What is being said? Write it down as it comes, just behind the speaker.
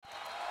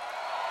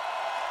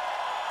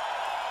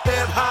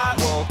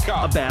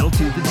A battle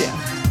to the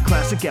death.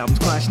 Classic albums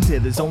clashing till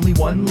there's only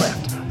one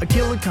left. A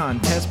killer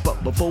contest,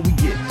 but before we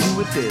get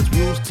to it, there's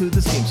rules to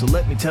this game, so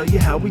let me tell you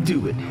how we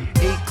do it.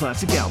 8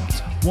 classic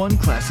albums, 1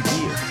 classic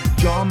year.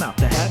 Draw 'em out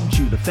the hat and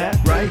chew the fat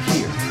right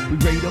here. We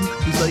rate 'em,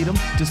 relate 'em,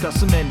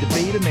 discuss 'em and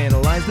debate 'em,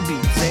 analyze the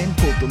beats and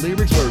quote the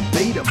lyrics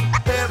verbatim.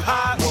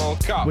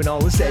 When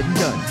all is said and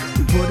done,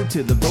 we put it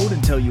to the vote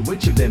and tell you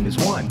which of them is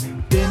one.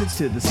 Then it's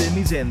to the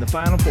semis and the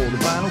final for the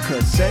vinyl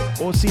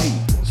cassette or CD.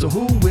 So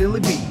who will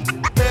it be?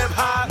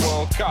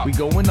 We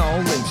going all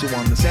in, so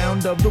on the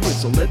sound of the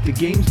whistle, let the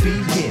games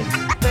begin.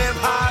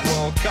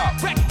 World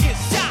Cup. Record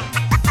shot.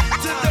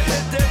 To the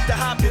hip, the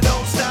hop, you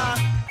don't stop.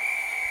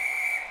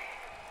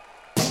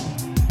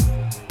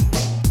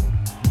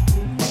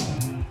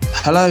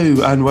 Hello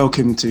and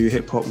welcome to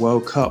Hip Hop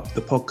World Cup,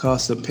 the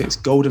podcast that pits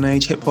golden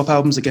age hip hop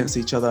albums against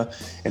each other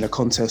in a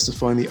contest to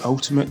find the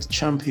ultimate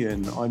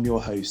champion. I'm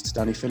your host,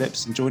 Danny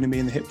Phillips, and joining me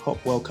in the Hip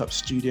Hop World Cup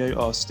studio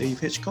are Steve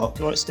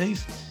Hitchcock. All right,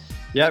 Steve?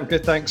 Yeah, I'm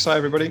good, thanks. Hi,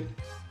 everybody.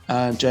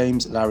 And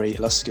James Larry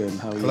Luscombe.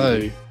 How are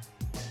you?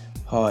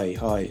 Hello.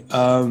 Hi.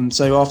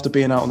 So after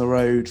being out on the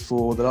road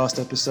for the last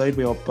episode,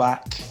 we are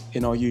back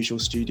in our usual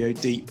studio,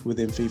 deep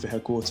within FIFA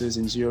headquarters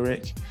in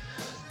Zurich.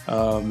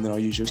 Than our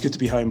usual. It's good to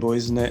be home,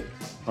 boys, isn't it?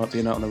 Like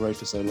being out on the road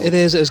for so long. It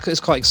is. It's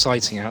quite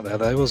exciting out there,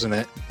 though, wasn't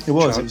it? It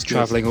was. It was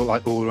traveling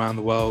all around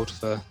the world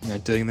for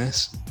doing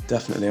this.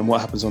 Definitely, and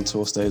what happens on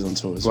tour stays on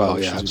tour as well.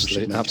 Well, yeah,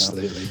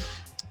 absolutely.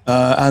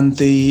 And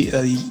the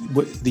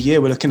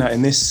year we're looking at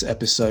in this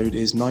episode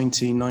is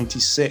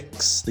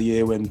 1996, the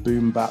year when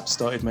boom bap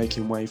started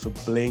making way for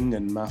bling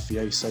and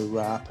mafioso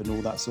rap and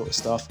all that sort of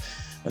stuff,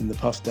 and the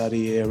Puff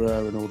Daddy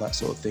era and all that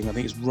sort of thing. I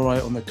think it's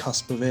right on the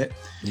cusp of it.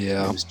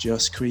 Yeah, it was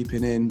just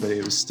creeping in, but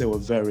it was still a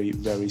very,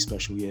 very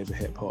special year for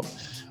hip hop.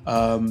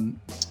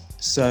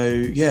 So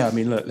yeah, I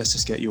mean, look, let's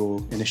just get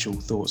your initial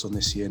thoughts on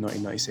this year,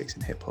 1996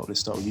 in hip hop.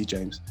 Let's start with you,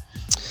 James.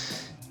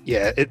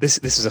 Yeah, this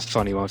is a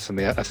funny one for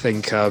me. I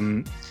think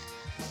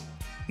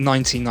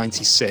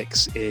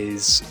 1996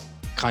 is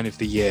kind of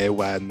the year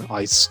when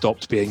I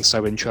stopped being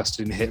so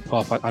interested in hip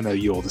hop. I know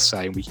you're the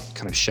same. We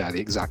kind of share the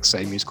exact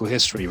same musical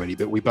history, really,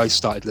 but we both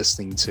started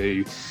listening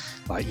to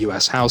like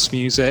US house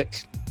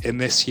music in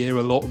this year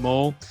a lot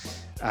more.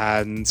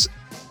 And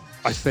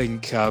I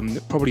think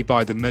probably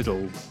by the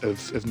middle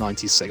of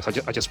 96, I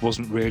just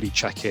wasn't really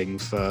checking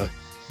for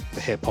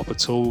the hip hop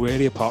at all,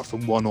 really, apart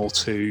from 1 or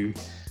 2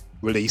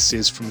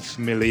 releases from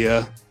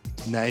familiar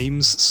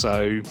names.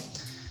 So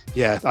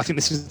yeah, I think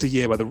this is the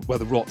year where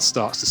the rot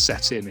starts to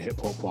set in hip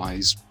hop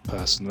wise,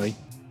 personally.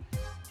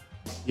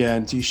 Yeah,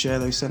 and do you share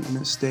those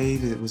sentiments,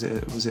 Steve? Was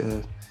it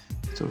a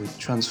sort of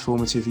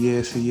transformative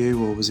year for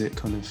you, or was it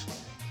kind of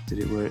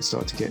where it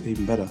started to get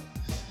even better?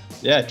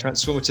 Yeah,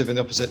 transformative in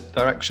the opposite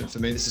direction for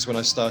me. This is when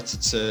I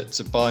started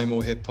to buy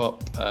more hip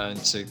hop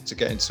and to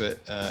get into it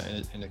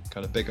in a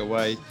kind of bigger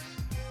way.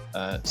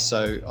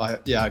 So I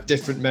have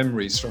different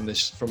memories from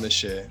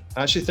this year.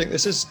 I actually think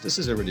this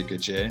is a really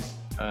good year,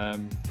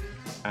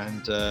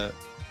 and I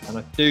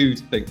do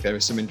think there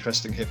is some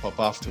interesting hip hop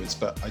afterwards.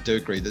 But I do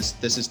agree this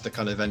is the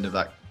kind of end of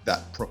that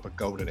proper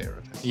golden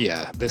era.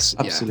 Yeah,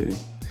 absolutely.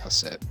 Yeah,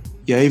 that's it.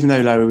 Yeah, even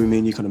though Larry, we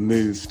mean you kind of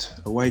moved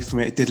away from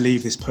it, it did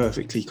leave this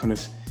perfectly kind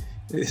of.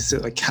 It's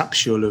a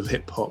capsule of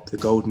hip hop, the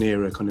golden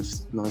era, kind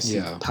of nicely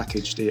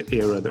packaged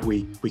era that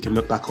we can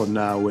look back on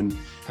now and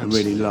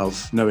really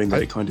love, knowing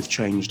that it kind of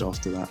changed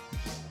after that.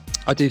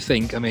 I do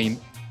think, I mean,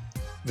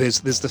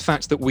 there's the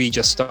fact that we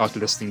just started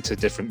listening to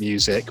different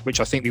music, which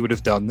I think we would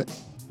have done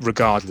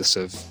regardless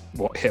of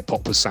what hip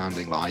hop was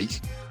sounding like.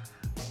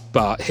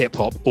 But hip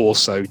hop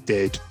also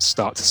did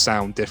start to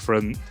sound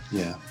different.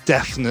 Yeah,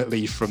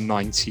 definitely from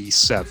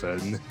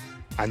 97.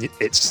 And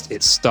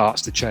it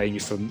starts to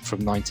change from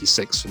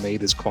 96 for me.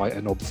 There's quite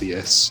an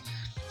obvious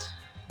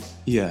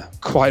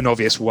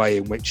way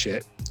in which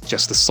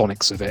just the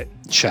sonics of it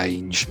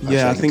change.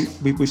 I think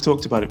we've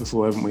talked about it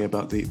before, haven't we?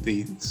 About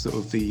the sort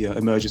of the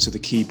emergence of the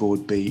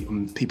keyboard beat,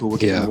 and people were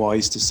getting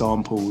wise to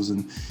samples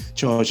and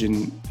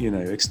charging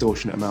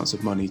extortionate amounts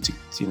of money to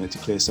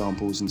clear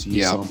samples and to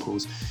use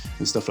samples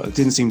and stuff like that. It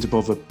didn't seem to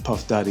bother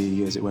Puff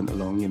Daddy as it went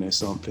along,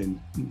 sampling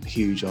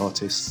huge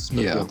artists, but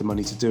he had the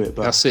money to do it.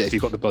 But that's it, if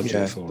you've got the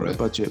budget for it.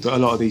 But a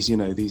lot of these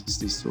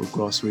these sort of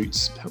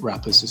grassroots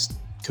rappers just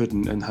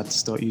couldn't and had to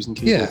start using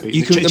keyboard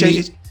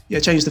beats.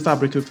 It changed the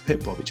fabric of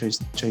hip hop. It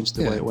changed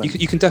the way it went.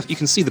 You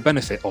can see the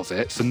benefit of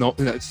it for not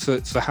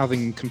for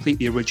having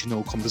completely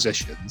original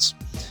compositions.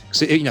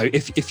 So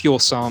if you're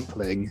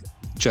sampling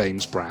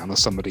James Brown or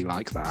somebody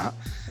like that,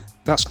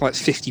 that's like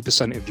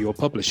 50% of your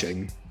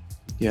publishing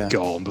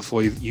gone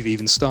before you've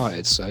even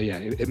started. So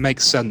it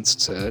makes sense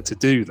to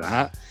do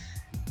that.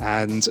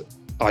 And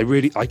I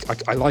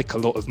like a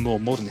lot of more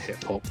modern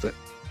hip hop that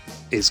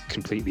is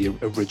completely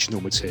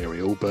original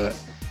material, but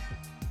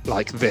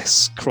like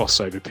this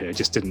crossover period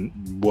just didn't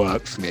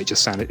work for me.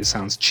 It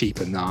sounds cheap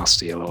and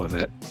nasty, a lot of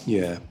it.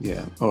 Yeah.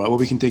 All right, well,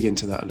 we can dig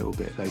into that a little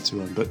bit later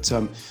on. But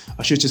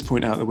I should just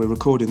point out that we're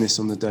recording this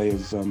on the day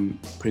of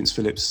Prince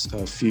Philip's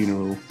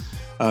funeral.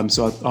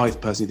 So I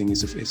personally think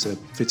it's a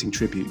fitting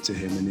tribute to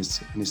him and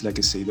his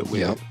legacy that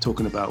we're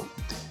talking about.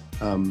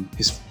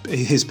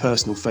 His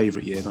personal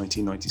favourite year,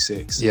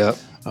 1996. Yeah.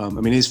 I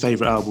mean, his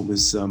favourite album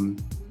was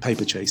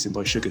Paper Chasing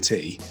by Sugar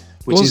T,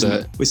 which was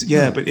it?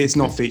 But it's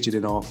not featured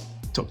in our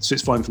top, so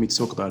it's fine for me to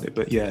talk about it.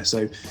 But yeah,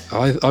 so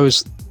I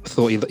always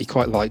thought he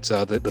quite liked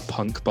the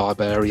Punk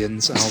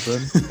Barbarians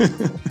album.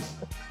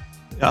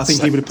 I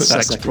think he would have put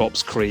that Sex,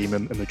 Props, Cream,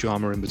 and the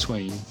drama in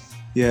between.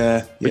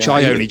 Yeah, which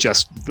I only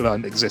just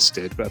learned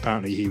existed, but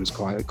apparently he was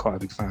quite a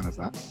big fan of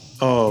that.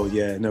 Oh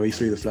yeah, no, he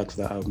flew the flag for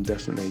that album.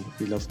 Definitely,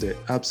 he loved it.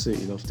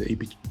 Absolutely loved it. He'd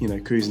be,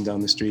 cruising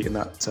down the street in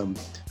that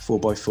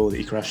 4x4 that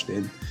he crashed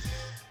in,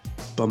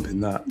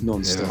 bumping that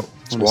non-stop. Yeah.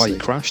 That's why he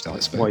crashed, I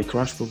expect. Why he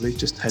crashed, probably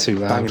just Too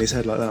banging his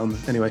head like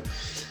that. Anyway,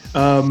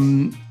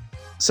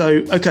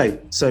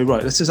 so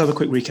right, let's just have a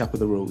quick recap of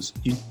the rules.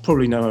 You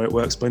probably know how it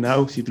works by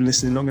now if you've been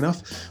listening long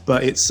enough,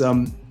 but it's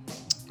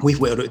we've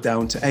whittled it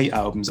down to 8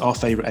 albums, our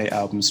favourite 8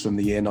 albums from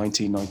the year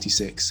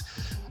 1996.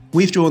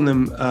 We've drawn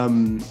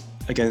them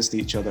against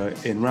each other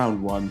in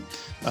round 1.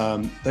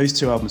 Those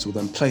 2 albums will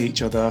then play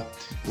each other,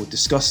 we'll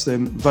discuss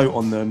them, vote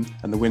on them,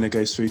 and the winner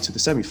goes through to the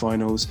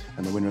semi-finals,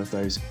 and the winner of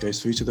those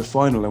goes through to the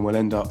final, and we'll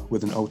end up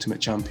with an ultimate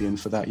champion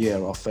for that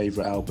year, our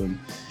favourite album,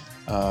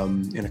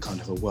 in a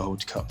kind of a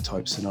World Cup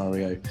type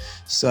scenario.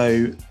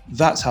 So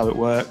that's how it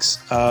works.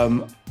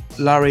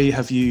 Larry,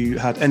 have you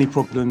had any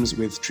problems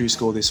with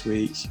TrueScore this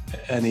week?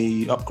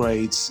 Any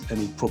upgrades?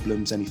 Any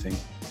problems? Anything?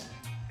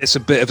 It's a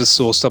bit of a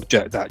sore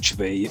subject,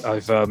 actually.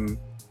 I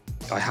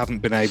haven't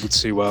been able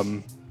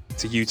to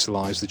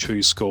utilise the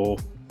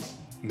TrueScore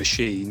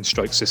machine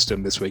stroke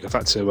system this week. I've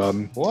had to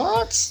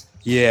What?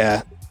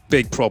 Yeah,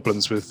 big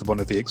problems with one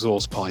of the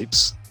exhaust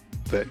pipes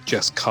that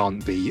just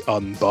can't be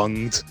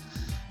unbunged.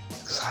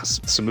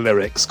 Some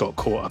lyrics got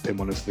caught up in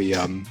one of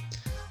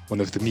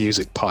the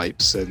music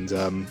pipes, and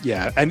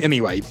and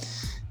anyway,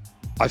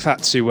 I've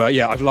had to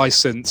I've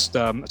licensed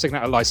I've taken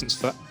out a license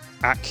for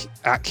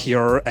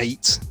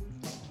Accurate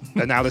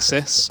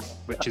Analysis,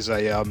 which is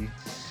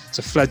it's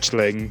a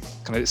fledgling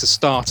it's a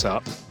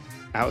startup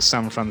out of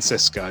San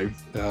Francisco.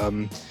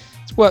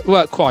 It's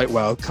worked quite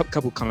well.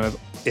 Couple kind of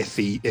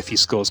iffy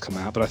scores come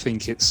out, but I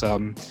think it's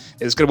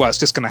good. Well, it's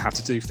just going to have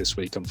to do for this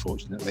week,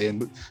 unfortunately,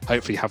 and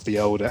hopefully have the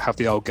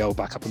old girl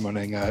back up and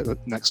running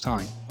next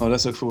time. Oh,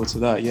 let's look forward to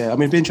that. Yeah, I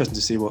mean, it'd be interesting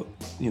to see what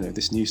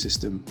this new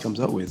system comes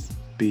up with.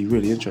 Be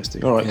really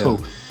interesting. All right,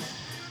 cool.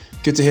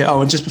 Good to hear.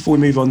 Oh, and just before we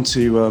move on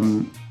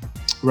to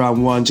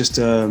round 1, just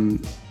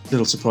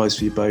little surprise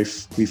for you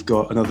both. We've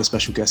got another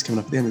special guest coming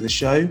up at the end of the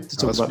show to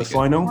talk about the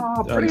final,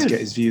 to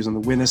get his views on the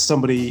winners.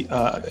 Somebody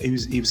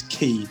he was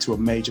key to a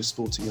major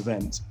sporting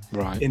event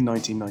in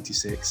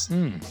 1996.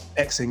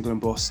 Ex-England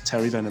boss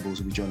Terry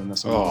Venables will be joining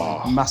us.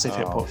 Massive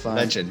hip hop fan,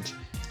 legend.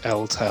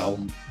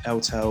 El-Tel,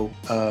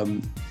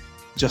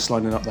 just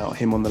lining up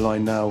him on the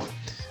line now.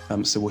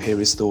 So we'll hear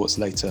his thoughts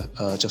later,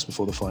 just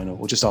before the final,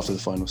 or just after the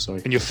final,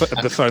 sorry. And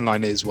the phone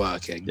line is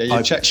working. Yeah,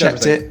 I've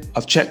checked it.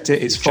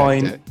 It's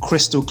fine.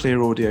 Crystal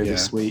clear audio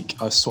this week.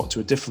 I've swapped to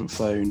a different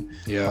phone.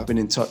 Yeah. I've been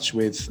in touch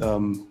with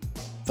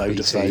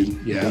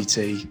Vodafone,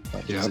 BT,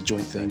 as a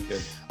joint thing.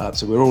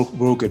 So we're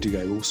all good to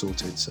go. We're all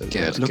sorted. So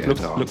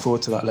look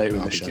forward to that later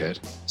in the show. Good.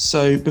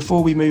 So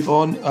before we move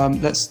on,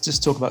 let's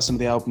just talk about some of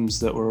the albums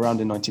that were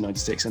around in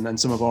 1996 and then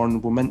some of our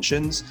honourable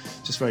mentions,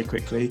 just very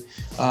quickly.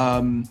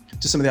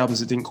 Just some of the albums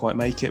that didn't quite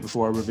make it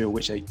before I reveal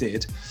which 8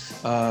 did.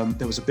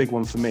 There was a big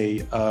one for me,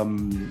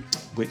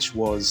 which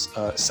was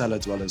Cellar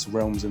Dwellers,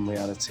 Realms and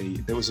Reality.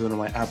 That was one of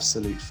my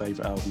absolute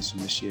favourite albums from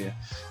this year.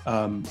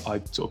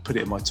 I sort of put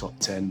it in my top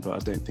 10, but I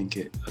don't think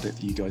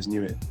you guys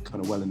knew it kind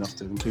of well enough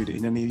to include it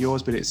in any of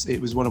yours, but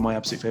it was one of my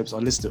absolute favourites. I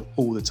listen to it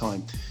all the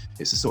time.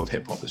 It's a sort of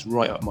hip hop that's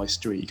right up my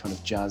street, kind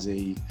of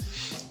jazzy,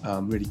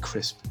 really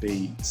crisp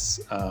beats,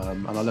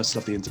 and I just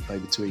love the interplay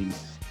between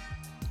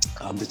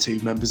the 2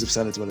 members of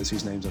Cellar Dwellers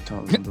whose names I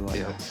can't remember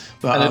now.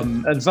 But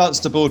Advance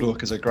to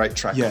Boardwalk is a great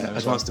track. Yeah,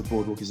 Advance to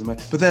Boardwalk is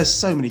amazing. But there's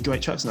so many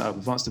great tracks on that album.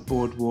 Advance to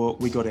Boardwalk,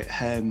 We Got It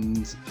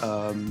Hemmed,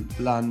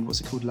 Land,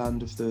 what's it called?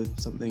 Land of the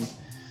something.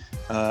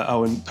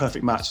 And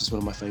Perfect Match is one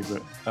of my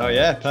favourite.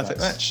 Perfect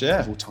Match,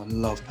 of all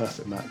time. Love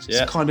Perfect Match.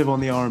 It's kind of on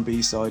the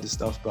R&B side of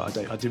stuff, but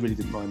I really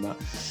didn't mind that.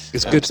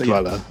 It's Good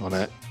Dweller on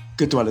it.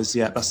 Good Dwellers,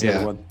 that's the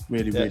other one.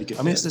 Really good.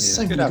 I mean, there's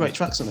so many great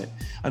tracks on it,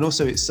 and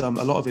also it's a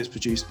lot of it's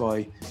produced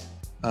by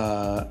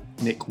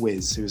Nick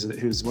Wiz, who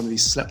was one of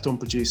these slept-on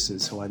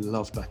producers who I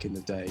loved back in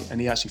the day,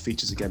 and he actually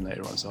features again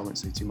later on, so I won't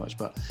say too much.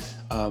 But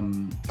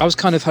I was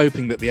kind of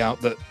hoping that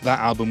that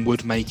album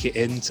would make it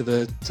into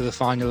the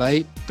final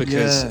 8,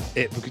 because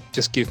it would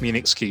just give me an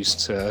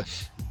excuse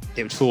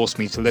it would force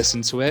me to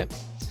listen to it.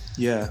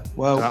 Yeah,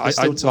 well, I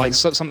like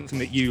something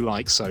that you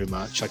like so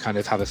much. I kind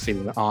of have a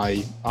feeling that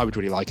I would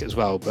really like it as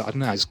well, but I don't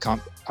know. I just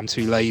can't. I'm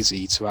too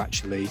lazy to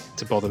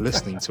bother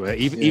listening to it.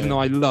 Even though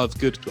I love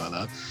Good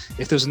Dweller,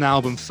 if there's an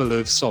album full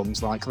of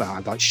songs like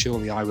that,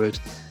 surely I would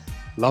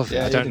love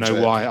it. I don't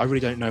know why. I really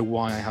don't know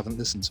why I haven't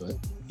listened to it.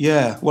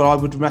 Yeah, well, I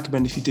would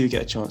recommend if you do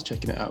get a chance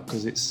checking it out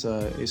because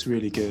it's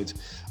really good.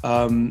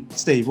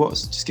 Steve,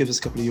 just give us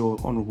a couple of your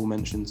honourable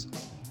mentions.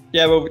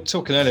 Yeah, well, we were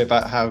talking earlier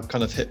about how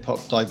kind of hip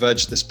hop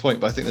diverged at this point,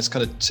 but I think there's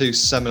kind of two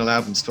seminal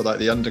albums for like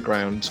the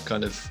underground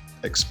kind of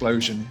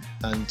explosion,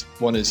 and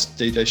one is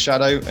DJ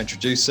Shadow,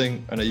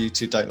 Introducing. I know you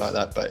two don't like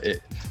that, but I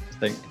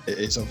think it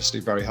is obviously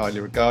very highly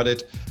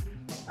regarded.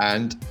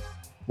 And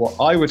what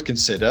I would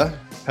consider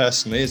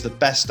personally is the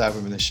best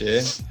album in this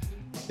year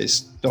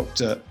is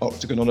Dr.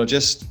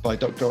 Octagonologist by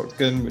Dr.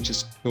 Octagon, which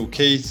is Kool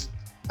Keith,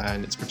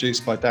 and it's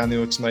produced by Dan the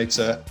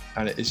Automator,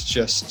 and it is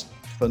just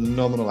a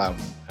phenomenal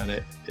album. And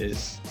it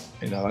is,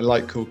 I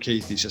like Kool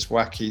Keith, he's just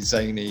wacky,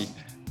 zany,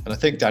 and I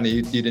think, Danny,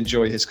 you'd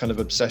enjoy his kind of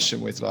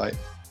obsession with like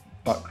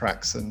butt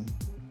cracks and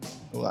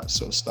all that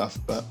sort of stuff,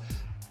 but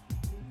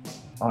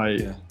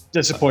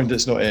disappointed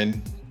it's not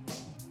in.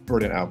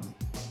 Brilliant album.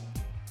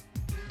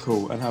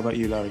 Cool. And how about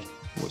you, Larry?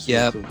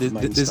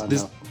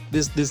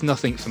 There's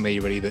nothing for me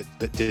really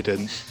that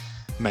didn't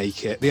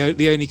make it.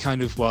 The only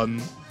kind of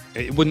one,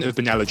 it wouldn't have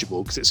been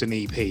eligible because it's an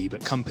EP,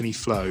 but Company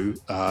Flow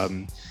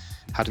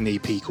had an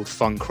EP called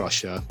Fun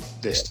Crusher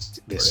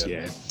this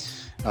year.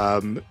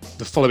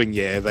 The following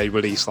year they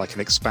released like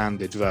an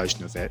expanded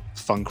version of it,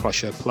 Fun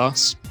Crusher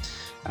Plus,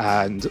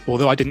 and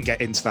although I didn't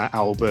get into that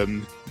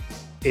album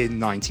in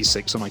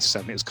 96 or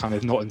 97, it was kind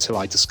of not until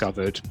I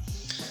discovered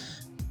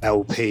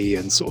LP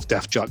and sort of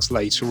Def Jux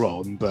later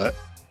on, but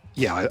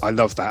yeah, I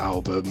love that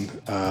album,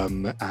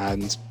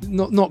 and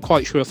not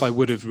quite sure if I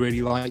would have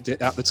really liked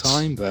it at the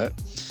time, but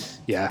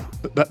yeah,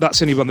 that's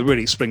the only one that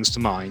really springs to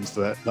mind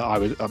that I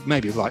would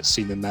maybe have liked to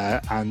see them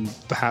there, and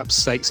perhaps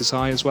Stakes Is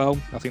High as well.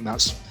 I think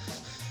that's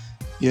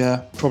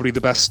probably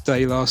the best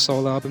De La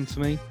Soul album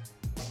for me.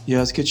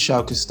 Yeah, it's a good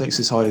shout because Stakes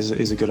Is High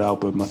is a good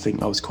album. I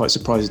think I was quite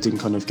surprised it didn't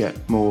kind of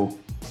get more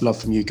love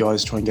from you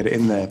guys to try and get it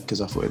in there because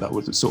I thought that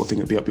was the sort of thing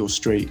that'd be up your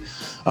street.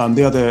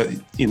 The other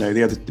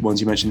ones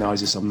you mentioned now,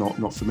 I'm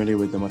not familiar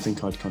with them. I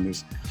think I'd kind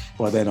of,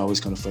 by then I was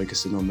kind of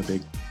focusing on the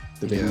big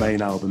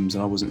main albums,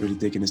 and I wasn't really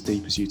digging as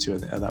deep as you two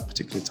at that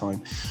particular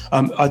time.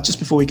 Just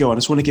before we go on, I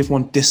just want to give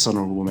one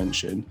dishonourable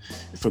mention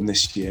from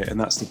this year, and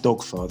that's The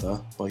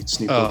Dogfather by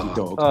Snoop Doggy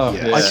Dogg.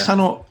 I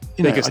cannot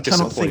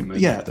think.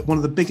 Yeah, one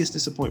of the biggest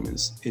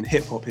disappointments in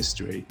hip hop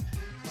history.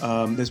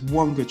 There's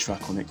one good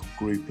track on it called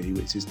Groupie,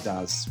 which is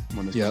Daz,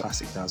 one of the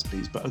classic Daz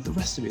beats, but the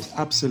rest of it is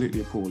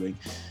absolutely appalling.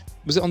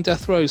 Was it on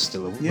Death Row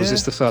still? Or was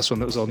this the first one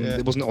that was on?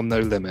 It wasn't on No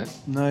Limit.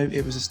 No,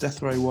 it was a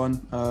Death Row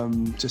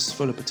one. Just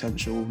full of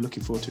potential.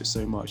 Looking forward to it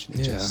so much. And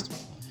it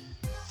just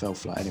fell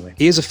flat anyway.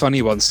 He is a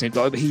funny one,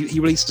 Snoop.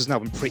 He releases an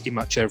album pretty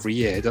much every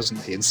year,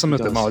 doesn't he? And some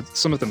of them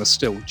are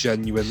still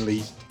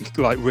genuinely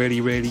like really,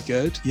 really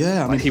good.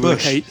 Yeah, I mean,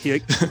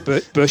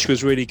 Bush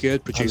was really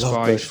good, produced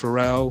by Bush.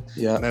 Pharrell.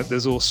 Yeah. And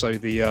there's also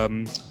the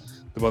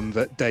one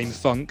that Dame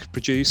Funk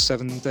produced,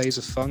 7 Days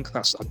of Funk.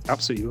 I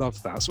absolutely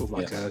love that. Sort of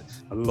like a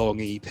long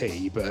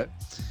EP, but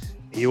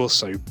he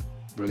also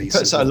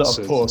releases puts out a lot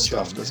of poor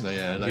stuff, doesn't he?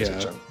 Yeah, loads of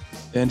junk.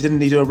 And didn't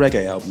he do a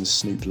reggae album,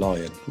 Snoop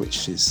Lion,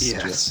 which is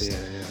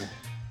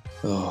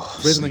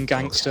Rhythm and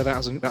Gangster,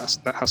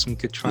 that has some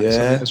good tracks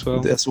on it as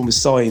well. That's all with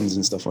signs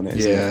and stuff on it,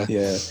 isn't it?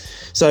 Yeah.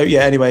 So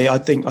anyway, I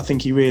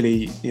think he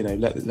really,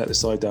 let the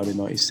side down in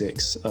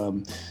 96.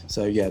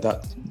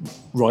 That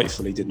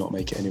rightfully did not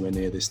make it anywhere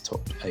near this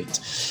top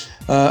 8.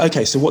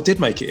 Okay, so what did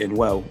make it in?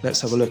 Well, let's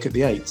have a look at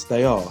the 8.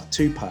 They are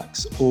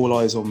Tupac's All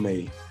Eyes on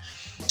Me,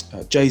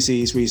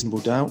 Jay-Z's Reasonable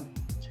Doubt,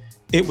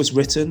 It Was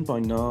Written by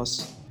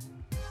Nas,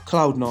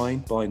 Cloud 9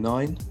 by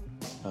 9,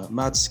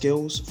 Mad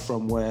Skills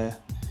From Where,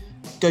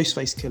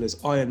 Ghostface Killah's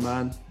Iron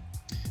Man,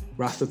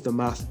 Wrath of the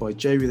Math by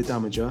Jerry the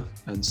Damager,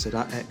 and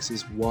Sadat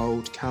X's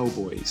Wild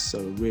Cowboys. So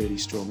a really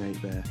strong 8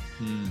 there.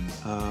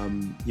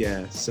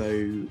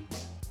 So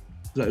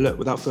look,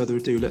 without further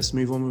ado, let's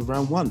move on with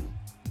round 1.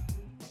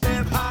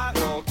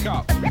 World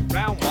Cup,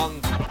 round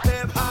 1.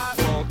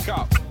 World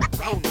Cup,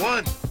 round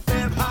 1.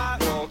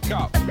 World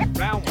Cup,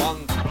 round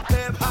 1.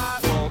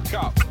 World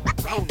Cup,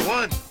 round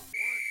 1.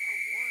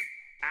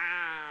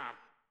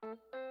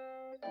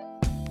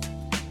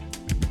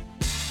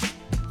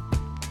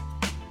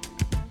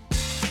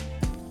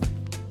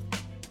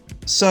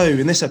 So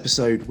in this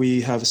episode,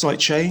 we have a slight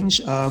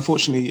change.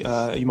 Unfortunately,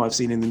 you might have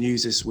seen in the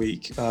news this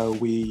week,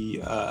 we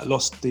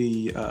lost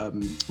the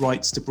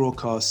rights to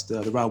broadcast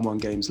the round 1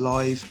 games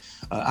live,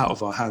 out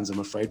of our hands, I'm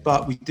afraid.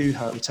 But we do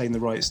retain the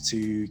rights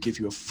to give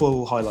you a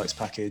full highlights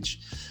package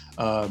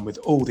with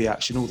all the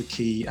action, all the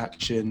key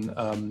action.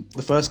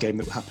 The first game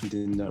that happened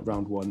in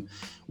round 1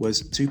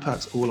 was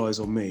Tupac's All Eyes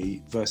on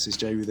Me versus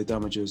Jeru the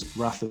Damager's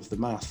Wrath of the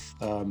Math,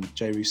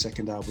 Jeru's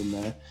second album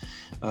there,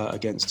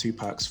 against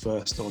Tupac's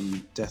first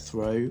on Death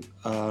Row.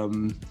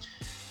 And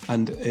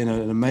in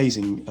an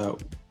amazing,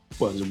 it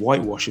was a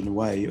whitewash in a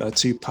way,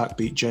 Tupac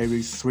beat Jeru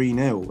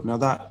 3-0. Now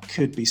that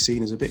could be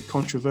seen as a bit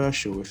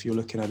controversial if you're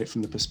looking at it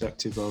from the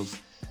perspective of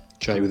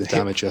Jeru the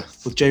Damager.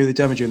 With Jeru the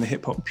Damager and the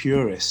hip hop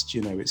purist,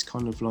 it's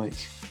kind of like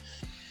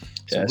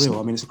It's real.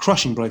 I mean, it's a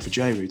crushing blow for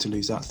Jeru to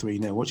lose that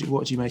 3-0.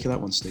 What do you make of that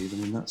one, Steve? I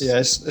mean, that's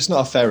it's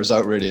not a fair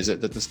result, really, is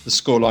it? The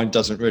scoreline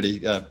doesn't really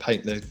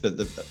paint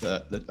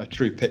a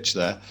true picture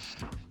there.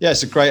 Yeah,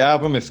 it's a great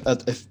album. If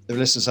the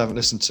listeners haven't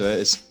listened to it,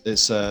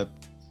 it's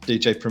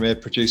DJ Premier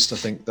produced, I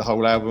think, the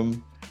whole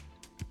album.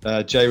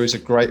 Jeru's a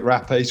great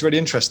rapper. He's really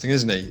interesting,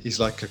 isn't he? He's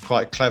like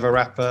quite a clever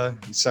rapper.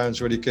 He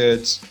sounds really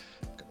good,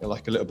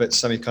 like a little bit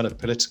semi kind of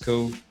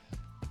political,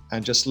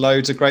 and just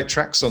loads of great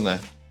tracks on there.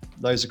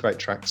 Loads of great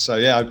tracks. So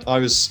yeah, I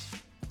was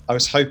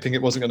hoping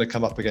it wasn't going to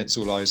come up against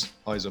All Eyes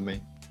on Me.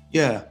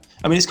 Yeah,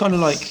 I mean, it's kind of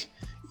like,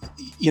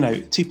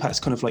 Tupac's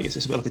kind of like,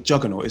 it's a bit like a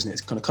juggernaut, isn't it?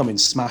 It's kind of come in,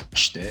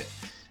 smashed it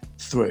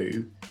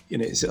through.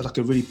 It's like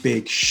a really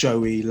big,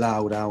 showy,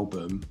 loud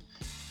album,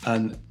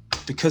 and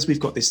because we've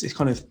got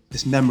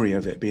this memory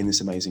of it being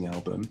this amazing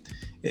album,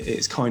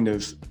 it's kind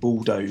of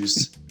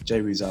bulldozed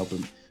Jeru's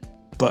album.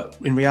 But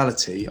in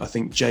reality, I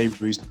think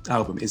Jeru's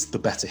album is the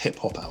better hip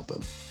hop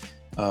album.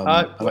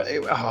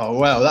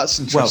 Wow, that's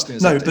interesting.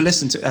 But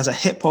listen to, as a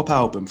hip hop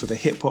album for the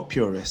hip hop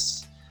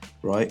purists,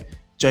 right?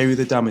 Jeru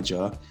the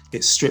Damager,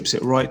 it strips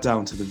it right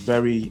down to the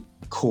very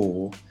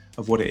core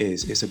of what it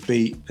is. It's a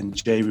beat and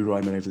Jeru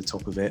rhyming over the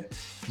top of it.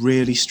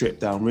 Really stripped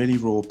down, really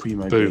raw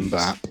primo boom beats.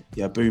 Bap.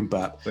 Yeah, boom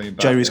bap.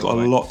 Jeru's got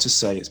a lot to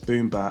say. It's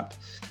boom bap.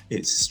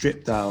 It's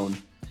stripped down.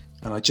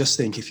 And I just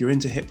think if you're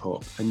into hip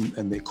hop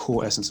and the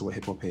core essence of what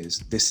hip hop is,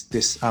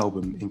 this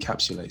album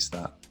encapsulates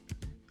that.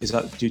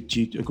 Do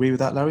you agree with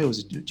that, Larry, or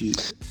do you?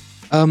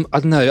 I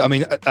don't know. I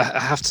mean, I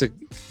have to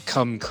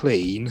come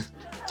clean.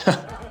 I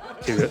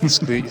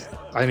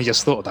only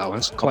just thought of that one.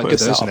 It's quite good,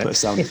 isn't it? I'll put a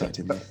sound effect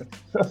in there.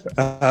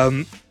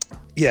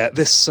 Yeah,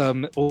 this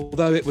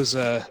although it was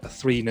a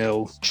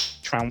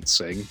 3-0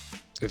 trouncing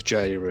of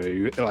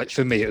Jeru, like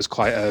for me, it was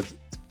quite a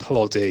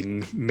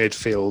plodding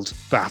midfield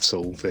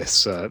battle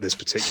this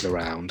particular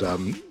round.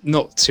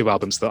 Not two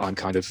albums that I'm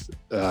kind of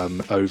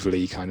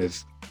overly kind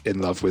of in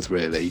love with,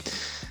 really.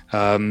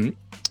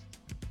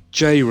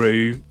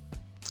 Jeru,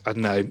 I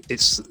don't know,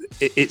 it's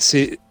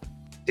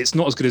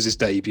not as good as his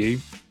debut.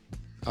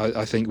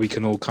 I think we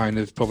can all kind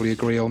of probably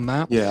agree on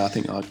that. Yeah, I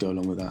think I'd go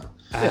along with that.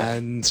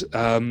 And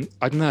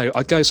I don't know,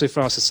 I'd go so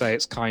far as to say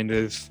it's kind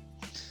of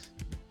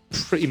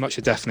pretty much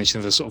a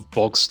definition of a sort of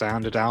bog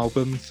standard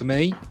album for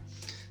me.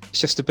 It's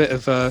just a bit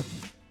of a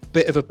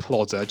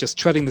plodder, just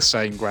treading the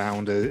same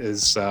ground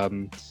as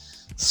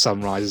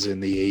Sunrises in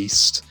the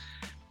East.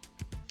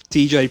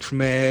 DJ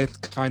Premier,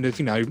 kind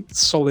of,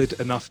 solid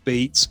enough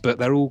beats, but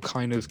they're all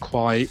kind of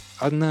quite,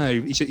 I don't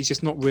know, he's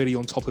just not really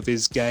on top of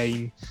his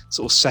game,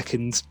 sort of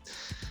second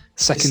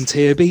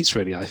tier beats,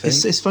 really, I think.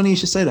 It's funny you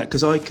should say that,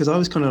 because I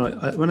was kind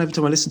of like, whenever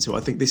time I listen to it, I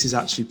think this is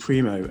actually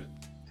Primo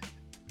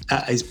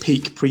at his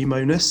peak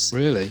Primo-ness.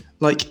 Really?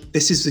 Like,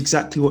 this is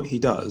exactly what he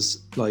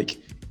does, like,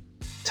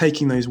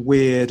 taking those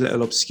weird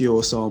little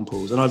obscure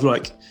samples, and I've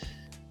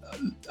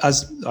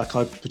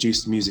I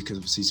produce the music, as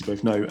obviously you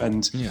both know,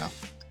 and yeah,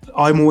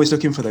 I'm always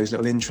looking for those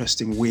little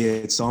interesting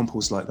weird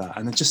samples like that,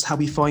 and just how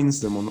he finds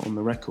them on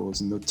the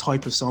records and the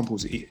type of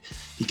samples that he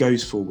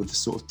goes for with the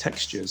sort of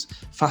textures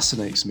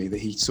fascinates me, that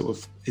he sort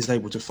of is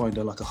able to find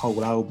a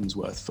whole album's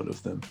worth full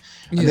of them.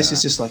 And this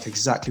is just like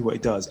exactly what he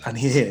does, and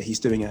here he's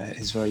doing it at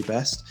his very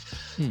best.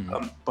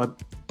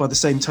 By the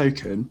same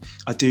token,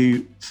 I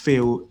do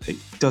feel it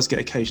does get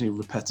occasionally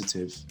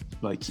repetitive.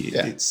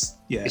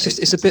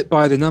 It's a bit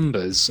by the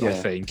numbers. Yeah. I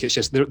think it's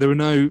just there are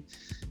no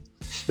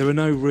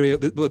real.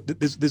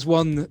 There's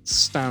one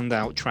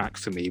standout track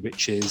for me,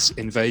 which is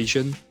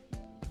Invasion.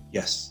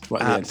 Yes,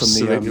 right.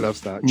 Absolutely from the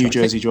love that. New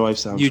Jersey Drive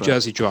soundtrack. New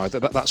Jersey Drive.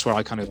 That's where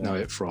I kind of know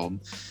it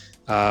from.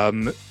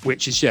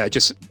 Which is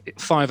just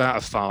 5 out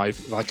of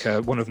 5, like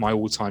one of my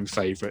all-time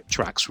favourite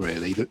tracks.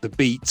 Really, the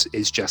beat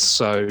is just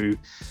so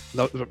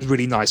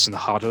really nice and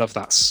hard. I love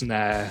that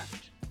snare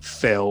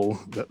fill,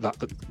 that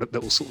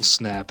little sort of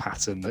snare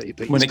pattern that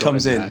when it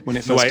comes in, when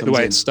it first comes in, the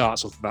way it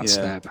starts off that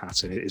snare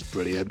pattern, it is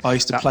brilliant. I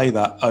used to play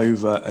that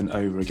over and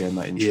over again,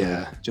 that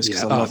intro, just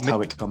because I loved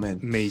how it come in.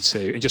 Me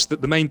too. And just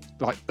the main,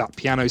 like, that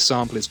piano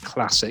sample is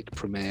classic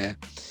Premier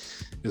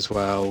as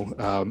well.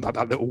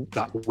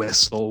 That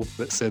whistle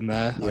that's in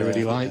there, I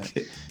really like.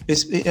 Yeah.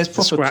 It's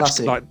proper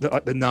classic. Like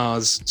the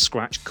Nas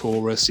scratch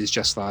chorus is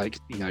just like,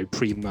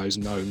 Primo's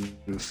known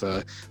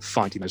for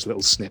finding those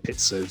little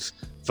snippets of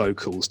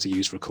vocals to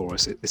use for a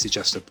chorus. This is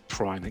just a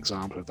prime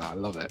example of that. I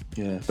love it.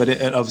 Yeah, but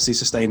it obviously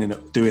sustaining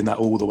it, doing that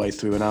all the way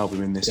through an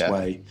album in this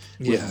way,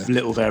 with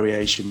little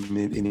variation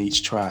in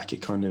each track.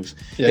 It kind of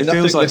it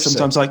feels like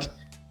sometimes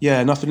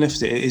nothing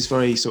lifts it. It is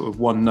very sort of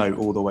one note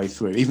all the way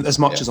through. Even as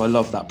much as I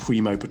love that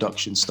Primo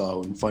production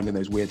style and finding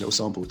those weird little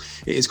samples,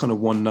 it is kind of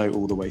one note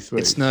all the way through.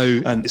 It's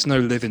no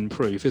living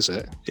proof, is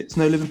it? It's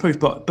no living proof.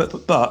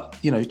 But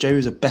Jeru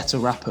is a better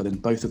rapper than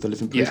both of the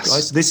living proof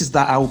guys. So this is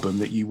that album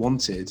that you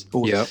wanted,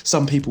 or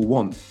some people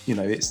want.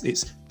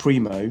 It's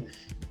Primo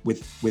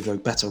with a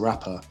better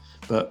rapper,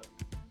 but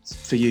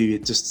for you,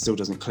 it just still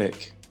doesn't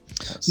click.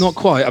 Not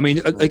quite. I mean,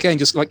 again,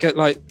 just like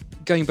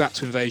going back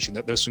to Invasion,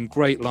 that there's some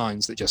great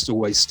lines that just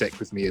always stick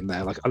with me in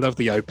there. Like, I love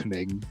the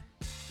opening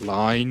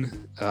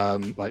line,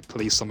 like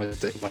police on my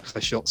dick like if I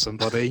shot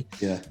somebody.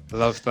 Yeah. I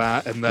love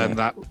that. And then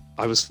that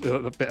I was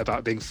a bit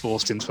about being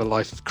forced into a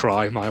life of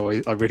crime. I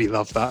really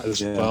love that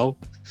as well.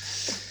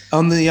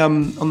 On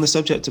the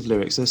subject of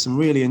lyrics, there's some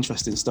really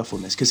interesting stuff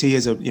on this, because he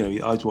is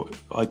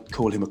I'd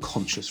call him a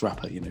conscious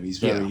rapper. He's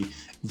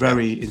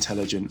very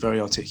intelligent, very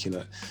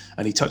articulate,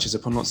 and he touches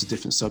upon lots of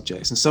different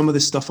subjects. And some of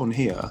this stuff on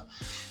here,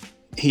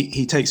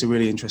 he takes a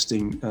really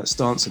interesting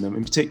stance on them.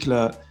 In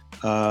particular,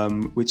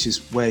 which is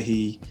where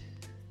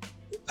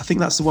I think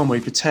that's the one where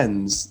he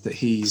pretends that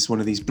he's one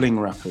of these bling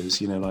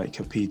rappers, like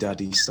a P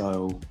Daddy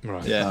style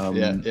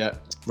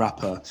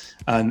rapper,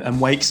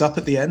 and wakes up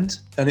at the end.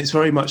 And it's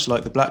very much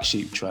like the Black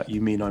Sheep track,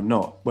 You Mean I'm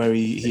Not, where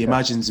he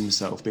imagines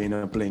himself being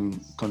a bling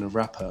kind of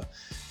rapper,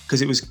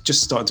 because it was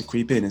just starting to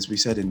creep in, as we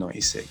said, in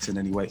 96. And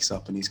then he wakes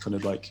up and he's kind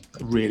of like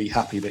really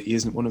happy that he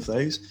isn't one of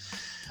those.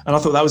 And I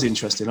thought that was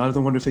interesting. I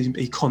wonder if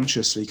he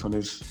consciously kind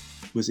of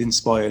was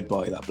inspired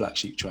by that Black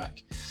Sheep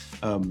track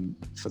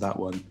for that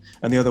one.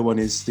 And the other one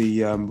is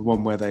the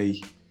one where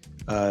they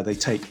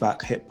take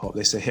back hip hop.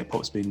 They say hip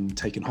hop's been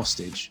taken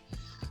hostage.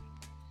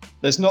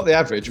 There's Not the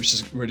Average, which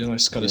is a really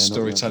nice kind of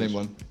storytelling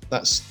one.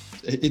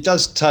 It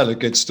does tell a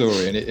good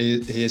story, and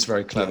he is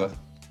very clever.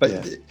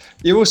 Yeah. But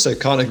you also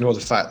can't ignore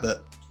the fact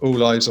that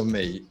All Eyes on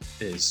Me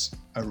is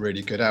a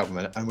really good album,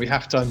 and we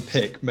have to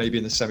unpick maybe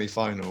in the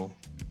semi-final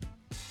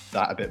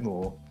that a bit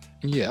more.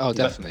 Yeah,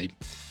 definitely.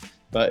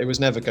 But it was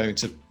never going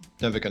to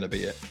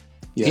be it.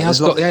 Yeah,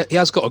 he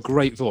has got a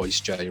great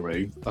voice, J.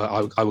 Rue.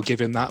 I will give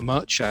him that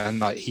much, and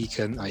like he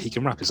can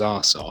rap his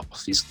arse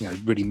off. He's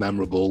really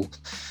memorable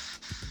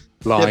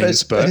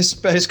lines, but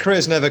his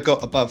career's never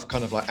got above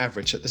kind of like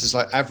average. This is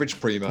like average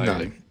primo.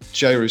 No.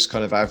 J. Rue's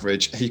kind of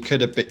average. He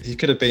could have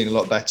been a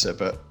lot better,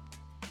 but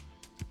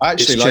I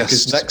actually like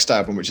his next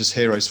album, which is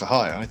Heroes for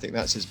Hire. I think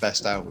that's his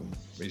best album.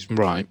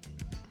 Right.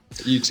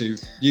 You two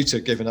are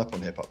giving up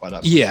on hip hop by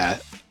that point. Yeah,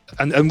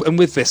 and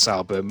with this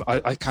album,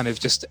 I kind of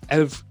just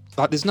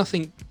there's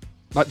nothing,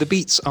 like the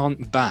beats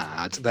aren't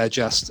bad. They're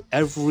just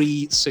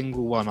every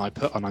single one I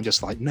put on, I'm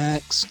just like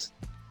next.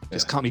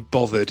 Just can't be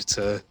bothered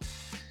to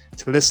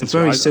listen. It's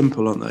very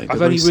simple, aren't they?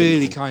 I've only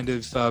really kind of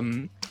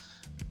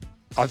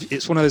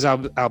it's one of those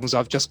albums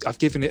I've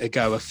given it a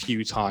go a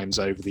few times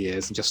over the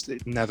years, and just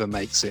it never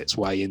makes its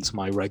way into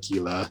my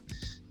regular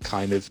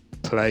kind of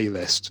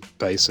playlist,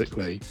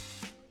 basically.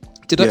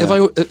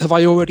 Have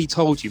I already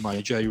told you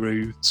my J.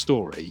 Rue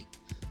story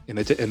in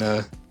a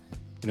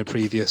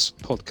previous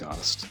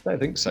podcast? I don't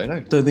think so, no.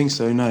 Don't think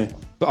so, no.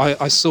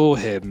 But I saw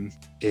him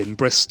in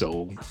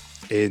Bristol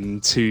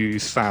in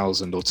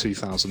 2000 or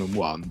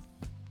 2001,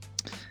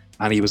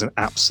 and he was an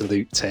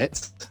absolute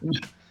tit.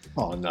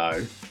 Oh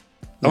no!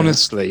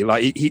 Honestly,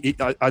 like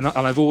and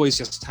I've always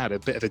just had a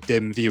bit of a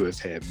dim view of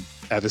him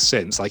ever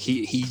since. Like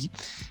he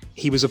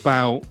was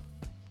about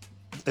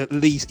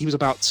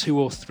 2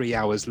 or 3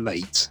 hours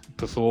late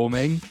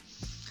performing,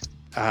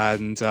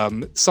 and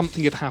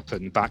something had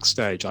happened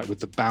backstage, like with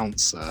the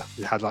bouncer.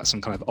 He had like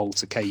some kind of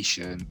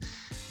altercation,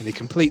 and he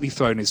completely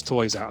thrown his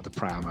toys out of the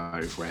pram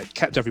over it,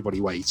 kept everybody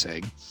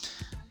waiting,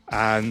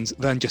 and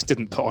then just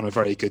didn't put on a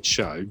very good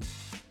show.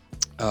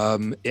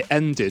 It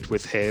ended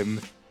with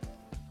him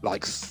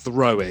like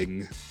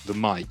throwing the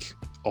mic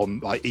on,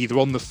 like either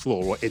on the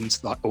floor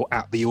or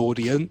at the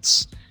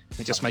audience,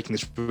 and just making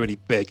this really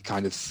big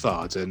kind of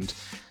thud. And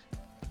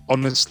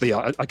honestly,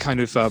 I kind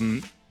of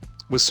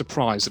was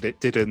surprised that it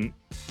didn't,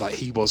 like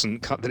he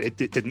wasn't cut, that it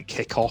didn't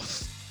kick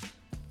off,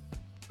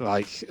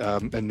 like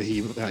and that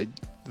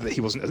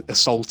he wasn't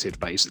assaulted,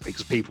 basically,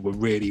 because people were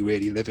really,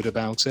 really livid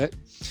about it.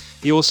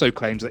 He also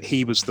claimed that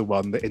he was the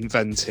one that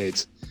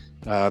invented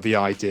the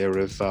idea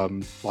of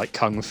like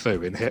kung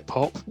fu in hip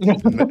hop,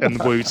 and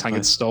the Wu-Tang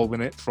had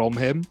stolen it from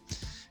him.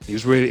 He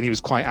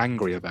was quite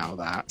angry about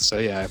that. So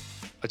yeah,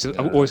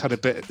 I've always had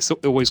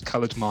it always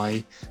coloured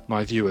my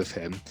view of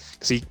him,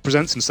 because he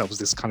presents himself as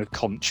this kind of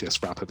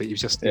conscious rapper, but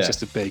he's just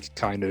a big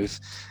kind of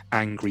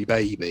angry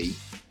baby.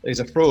 He's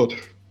a fraud.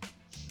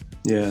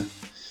 Yeah,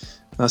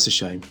 that's a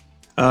shame.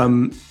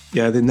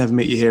 They never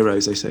meet your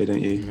heroes, they say,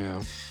 don't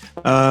you?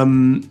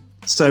 Yeah.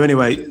 So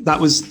anyway, that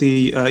was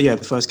the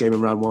first game in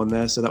round one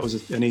there. So that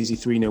was an easy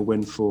 3-0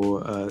 win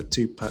for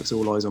Tupac's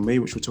All Eyes on Me,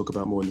 which we'll talk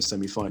about more in the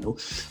semi-final.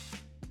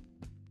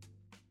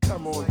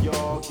 Come on,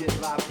 y'all, get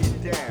live,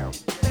 get down.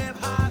 Hip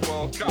hop,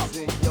 World Cup is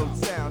in your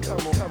town.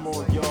 Come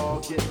on,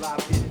 y'all, get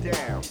live, get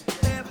down.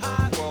 Hip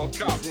hop, World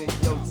Cup is in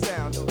your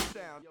town.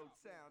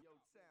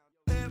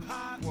 Hip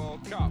hop,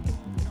 World Cup.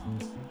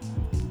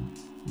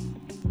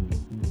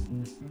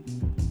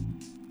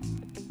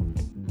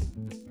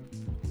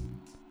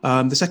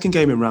 The second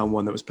game in round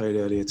one that was played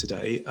earlier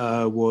today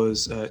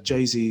was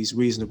Jay-Z's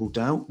Reasonable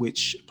Doubt,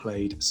 which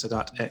played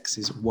Sadat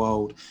X's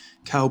Wild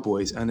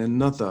Cowboys, and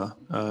another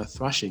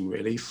thrashing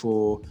really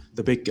for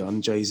the big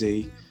gun,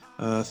 Jay-Z,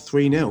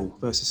 3-0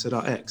 versus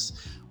Sadat X,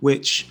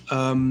 which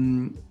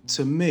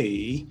to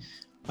me,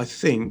 I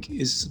think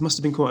must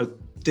have been quite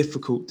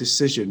difficult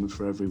decision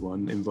for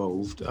everyone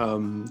involved,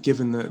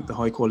 given the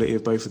high quality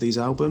of both of these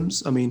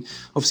albums. I mean,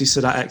 obviously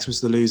Sadat X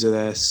was the loser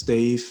there.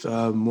 Steve,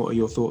 what are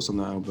your thoughts on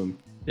that album?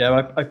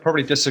 Yeah, I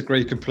probably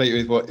disagree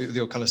completely with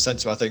your kind of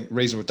sentiment. I think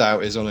Reasonable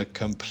Doubt is on a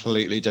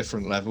completely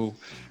different level.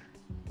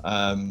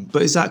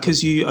 But is that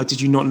because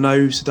did you not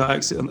know Sadat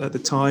X at the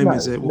time? No,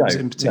 was it what was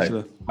it in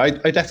particular? No.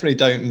 I definitely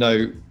don't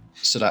know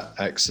Sadat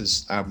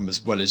X's album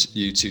as well as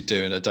you two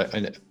do, and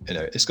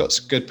it's got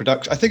good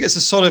production. I think it's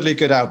a solidly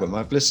good album.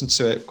 I've listened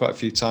to it quite a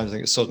few times. I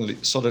think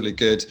it's solidly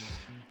good,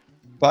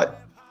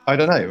 but I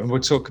don't know. And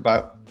we'll talk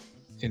about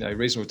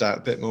Reasonable Doubt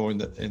a bit more in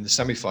the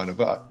semi-final.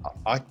 But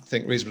I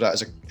think Reasonable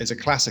Doubt is a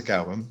classic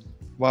album.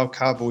 Wild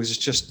Cowboys is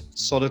just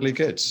solidly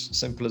good.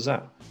 Simple as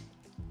that.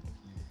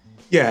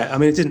 Yeah, I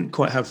mean, it didn't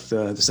quite have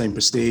the same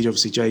prestige.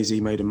 Obviously, Jay-Z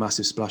made a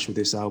massive splash with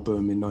this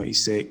album in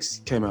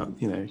 '96. Came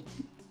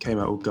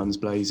out all guns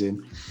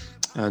blazing,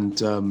 and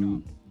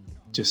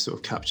just sort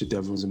of captured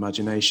everyone's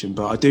imagination.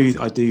 But I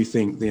do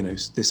think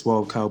this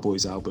Wild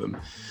Cowboys album.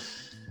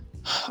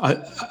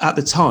 At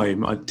the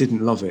time, I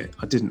didn't love it.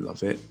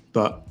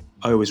 But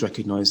I always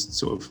recognised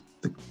sort of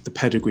the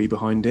pedigree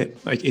behind it.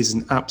 Like, it's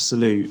an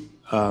absolute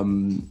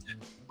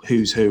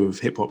who's who of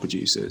hip hop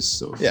producers.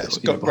 Sort of, it's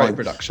got great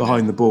production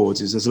behind the boards.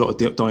 There's a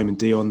lot of Diamond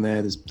D on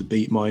there. There's the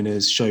Beat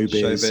Miners,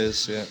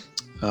 Showbiz. Yeah.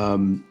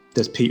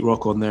 There's Pete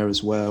Rock on there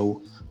as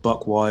well.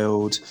 Buck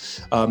Wild.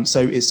 So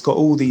it's got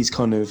all these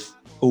kind of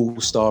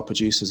all-star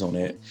producers on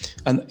it,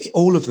 and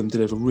all of them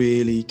deliver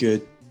really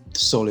good,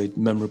 solid,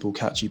 memorable,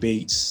 catchy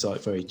beats,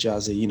 like very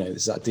jazzy.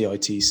 There's that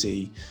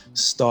DITC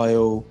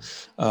style.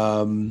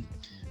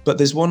 But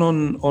there's one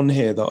on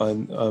here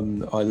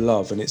that I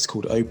love, and it's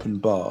called Open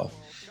Bar.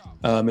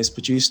 It's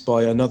produced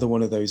by another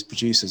one of those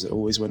producers that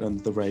always went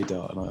under the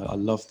radar, and I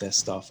love their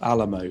stuff.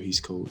 Alamo,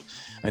 he's called,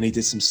 and he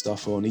did some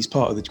stuff he's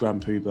part of the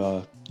Grand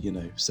Puba,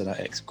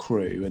 Sadat X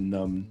crew,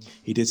 and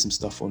he did some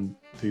stuff on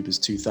Puba's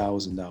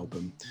 2000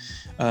 album.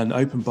 And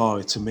Open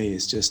Bar to me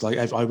is just like,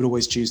 I would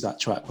always choose that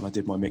track when I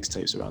did my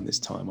mixtapes around this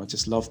time. I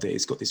just loved it.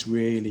 It's got this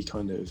really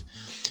kind of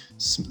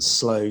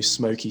slow,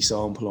 smoky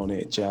sample on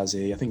it,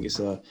 jazzy. I think it's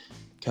a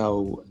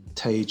Cal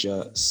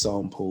Taja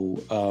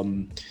sample,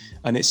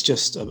 and it's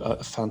just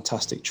a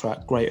fantastic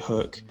track, great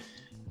hook,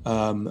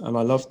 and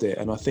I loved it.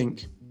 And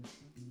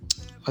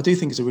I do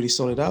think it's a really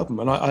solid album,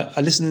 and I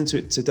listened to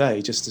it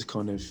today just to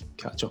kind of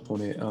catch up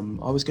on it.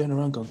 I was going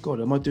around going, God,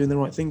 am I doing the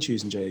right thing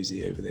choosing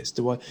Jay-Z over this?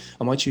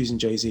 Am I choosing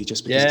Jay-Z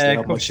just because it's the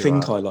album I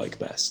think I like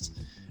best,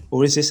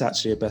 or is this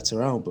actually a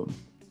better album?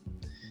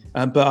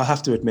 But I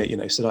have to admit,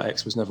 Sadat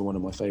X was never one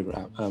of my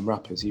favourite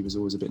rappers. He was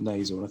always a bit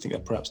nasal, and I think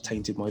that perhaps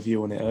tainted my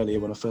view on it earlier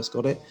when I first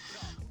got it.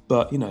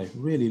 But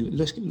really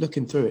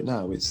looking through it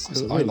now, it's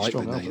a really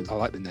strong album. I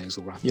like the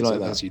nasal rappers. You like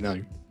that, as you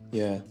know.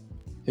 Yeah.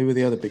 Who were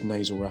the other big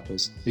nasal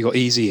rappers? You got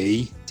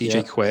Eazy-E,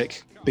 DJ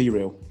Quick, Be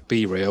Real,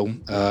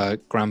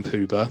 Grand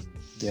Puba,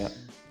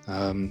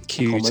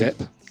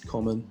 Q-Tip,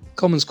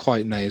 Common's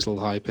quite nasal,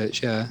 high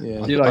pitch. Yeah.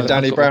 You like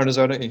Danny Brown as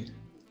well, don't you?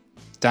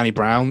 Danny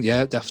Brown,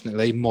 yeah,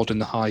 definitely. Modern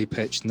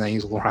high-pitched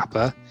nasal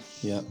rapper.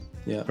 Yeah.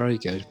 Very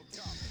good.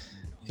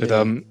 But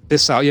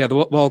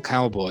the Wild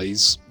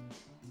Cowboys,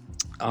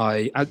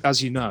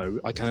 as you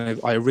know,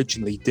 I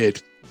originally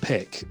did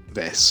pick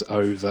this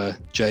over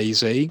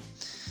Jay-Z,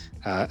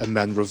 and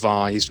then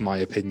revised my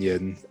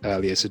opinion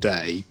earlier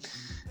today.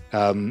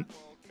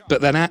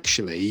 But then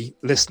actually,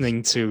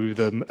 listening to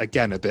them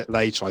again a bit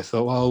later, I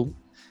thought, well,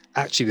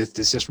 actually,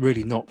 there's just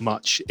really not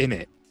much in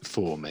it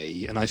for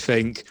me. And I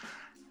think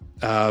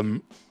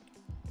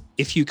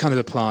if you kind of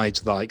applied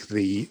like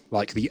the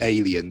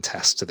alien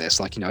test to this,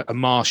 like a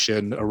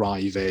Martian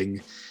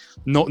arriving,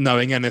 not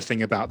knowing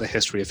anything about the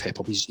history of hip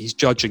hop, he's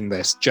judging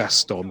this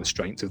just on the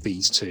strength of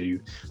these two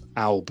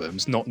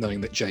albums, not knowing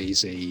that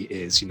Jay-Z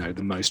is the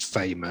most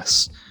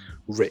famous,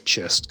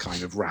 richest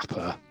kind of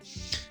rapper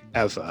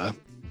ever.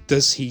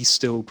 Does he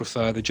still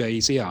prefer the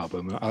Jay-Z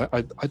album?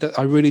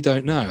 I really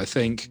don't know. I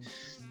think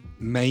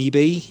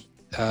maybe,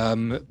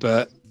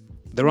 but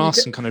there are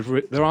some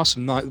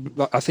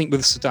I think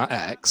with Sadat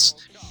X,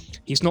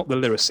 he's not the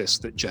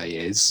lyricist that Jay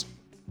is.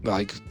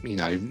 Like,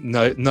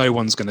 no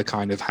one's going to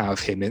kind of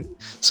have him in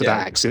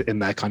Sadat X in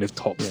their kind of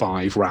top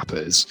 5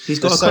 rappers. He's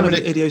got a kind of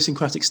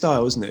idiosyncratic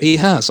style, isn't it? He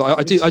has. I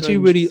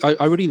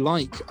really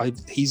like.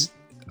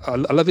 I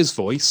love his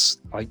voice.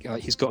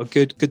 He's got a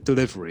good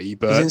delivery,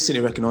 but he's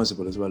instantly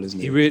recognisable as well, isn't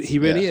he? He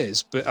really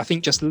is. But I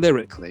think just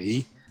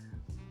lyrically,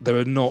 there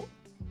are not.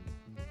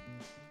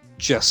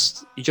 You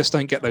just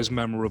don't get those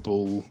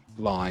memorable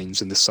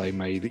lines in the same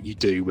way that you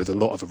do with a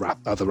lot of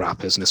other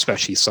rappers, and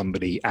especially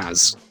somebody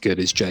as good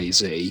as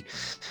Jay-Z.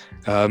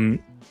 The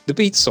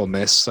beats on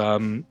this,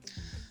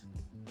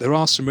 there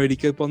are some really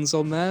good ones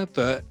on there,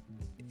 but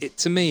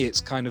to me,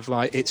 it's kind of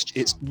like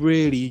it's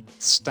really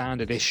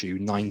standard issue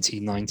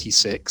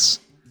 1996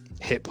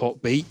 hip hop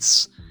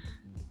beats.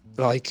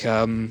 Like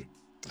I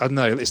don't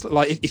know, it's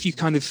like if you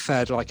kind of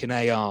fed like an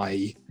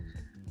AI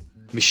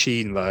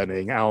machine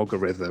learning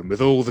algorithm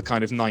with all the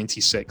kind of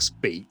 96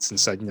 beats and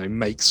said,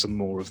 make some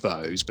more of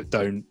those, but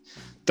don't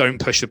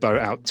push the boat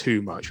out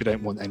too much. We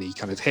don't want any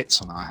kind of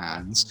hits on our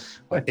hands.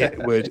 It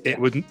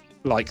would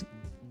like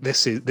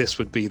this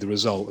would be the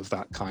result of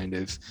that kind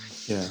of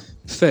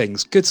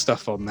things. Good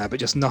stuff on there, but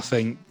just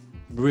nothing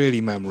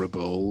really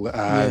memorable.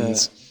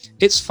 And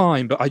it's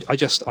fine, but I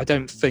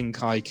don't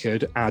think I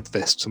could add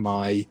this to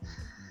my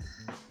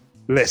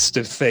list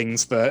of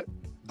things that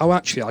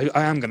actually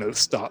I am going to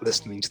start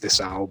listening to this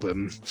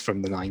album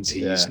from the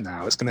 90s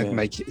now. It's going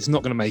to it's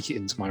not going to make it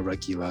into my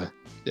regular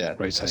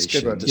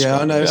rotation.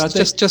 I know.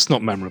 It's just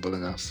not memorable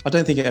enough. I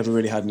don't think it ever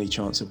really had any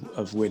chance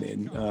of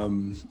winning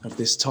of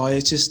this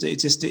tie.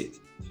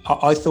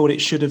 I thought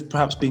it should have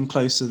perhaps been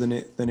closer than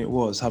it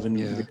was. Having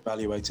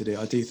evaluated it,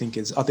 I think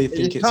it's.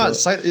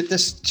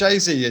 This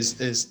Jay-Z is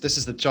this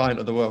is the giant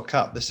of the World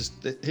Cup.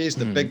 He's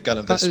the big gun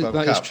of this World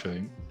Cup. That is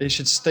true. He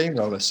should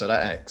steamroll us at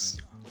X.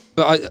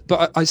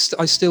 But I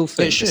still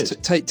think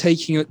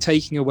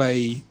taking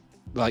away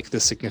like the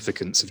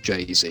significance of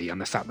Jay-Z and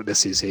the fact that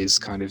this is his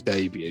kind of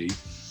debut.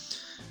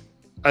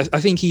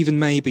 I think even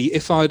maybe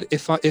if the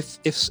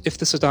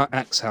Sadat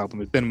X album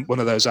had been one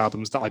of those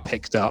albums that I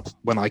picked up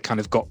when I kind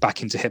of got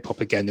back into hip hop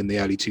again in the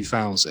early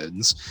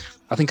 2000s,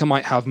 I think I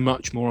might have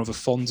much more of a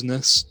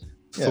fondness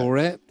for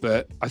it.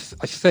 But I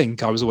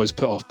think I was always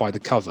put off by the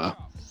cover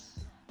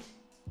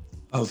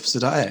of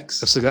Sadat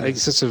X. It's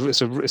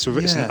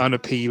an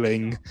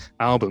unappealing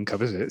album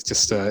cover, isn't it? It's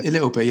just a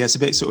little bit. It's a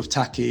bit sort of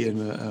tacky and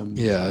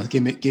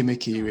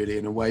gimmicky, really,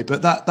 in a way.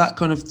 But that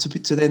kind of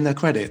to then their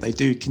credit, they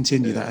do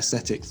continue that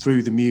aesthetic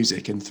through the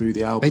music and through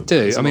the album. They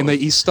do. I mean,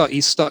 he's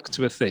stuck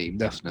to a theme,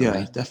 definitely.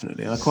 Yeah,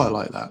 definitely. I quite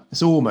like that.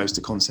 It's almost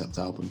a concept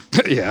album.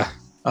 Yeah.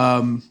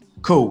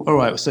 Cool. All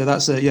right. So that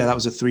was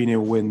a 3-0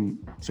 win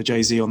for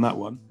Jay-Z on that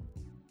one.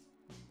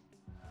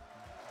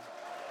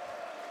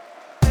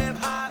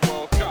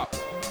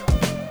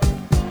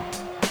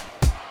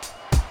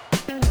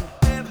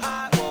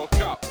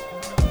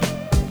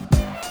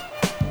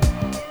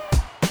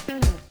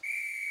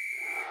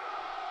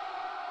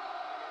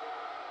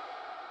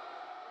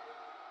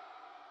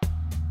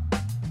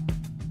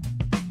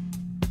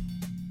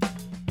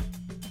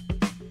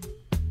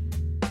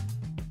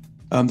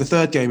 The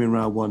third game in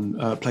round one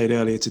played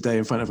earlier today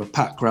in front of a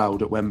packed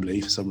crowd at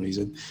Wembley for some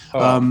reason.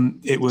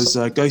 It was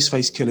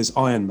Ghostface Killah's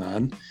Iron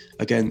Man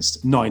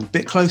against Nine.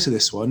 Bit closer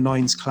this one.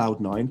 Nine's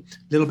Cloud9. A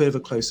little bit of a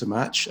closer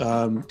match.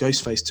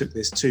 Ghostface took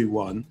this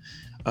 2-1.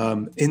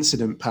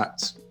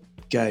 Incident-packed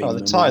game.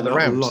 The tie of the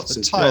round.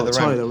 Tie of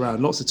the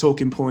round. Lots of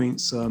talking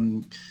points,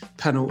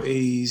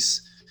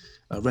 penalties,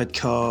 red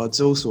cards,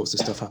 all sorts of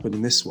stuff happened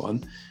in this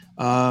one.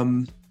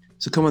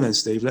 So come on then,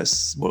 Steve.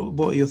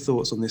 What are your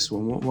thoughts on this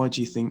one? Why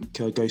do you think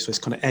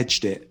Ghostface kind of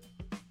edged it?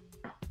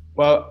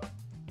 Well,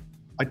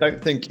 I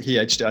don't think he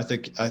edged it. I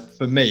think,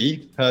 for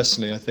me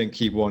personally, I think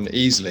he won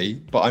easily.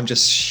 But I'm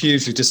just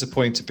hugely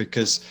disappointed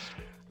because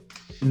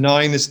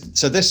Nine is.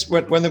 So this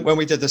when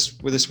we did this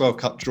with this World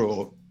Cup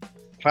draw,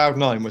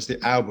 Cloud9 was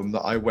the album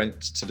that I went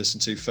to listen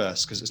to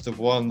first because it's the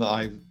one that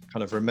I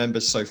kind of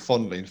remember so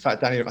fondly. In fact,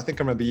 Danny, I think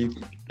I remember you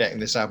getting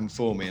this album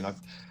for me, and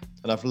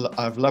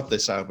I've loved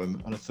this album,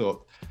 and I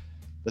thought.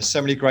 There's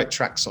so many great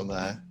tracks on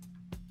there.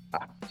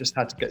 I just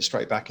had to get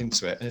straight back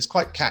into it. And it's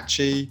quite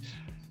catchy.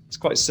 It's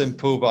quite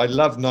simple, but I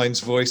love Nine's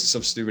voice. It's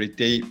obviously really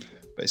deep,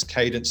 but his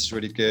cadence is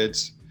really good.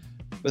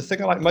 But the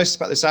thing I like most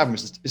about this album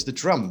is the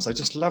drums. I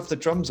just love the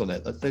drums on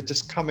it. They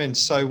just come in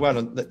so well.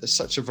 And there's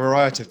such a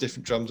variety of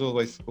different drums all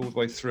the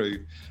way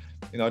through.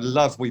 I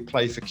love We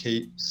Play for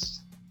Keeps.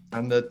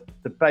 And the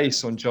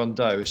bass on John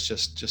Doe is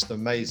just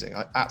amazing.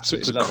 I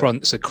absolutely love it.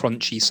 It's a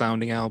crunchy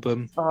sounding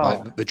album.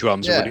 Like the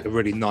drums are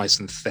really nice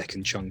and thick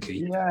and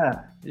chunky.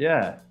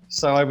 Yeah.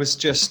 So I was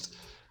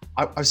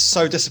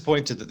so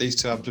disappointed that these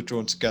two albums were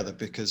drawn together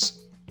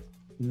because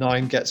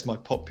Nine gets my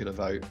popular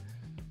vote,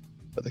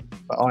 but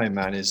Iron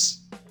Man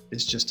is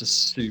just a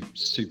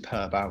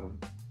superb album.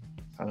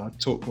 And I'll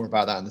talk more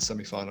about that in the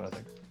semi-final, I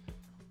think.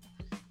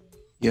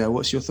 Yeah,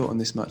 what's your thought on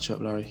this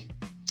matchup, Larry?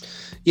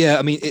 Yeah,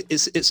 I mean,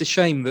 it's a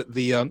shame that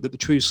the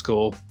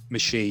TrueScore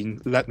machine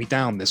let me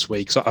down this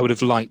week. So I would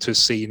have liked to have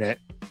seen it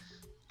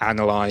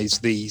analyze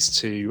these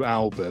two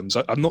albums.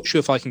 I'm not sure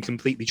if I can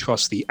completely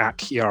trust the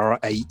Acura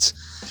 8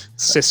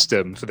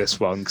 system for this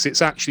one because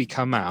it's actually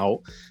come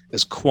out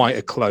as quite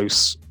a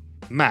close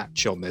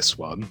match on this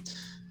one,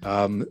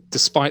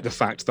 despite the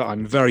fact that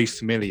I'm very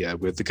familiar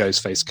with the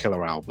Ghostface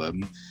Killah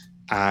album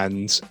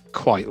and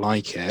quite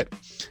like it.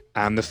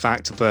 And the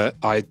fact that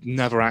I'd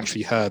never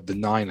actually heard the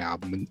Nine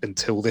album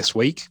until this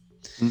week.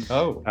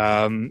 Oh.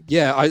 I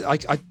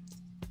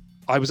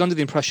was under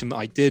the impression that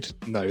I did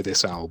know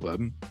this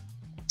album.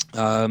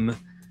 But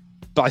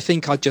I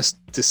think I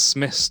just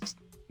dismissed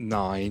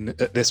Nine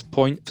at this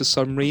point for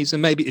some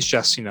reason. Maybe it's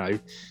just,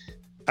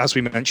 as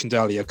we mentioned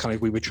earlier, kind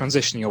of we were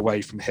transitioning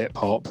away from hip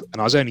hop and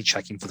I was only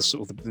checking for the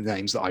sort of the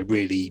names that I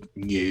really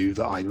knew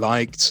that I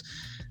liked.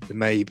 And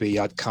maybe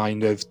I'd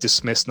kind of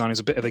dismissed Nine as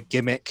a bit of a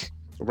gimmick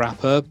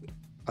rapper,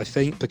 I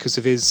think, because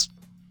of his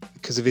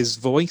because of his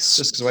voice.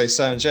 Just because the way he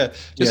sounds, yeah.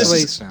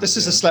 This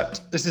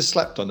is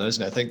slept on, though,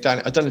 isn't it? I think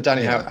Danny. I don't know,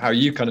 Danny, how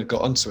you kind of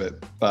got onto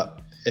it, but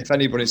if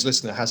anybody's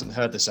listening that hasn't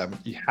heard this album,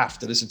 you have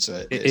to listen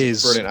to it.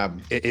 It's a brilliant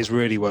album. It is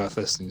really worth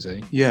listening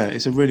to. Yeah,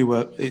 it's a really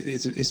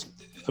it's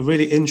a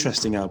really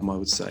interesting album, I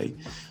would say.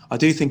 I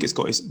do think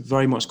it's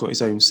very much got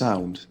its own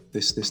sound.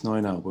 This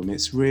 9 album,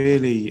 it's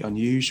really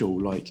unusual.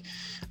 Like,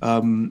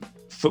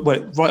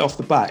 right off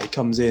the bat, it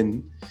comes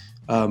in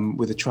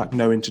with a track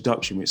 "No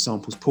Introduction," which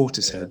samples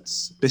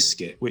Portishead's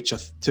 "Biscuit," which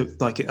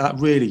that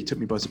really took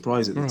me by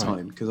surprise at the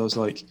time, because I was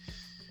like,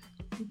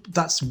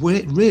 that's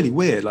weird, really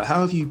weird. Like,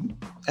 how have you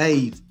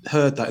A,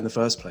 heard that in the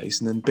first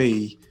place, and then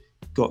B,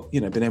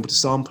 been able to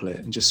sample it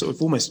and just sort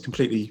of almost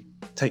completely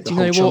take the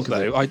whole chunk of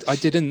it?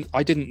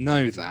 I didn't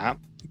know that,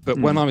 but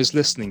when I was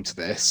listening to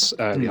this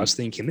earlier, I was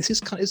thinking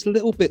it's a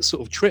little bit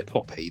sort of trip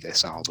hoppy,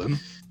 this album.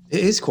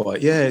 It is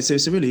quite, yeah. It's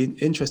a really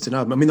interesting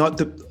album. I mean, like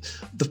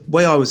the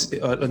way I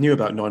knew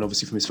about Nine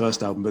obviously from his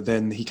first album, but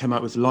then he came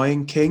out with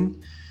Lion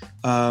King,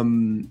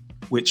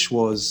 which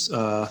was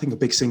I think a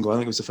big single. I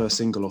think it was the first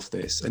single off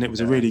this, and it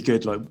was a really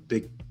good, like,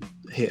 big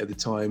hit at the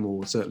time,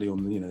 or certainly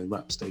on the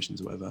rap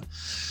stations or whatever.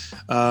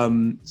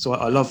 So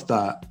I loved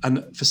that,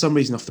 and for some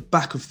reason off the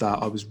back of that,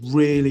 I was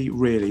really,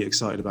 really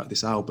excited about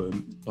this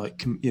album. Like,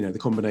 the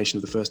combination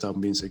of the first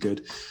album being so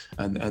good,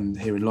 and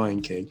hearing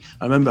Lion King.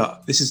 I remember,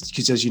 this is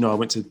because, as you know, I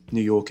went to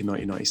New York in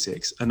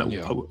 1996, and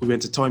we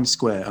went to Times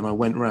Square, and I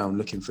went around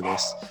looking for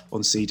this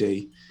on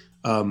CD,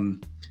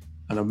 and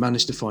I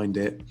managed to find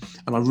it,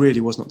 and I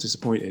really was not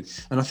disappointed.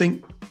 And I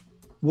think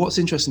what's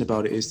interesting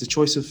about it is the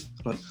choice of,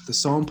 like, the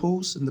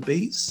samples and the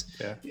beats.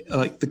 Yeah.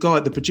 Like,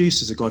 the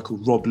producer's a guy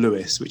called Rob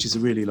Lewis, which is a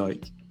really,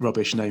 like,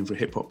 rubbish name for a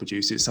hip hop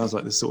producer. It sounds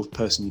like the sort of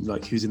person,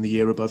 like, who's in the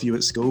year above you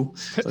at school.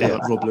 So,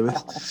 like Rob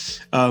Lewis.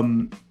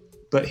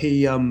 But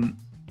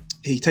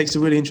he takes a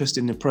really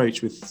interesting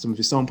approach with some of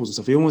his samples and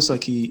stuff. He almost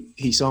like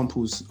he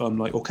samples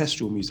like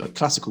orchestral music, like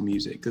classical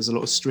music. There's a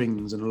lot of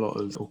strings and a lot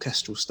of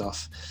orchestral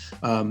stuff,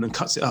 and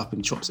cuts it up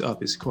and chops it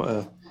up. It's quite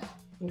a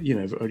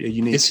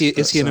unique. Is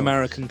he an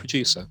American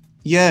producer?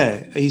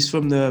 Yeah, he's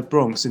from the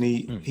Bronx, and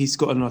he's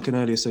got an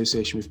early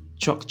association with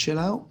Chuck Chill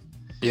Out.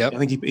 Yeah, I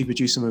think he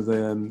produced some of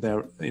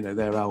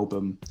their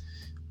album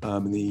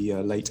in the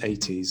late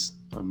 80s.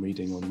 I'm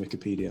reading on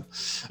Wikipedia.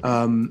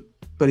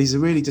 But he's a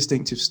really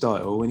distinctive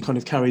style, and he kind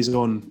of carries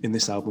on in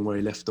this album where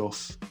he left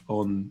off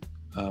on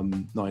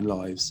 9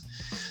 Lives.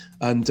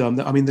 And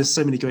I mean, there's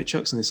so many great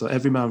chucks on this. Like,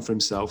 Every Man for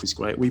Himself is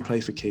great. We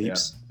Play for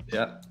Keeps.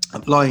 Yeah.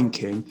 Lion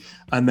King,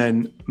 and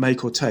then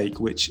Make or Take,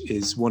 which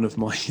is one of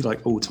my, like,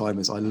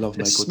 all-timers. I love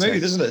Make or Take. It's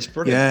smooth, isn't it? It's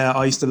brilliant. Yeah,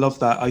 I used to love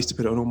that. I used to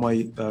put it on all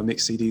my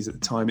mixed CDs at the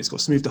time. It's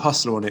got Smooth the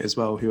Hustler on it as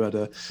well, who had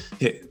a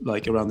hit,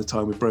 like, around the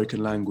time with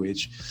Broken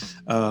Language.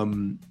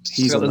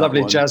 He's got the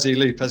lovely jazzy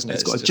loop, hasn't it?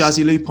 It's got a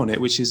jazzy loop on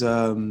it, which is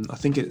I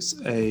think it's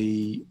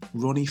a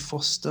Ronnie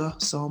Foster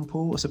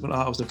sample or something like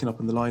that. I was looking up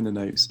in the liner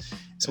notes.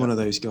 It's one of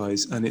those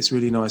guys, and it's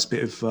really nice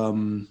bit of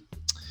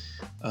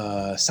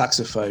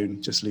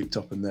saxophone just looped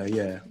up in there.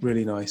 Yeah,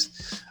 really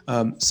nice.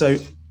 So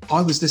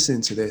I was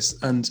listening to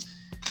this and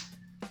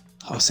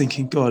I was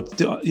thinking, God,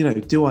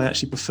 do I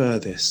actually prefer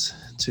this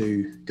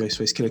to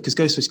Ghostface Killah? Because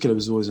Ghostface Killah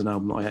was always an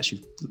album that I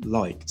actually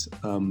liked.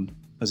 You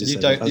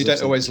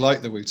don't always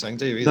like the Wu-Tang,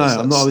 do you? No,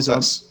 I'm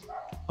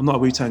not a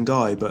Wu-Tang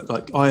guy, but,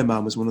 like, Iron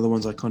Man was one of the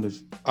ones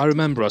I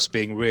remember us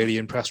being really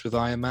impressed with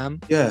Iron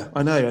Man. Yeah,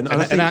 I know.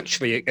 And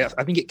actually,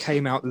 I think it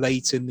came out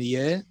late in the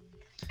year.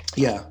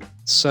 Yeah.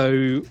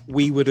 So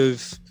we would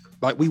have,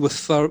 like, we were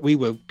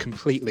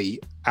completely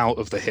out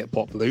of the hip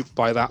hop loop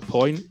by that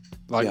point.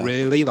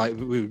 Really, like,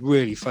 we were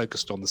really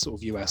focused on the sort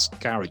of US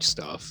garage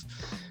stuff.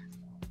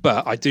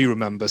 But I do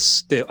remember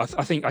still,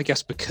 I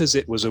guess because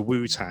it was a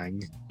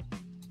Wu-Tang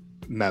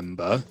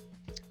member,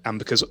 and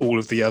because all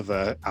of the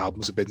other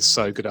albums have been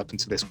so good up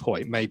until this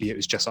point, maybe it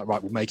was just like,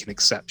 right, we'll make an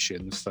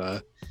exception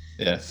to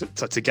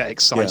get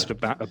excited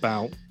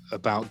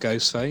about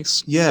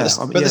Ghostface. Yeah,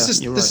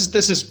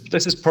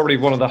 this is probably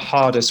one of the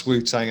hardest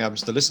Wu-Tang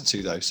albums to listen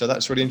to, though. So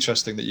that's really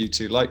interesting that you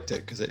two liked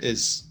it, because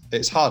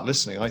it's hard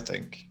listening, I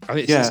think.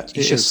 He's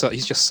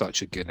just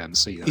such a good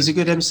MC. Though. He's a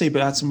good MC,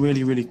 but had some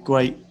really, really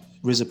great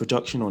RZA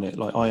production on it,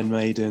 like Iron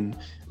Maiden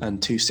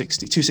and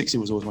 260. 260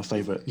 was always my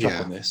favourite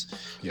track on this.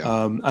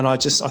 Yeah. And I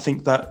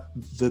think that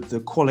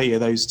the quality of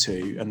those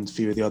two and a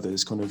few of the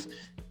others kind of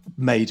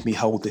made me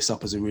hold this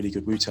up as a really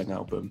good Wu-Tang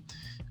album.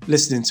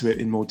 Listening to it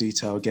in more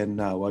detail again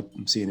now,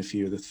 I'm seeing a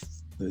few of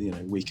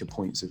the weaker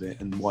points of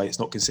it and why it's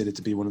not considered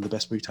to be one of the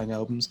best Wu-Tang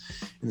albums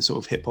in the sort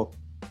of hip hop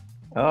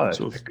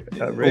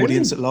really?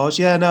 Audience at large.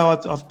 Yeah, no,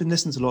 I've been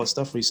listening to a lot of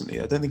stuff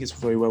recently. I don't think it's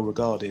very well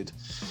regarded,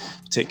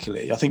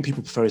 particularly. I think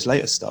people prefer his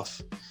later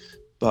stuff,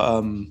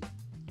 but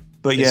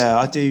yeah,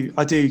 I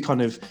do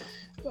kind of,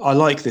 I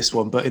like this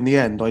one, but in the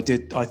end,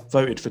 I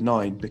voted for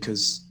 9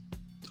 because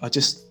I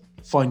just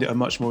find it a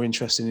much more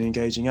interesting and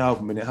engaging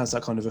album, and it has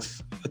that kind of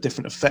a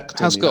different effect. It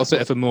has got a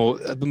bit of a more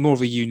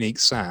of a unique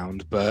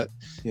sound, but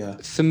yeah,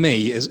 for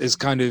me, is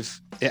kind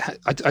of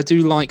I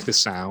do like the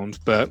sound,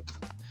 but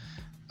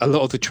a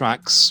lot of the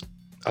tracks,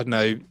 I don't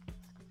know,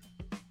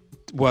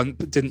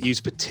 didn't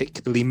use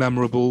particularly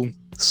memorable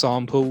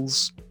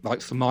samples,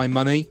 like for my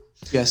money.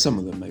 Yeah, some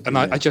of them maybe. And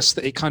I just,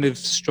 it kind of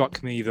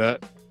struck me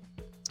that,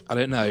 I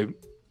don't know,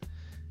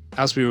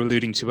 as we were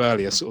alluding to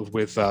earlier, sort of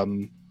with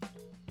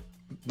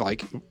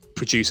like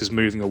producers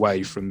moving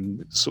away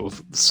from sort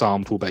of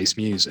sample-based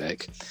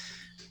music,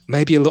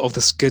 maybe a lot of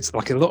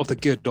the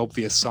good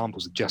obvious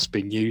samples had just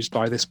been used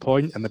by this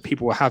point, and the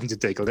people were having to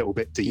dig a little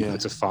bit deeper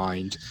to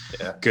find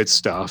good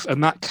stuff,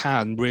 and that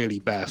can really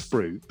bear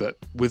fruit. But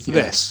with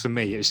this, for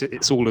me,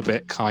 it's all a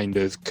bit kind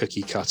of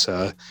cookie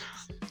cutter,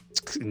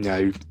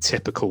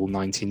 typical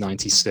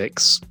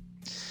 1996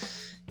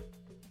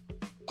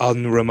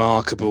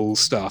 unremarkable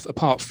stuff,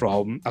 apart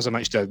from, as I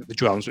mentioned, the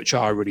drums, which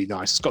are really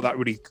nice. It's got that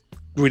really,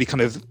 really kind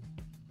of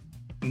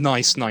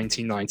nice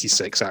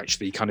 1996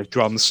 actually kind of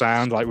drum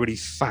sound, like really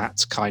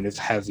fat, kind of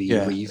heavy,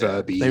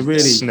 reverby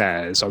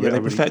snares. I really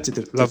perfected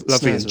the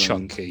lovely and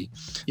chunky.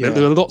 There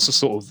are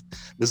lots of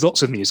there's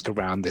lots of music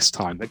around this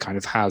time that kind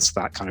of has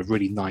that kind of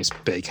really nice,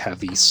 big,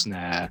 heavy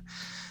snare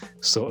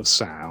sort of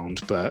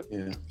sound. But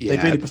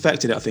they'd really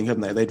perfected it, I think,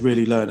 haven't they? They'd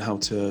really learned how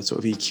to sort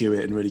of EQ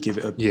it and really give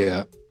it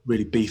a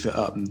really beef it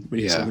up and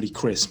really really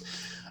crisp.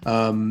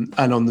 And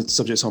on the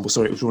subject sample,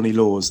 sorry, it was Ronnie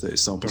Laws that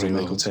is sampled in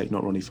Make or Take,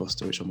 not Ronnie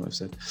Foster, which I might have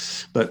said.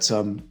 But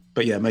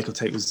yeah, Make or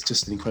Take was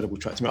just an incredible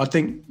track to me. I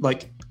think,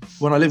 like,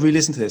 when I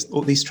re-listened to this,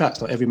 all these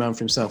tracks, like Every Man for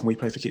Himself and We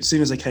Play for Keeps, as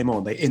soon as they came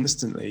on, they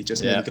instantly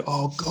just made me go,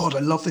 oh God, I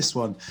love this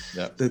one.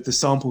 Yeah. The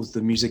samples, the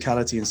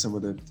musicality in some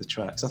of the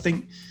tracks. I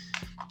think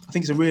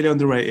it's a really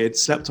underrated,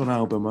 slept on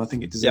album. I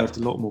think it deserved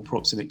a lot more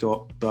props than it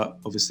got, but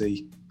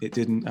obviously it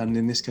didn't. And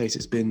in this case,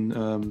 it's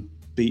been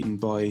beaten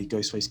by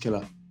Ghostface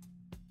Killah.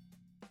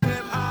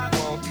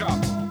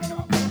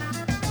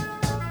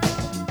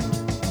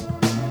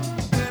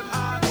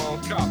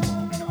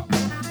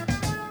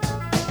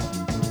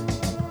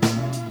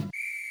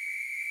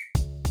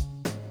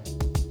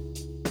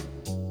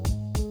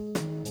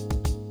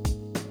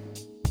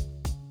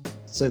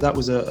 So that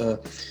was a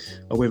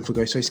win for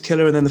Ghostface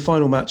Killah. And then the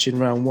final match in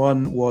round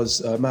one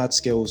was Mad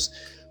Skillz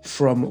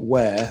from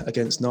Where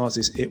against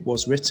Nas's It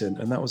Was Written.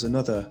 And that was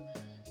another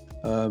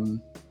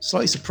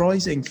slightly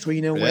surprising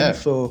 3-0 win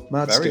for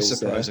Mad Skillz. Very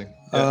surprising.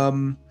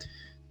 Yeah.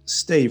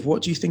 Steve,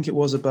 what do you think it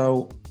was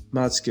about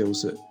Mad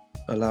Skillz that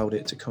allowed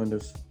it to kind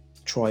of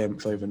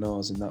triumph over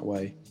Nas in that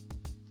way?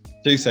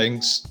 Two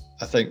things.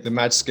 I think the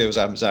Mad Skillz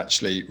album is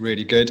actually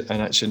really good,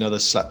 and actually another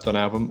slept on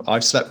album.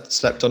 I've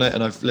slept on it,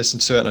 and I've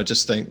listened to it, and I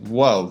just think,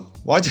 whoa,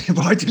 why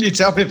didn't you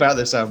tell me about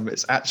this album?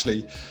 It's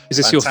actually Is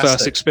this fantastic. Your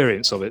first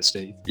experience of it,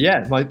 Steve?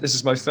 Yeah, this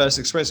is my first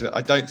experience of it.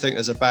 I don't think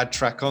there's a bad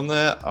track on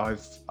there.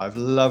 I've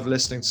loved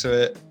listening to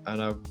it,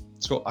 and I'll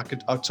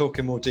talk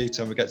in more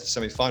detail when we get to the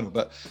semi-final.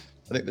 But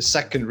I think the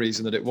second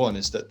reason that it won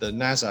is that the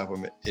Nas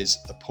album is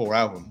a poor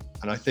album,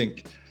 and I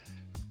think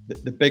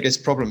the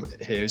biggest problem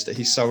here is that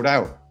he sold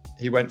out.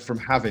 He went from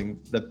having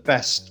the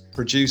best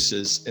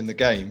producers in the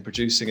game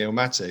producing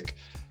Illmatic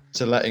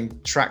to letting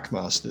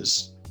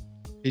Trackmasters.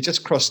 He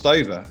just crossed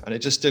over, and it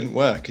just didn't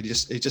work. He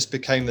just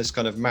became this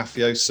kind of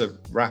mafioso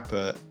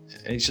rapper,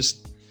 and I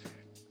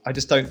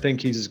just don't think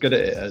he's as good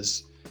at it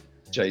as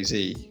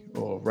Jay-Z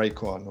or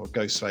Raekwon or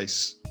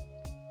Ghostface.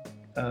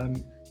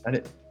 And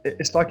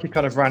it's like he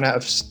kind of ran out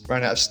of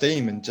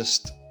steam, and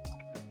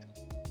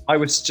I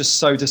was just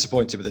so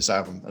disappointed with this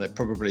album, and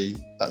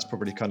that's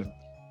probably kind of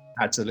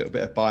adds a little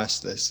bit of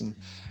bias to this. And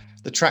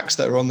the tracks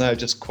that are on there are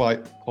just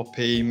quite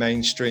poppy,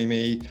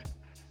 mainstreamy.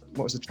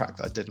 What was the track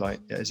that I did like?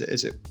 Yeah,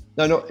 is it?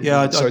 No, not.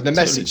 Yeah, sorry. The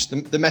Message.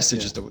 The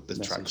Message is the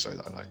track. Sorry,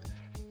 that I like.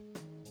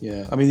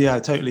 Yeah, I mean, yeah,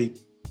 totally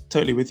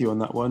with you on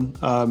that one.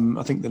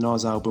 I think the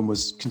Nas album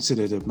was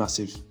considered a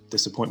massive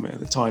disappointment at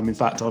the time. In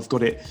fact, I've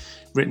got it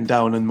written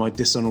down in my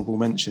dishonorable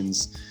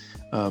mentions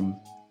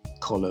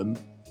column,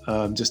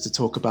 just to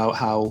talk about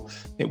how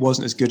it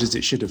wasn't as good as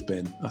it should have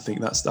been. I think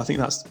that's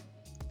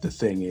the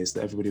thing, is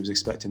that everybody was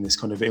expecting this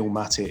kind of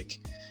Illmatic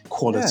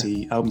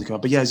quality album to come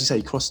out. But yeah, as you say,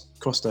 he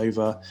crossed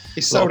over.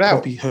 He sold out.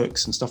 Poppy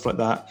hooks and stuff like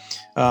that.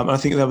 And I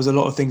think there was a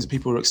lot of things that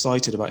people were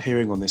excited about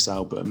hearing on this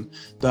album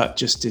that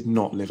just did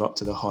not live up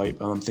to the hype.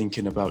 And I'm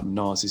thinking about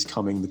Nas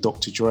Coming, the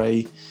Dr.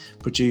 Dre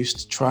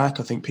produced track.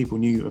 I think people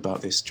knew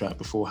about this track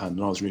beforehand,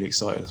 and I was really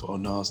excited. I thought,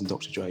 Nas and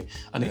Dr. Dre.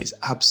 And it is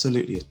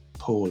absolutely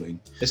appalling.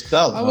 It's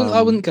dull.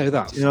 I wouldn't go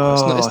that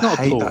far. It's not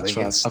appalling. That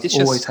track.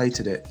 I've always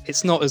hated it.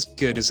 It's not as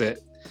good as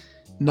it.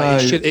 No,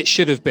 it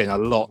should have been a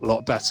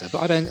lot better,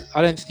 but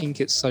I don't think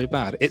it's so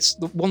bad. It's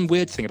the one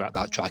weird thing about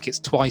that track. It's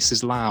twice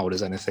as loud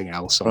as anything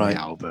else on the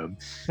album,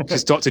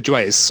 because Dr.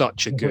 Dre is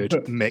such a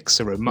good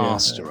mixer and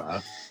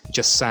masterer. It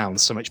just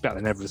sounds so much better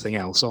than everything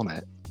else on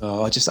it.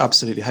 Oh, I just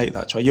absolutely hate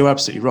that track. You're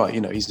absolutely right.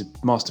 You know, he's a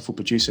masterful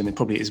producer, and it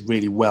probably is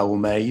really well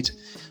made.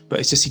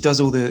 But it's just, he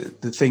does all the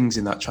things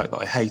in that track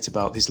that I hate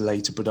about his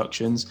later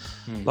productions,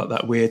 like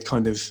that weird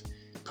kind of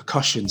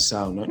percussion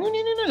sound, like,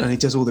 and he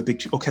does all the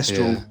big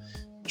orchestral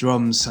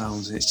drum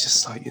sounds, and it's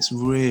just like, it's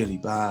really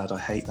bad. I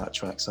hate that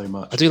track so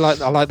much. I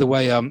like the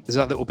way there's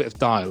that little bit of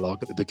dialogue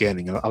at the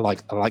beginning. I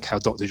like how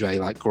Dr. Dre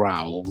like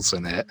growls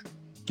in it.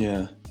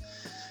 Yeah.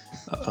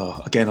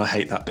 Again, I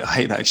hate that. I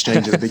hate that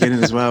exchange at the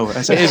beginning as well.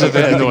 It is a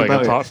bit annoying,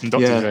 apart from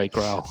Dr. Dre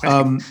growl.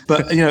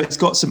 But it's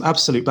got some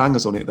absolute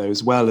bangers on it though,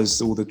 as well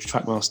as all the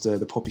Trackmaster,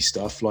 the poppy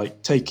stuff.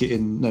 Like Take It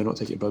In, no, not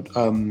Take It In, but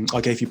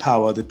I Gave You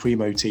Power, the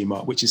Primo team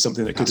up, which is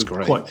something that could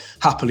have quite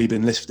happily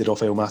been lifted off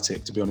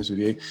Illmatic, to be honest with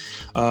you.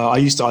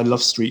 I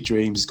love Street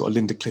Dreams. It's got a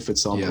Linda Clifford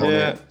sample on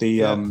it.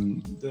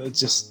 The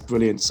just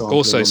brilliant sample.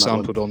 Also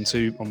sampled on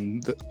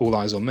All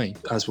Eyes on Me,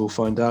 as we'll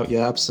find out.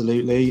 Yeah,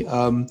 absolutely.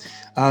 And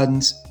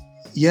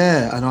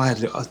I had,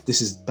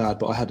 this is bad,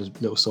 but I had a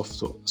little soft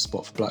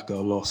spot for Black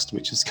Girl Lost,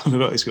 which is kind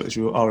of like, it's got this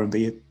real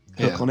R&B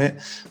hook on it,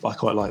 but I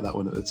quite like that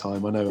one at the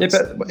time. I know.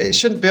 Yeah, but it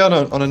shouldn't be on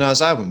a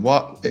Nas album.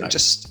 Why didn't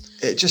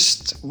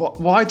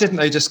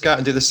they just go out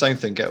and do the same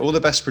thing? Get all the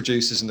best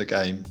producers in the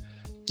game,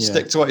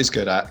 stick to what he's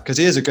good at, because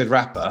he is a good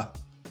rapper.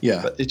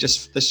 Yeah, but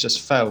this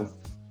just fell.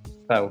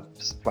 I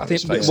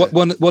think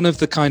one of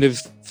the kind of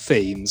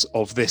themes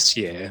of this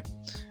year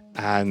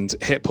and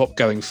hip hop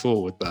going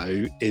forward,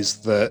 though, is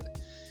that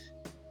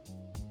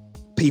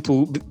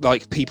people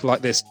like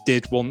this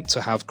did want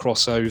to have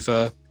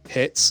crossover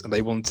hits, and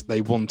they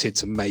wanted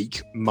to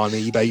make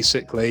money,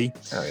 basically.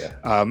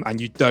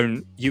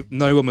 And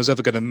no one was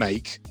ever going to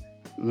make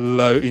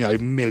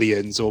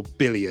millions or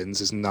billions,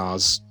 as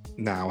Nas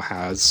now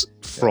has,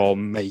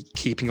 from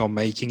keeping on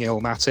making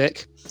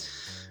Illmatic.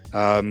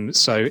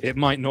 So it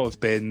might not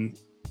have been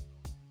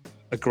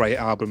a great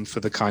album for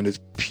the kind of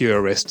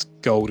purist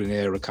golden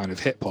era kind of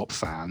hip hop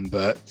fan,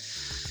 but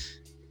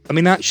I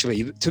mean,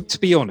 actually, to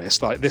be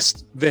honest, like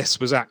this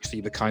was actually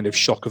the kind of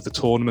shock of the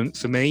tournament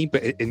for me,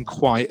 but in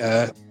quite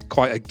a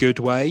good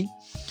way.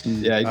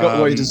 Yeah, you got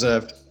what you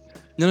deserved.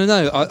 No.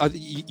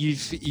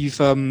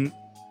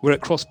 We're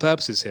at cross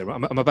purposes here.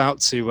 I'm about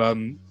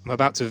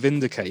to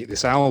vindicate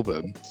this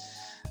album.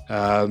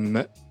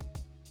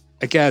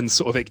 Again,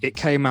 sort of, it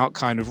came out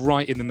kind of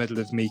right in the middle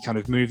of me kind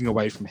of moving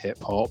away from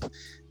hip hop.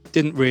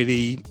 Didn't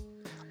really.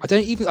 I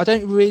don't even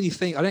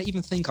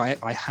think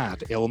I had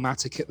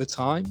Illmatic at the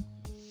time.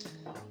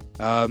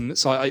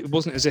 So it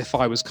wasn't as if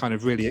I was kind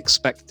of really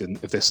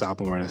expectant of this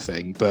album or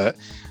anything, but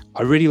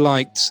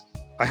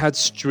I had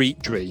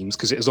Street Dreams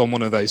because it was on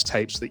one of those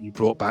tapes that you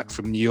brought back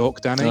from New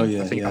York,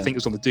 Danny. I think it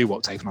was on the Doo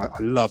Wop tape, and I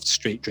loved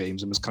Street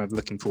Dreams and was kind of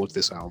looking forward to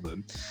this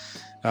album.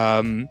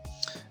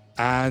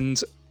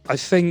 And I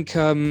think,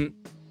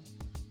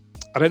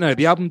 I don't know,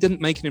 the album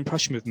didn't make an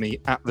impression with me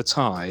at the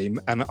time,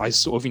 and I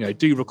sort of,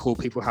 do recall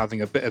people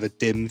having a bit of a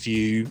dim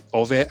view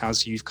of it,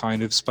 as you've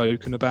kind of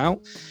spoken about.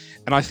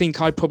 And I think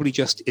I probably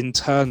just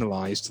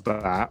internalized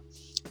that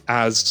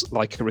as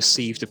like a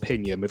received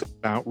opinion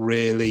without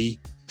really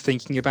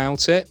thinking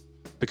about it.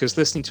 Because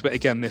listening to it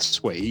again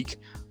this week,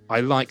 I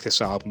like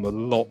this album a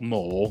lot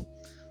more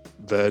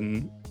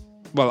than,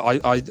 well,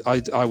 I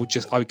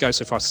would go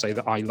so far as to say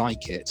that I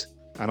like it,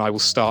 and I will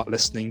start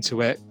listening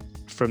to it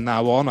from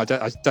now on. I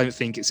don't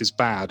think it's as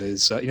bad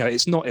as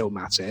it's not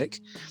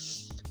Illmatic,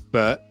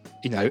 but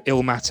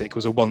Illmatic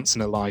was a once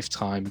in a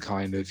lifetime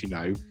kind of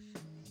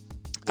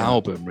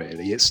album,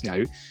 really. It's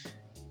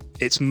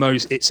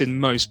it's in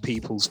most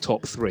people's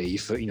top three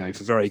for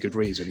very good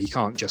reason. He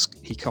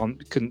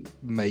couldn't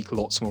make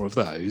lots more of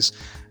those.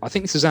 I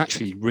think this is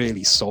actually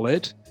really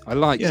solid. I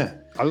like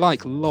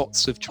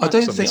lots of tracks.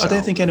 I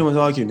don't think anyone's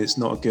arguing it's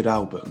not a good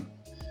album.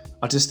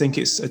 I just think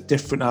it's a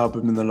different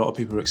album than a lot of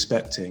people are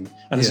expecting.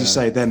 And as you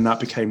say, then that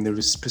became the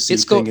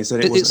perceived thing, is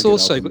that it wasn't a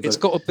good album. It's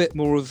got a bit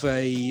more of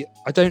a,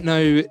 I don't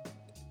know,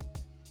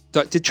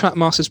 did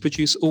Trackmasters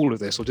produce all of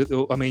this, or the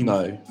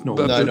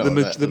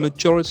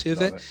majority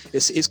of it?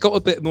 It's got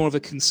a bit more of a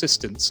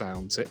consistent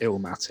sound to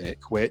Illmatic,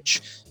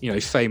 which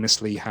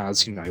famously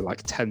has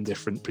like 10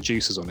 different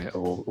producers on it,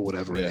 or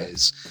whatever it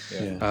is.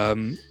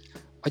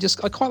 I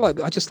just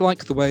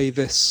like the way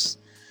this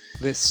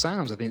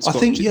sounds. I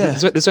think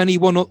there's only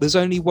one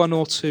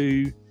or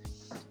two.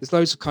 There's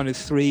loads of kind of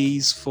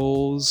 3s,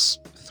 4s,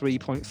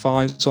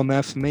 3.5s on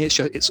there for me.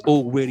 It's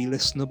all really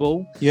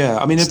listenable. Yeah,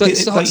 I mean,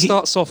 it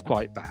starts off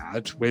quite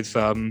bad with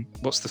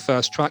what's the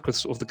first track with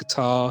sort of the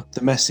guitar,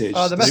 The Message.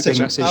 Oh, The Message.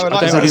 I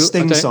like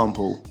Sting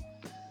sample.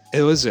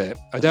 It was it.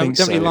 I don't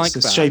really like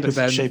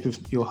that. Shape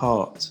of Your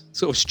Heart.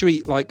 Sort of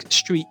Street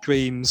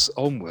Dreams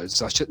onwards.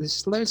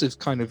 There's loads of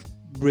kind of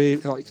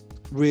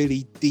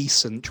really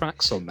decent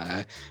tracks on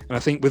there, and I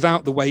think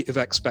without the weight of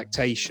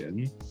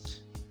expectation,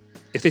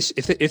 if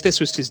this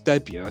was his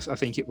debut, I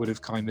think it would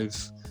have kind of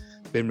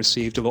been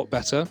received a lot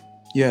better.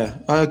 Yeah,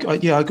 I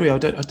agree. I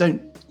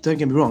don't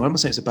get me wrong. I'm not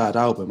saying it's a bad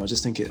album. I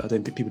just think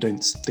people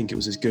don't think it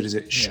was as good as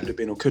it should have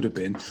been or could have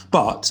been.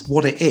 But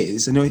what it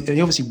is, and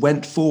he obviously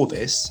went for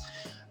this,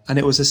 and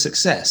it was a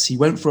success. He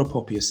went for a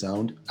poppier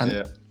sound,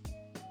 and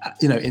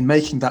in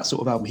making that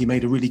sort of album, he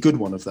made a really good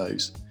one of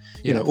those.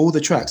 All the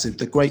tracks,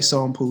 the great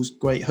samples,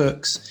 great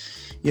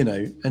hooks,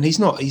 and he's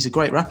a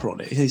great rapper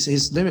on it.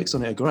 His lyrics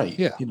on it are great.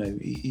 Yeah.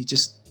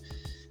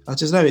 I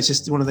just know it's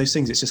just one of those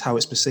things. It's just how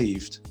it's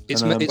perceived.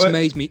 It's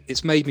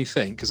made me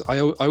think, because I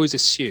always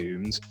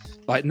assumed,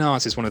 like,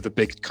 Nas is one of the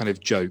big kind of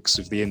jokes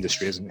of the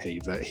industry, isn't he?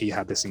 That he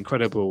had this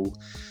incredible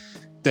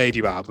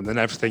debut album, and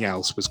everything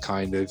else was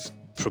kind of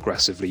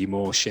progressively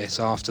more shit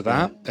after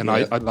that. And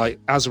I like,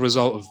 as a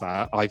result of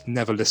that, I've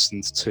never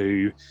listened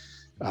to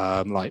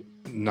like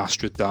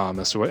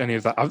Nostradamus or any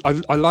of that.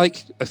 I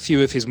like a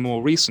few of his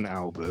more recent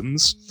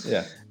albums.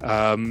 Yeah.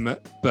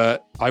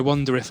 But I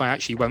wonder if I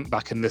actually went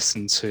back and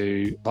listened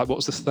to, like, what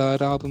was the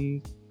third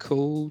album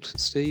called,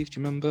 Steve? Do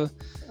you remember?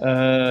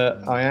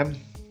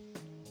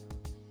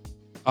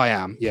 I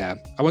Am, yeah.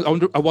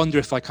 I wonder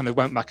if I kind of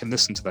went back and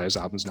listened to those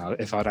albums now,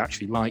 if I'd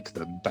actually like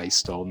them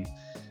based on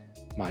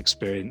my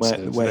experience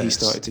where he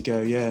started to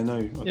go. Yeah,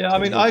 no. Yeah, I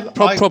mean,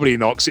 probably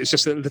not, because it's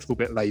just a little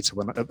bit later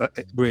when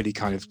it really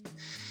kind of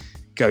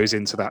goes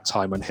into that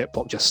time when hip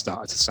hop just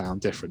started to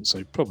sound different.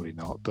 So probably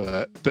not.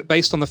 But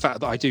based on the fact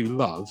that I do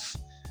love,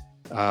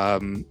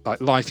 like,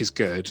 Life Is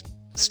Good.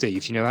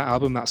 Steve, you know that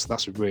album?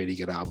 That's a really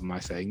good album, I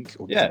think.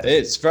 Yeah,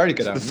 it's very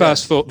good album.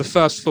 The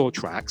first four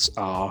tracks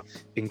are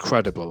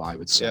incredible, I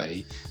would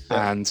say.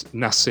 Yeah. And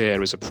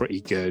Nasir is a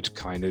pretty good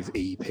kind of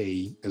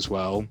EP as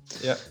well.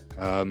 Yeah.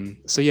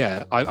 So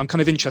yeah, I'm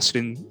kind of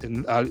interested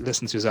in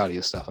listening to his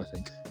earlier stuff, I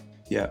think.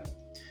 Yeah.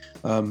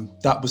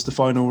 That was the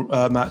final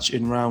match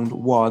in round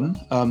one.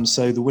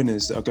 So the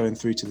winners that are going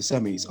through to the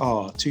semis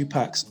are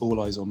Tupac's All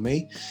Eyes on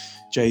Me,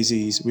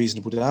 Jay-Z's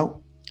Reasonable Doubt,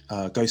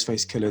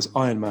 Ghostface Killah's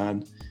Iron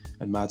Man,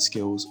 and Mad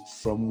Skillz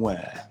From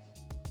Where.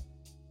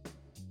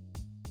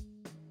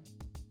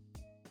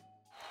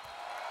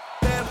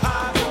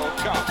 Semi-final. World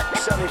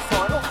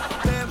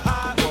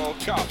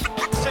Cup.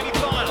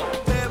 Semi-final.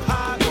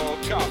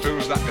 World Cup.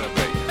 Who's that going to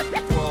be?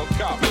 World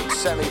Cup.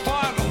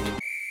 Semi-final.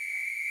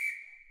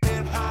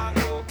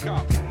 World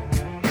Cup.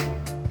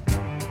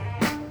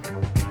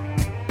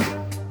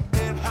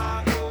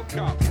 World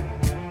Cup.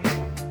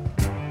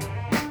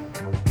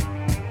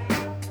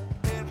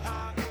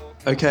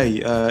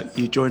 Okay,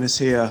 you join us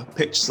here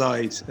pitch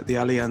side at the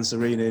Allianz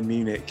Arena in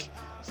Munich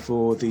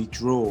for the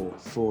draw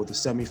for the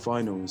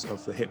semi-finals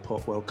of the Hip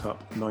Hop World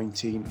Cup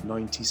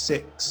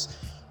 1996.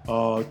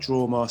 Our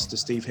draw master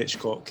Steve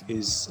Hitchcock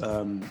is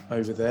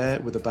over there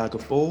with a bag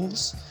of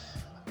balls.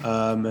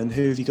 And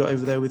who have you got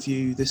over there with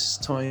you this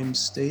time,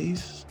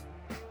 Steve?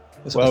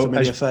 That's a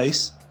familiar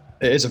face.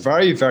 It is a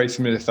very, very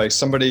familiar face.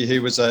 Somebody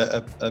who was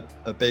a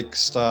big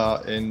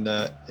star in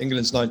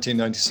England's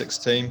 1996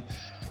 team.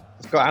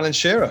 We've got Alan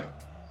Shearer.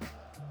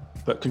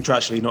 But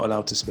contractually not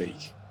allowed to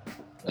speak.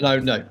 No.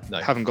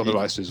 Haven't got the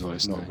rights to his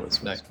voice. No.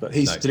 But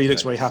he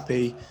looks very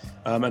happy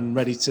and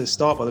ready to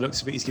start. By the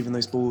looks of it, he's giving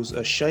those balls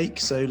a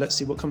shake. So let's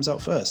see what comes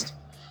out first.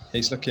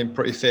 He's looking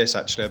pretty fierce,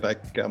 actually. I better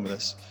get on with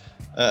this.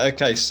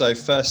 Okay, so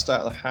first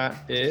out of the hat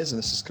is, and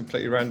this is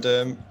completely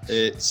random,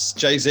 it's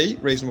Jay-Z,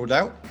 Reasonable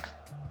Doubt.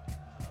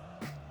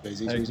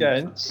 Jay-Z's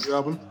Against your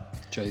album?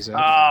 Jay-Z.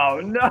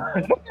 Oh, no.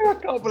 I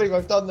can't believe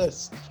I've done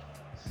this.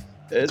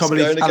 I can't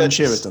believe Alan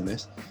Shearer's done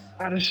this.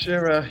 Alan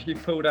Shearer, you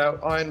pulled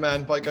out Iron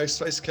Man by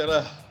Ghostface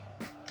Killah.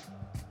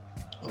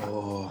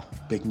 Oh,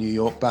 big New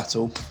York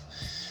battle.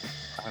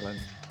 Alan.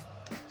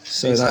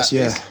 So He's that's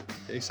happy.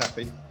 He's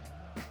happy.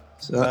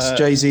 So that's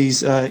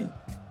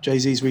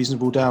Jay-Z's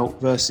Reasonable Doubt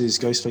versus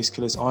Ghostface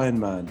Killah's Iron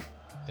Man.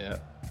 Yeah.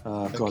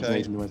 God, I don't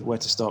even know where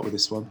to start with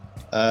this one.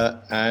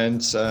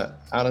 And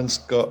Alan's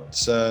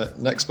got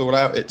next ball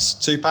out. It's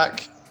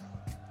Tupac.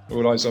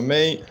 All Eyes on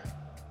Me.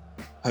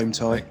 Home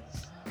tie.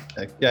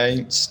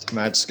 Against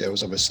Mad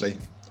Skillz, obviously.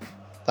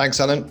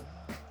 Thanks, Alan.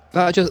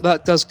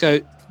 That does go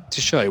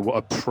to show what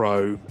a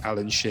pro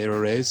Alan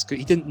Shearer is.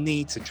 He didn't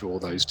need to draw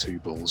those two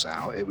balls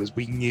out.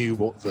 We knew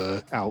what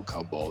the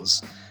outcome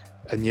was,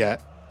 and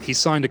yet he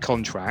signed a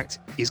contract.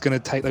 He's going to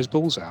take those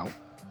balls out.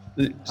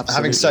 Absolutely.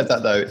 Having said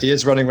that, though, he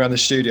is running around the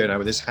studio now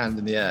with his hand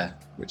in the air,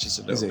 which is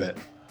a little bit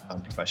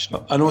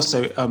unprofessional. And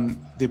also,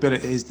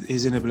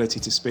 his inability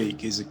to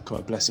speak is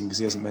quite a blessing because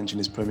he hasn't mentioned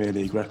his Premier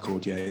League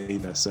record yet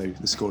either. So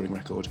the scoring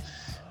record,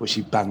 which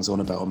he bangs on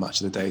about on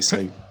Match of the Day.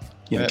 So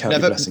count your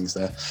blessings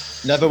there.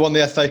 Never won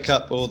the FA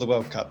Cup or the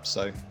World Cup.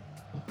 So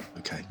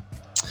okay,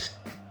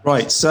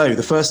 right. So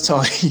the first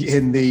tie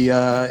in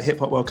the Hip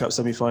Hop World Cup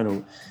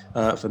semi-final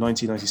for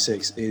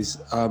 1996 is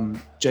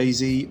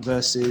Jay-Z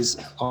versus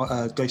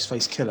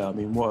Ghostface Killah. I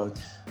mean, what a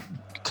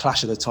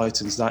clash of the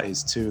titans that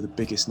is. Two of the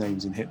biggest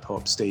names in hip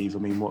hop. Steve, I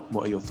mean,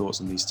 what are your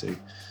thoughts on these two?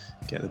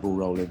 Get the ball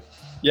rolling.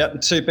 Yeah, the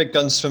two big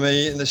guns for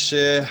me in this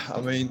year.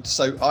 I mean,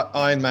 so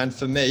Iron Man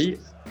for me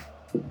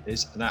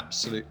is an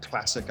absolute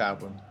classic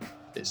album.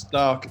 It's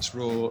dark, it's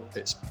raw,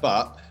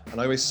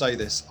 and I always say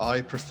this,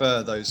 I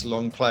prefer those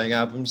long playing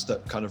albums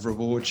that kind of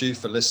reward you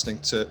for listening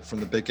to it from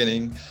the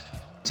beginning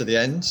to the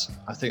end.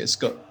 I think it's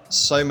got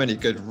so many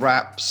good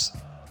raps,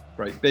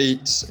 great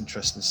beats,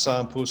 interesting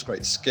samples,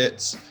 great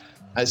skits.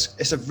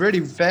 It's a really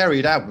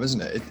varied album,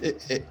 isn't it?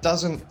 It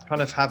doesn't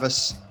kind of have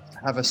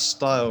a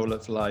style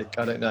of, like,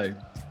 I don't know,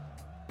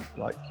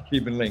 like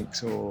Cuban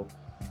Links or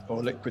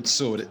Liquid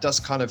Sword. It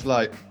does kind of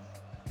like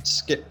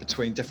skip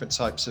between different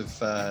types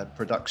of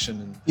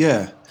production.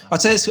 Yeah,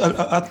 I'd say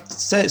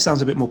it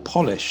sounds a bit more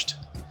polished.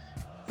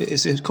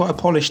 It's quite a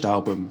polished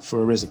album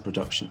for a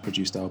RZA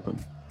produced album.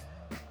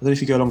 I don't know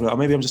if you go along with that, or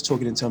maybe I'm just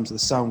talking in terms of the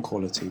sound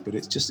quality, but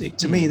it's just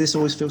to me this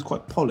always feels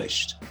quite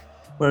polished.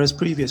 Whereas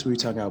previous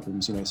Wu-Tang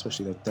albums, you know,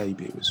 especially their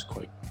debut, was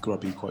quite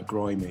grubby, quite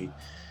grimy.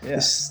 Yeah.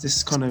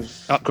 This kind of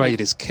upgraded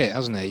his kit,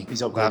 hasn't he?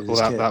 He's upgraded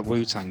his kit. That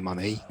Wu-Tang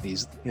money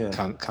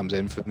comes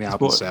in from the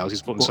album bought- sales.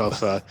 He's bought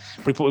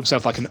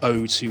himself like an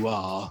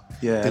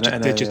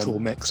O2R digital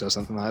mixer or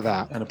something like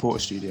that, and a Porter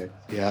Studio.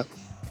 Yeah.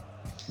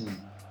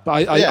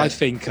 But I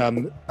think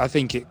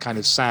it kind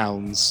of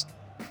sounds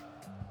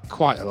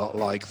quite a lot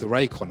like the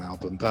Raekwon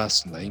album,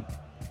 personally.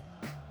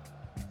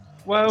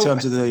 Well, in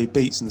terms of the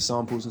beats and the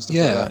samples and stuff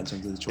like that, in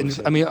terms of the choice.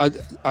 I mean,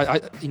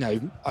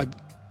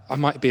 I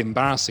might be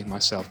embarrassing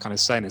myself kind of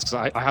saying this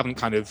because I haven't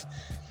kind of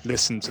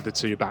listened to the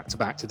two back to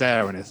back today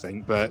or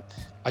anything, but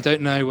I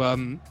don't know.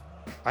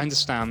 I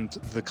understand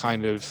the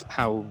kind of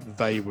how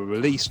they were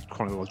released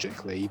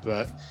chronologically,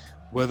 but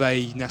were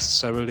they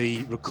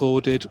necessarily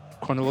recorded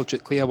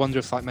chronologically? I wonder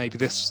if like maybe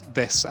this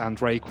and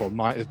Raekwon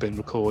might have been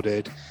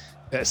recorded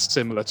at a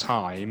similar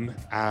time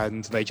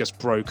and they just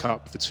broke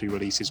up the two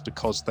releases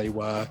because they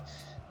were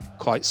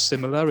quite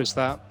similar. Is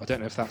that, I don't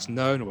know if that's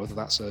known or whether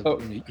that's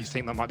you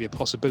think that might be a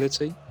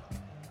possibility?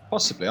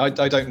 Possibly. I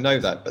don't know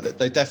that, but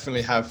they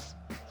definitely have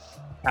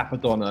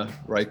Capadonna,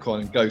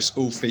 Raekwon and Ghost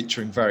all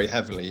featuring very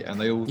heavily, and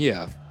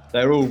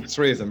they're all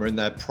three of them are in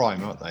their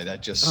prime, aren't they? They're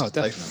just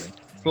they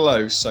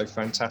flow so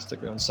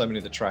fantastically on so many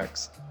of the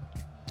tracks.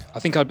 I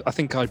think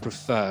I'd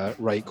prefer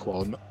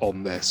Raekwon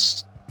on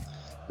this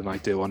than I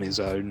do on his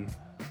own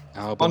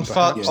album. On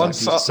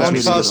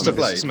Faster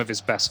Blade, some of his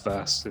best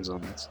verses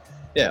on this.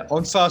 Yeah,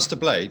 on Faster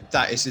Blade,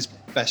 that is his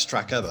best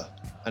track ever,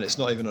 and it's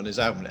not even on his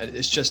album.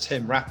 It's just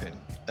him rapping,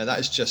 and that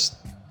is just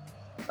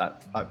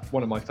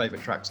one of my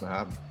favourite tracks on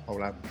the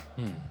whole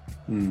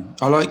album.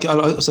 I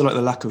also like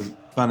the lack of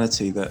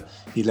vanity that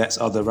he lets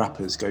other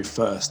rappers go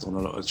first on a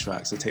lot of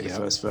tracks. They take the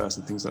first verse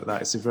and things like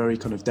that. It's a very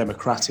kind of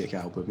democratic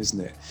album, isn't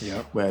it?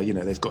 Yeah. Where, you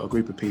know, they've got a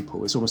group of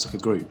people. It's almost like a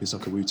group. It's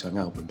like a Wu-Tang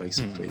album,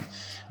 basically.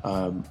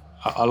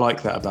 I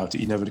like that about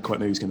it. You never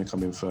quite know who's going to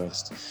come in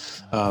first.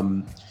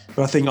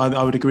 But I think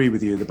I would agree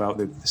with you about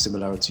the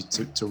similarity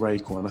to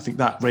Raekwon. I think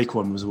that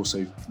Raekwon was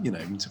also, you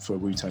know, for a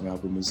Wu-Tang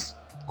album was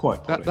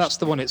quite polished. That's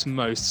the one it's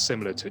most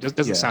similar to. It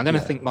doesn't sound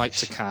anything like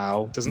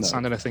Takao. Doesn't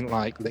sound anything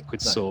like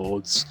Liquid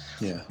Swords.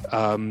 Yeah.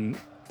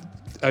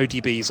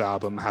 ODB's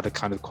album had a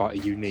kind of quite a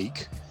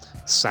unique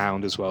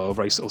sound as well, a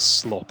very sort of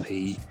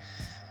sloppy,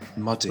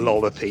 muddy,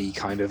 lollopy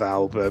kind of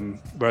album.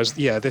 Whereas,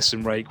 this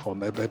and Raekwon,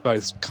 they're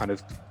both kind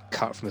of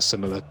cut from a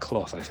similar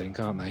cloth, I think,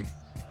 aren't they?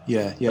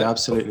 Yeah,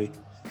 absolutely.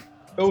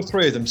 All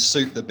three of them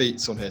suit the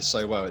beats on here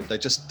so well. They're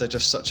just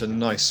such a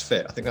nice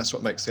fit. I think that's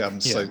what makes the album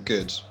so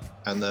good.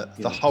 And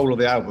the whole of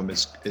the album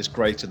is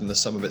greater than the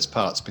sum of its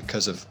parts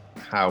because of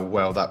how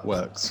well that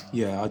works.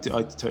 Yeah, I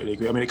totally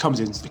agree. I mean, it comes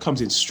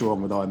in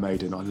strong with Iron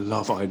Maiden. I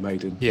love Iron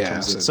Maiden. Yeah,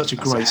 it's such a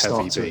great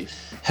start to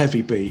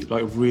heavy beat,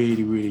 like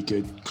really, really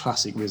good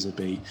classic RZA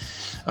beat.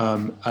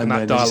 And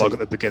that dialogue at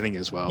the beginning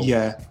as well.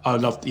 Yeah, I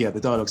love the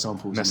dialogue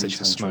samples. Message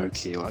for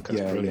Smokey, like that's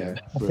brilliant.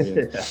 Yeah,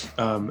 brilliant.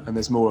 And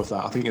there's more of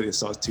that. I think it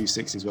starts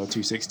 260 as well,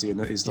 260, and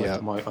that is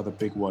like my other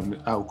big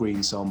one, Al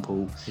Green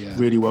sample. Yeah.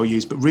 Really well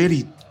used, but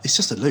really it's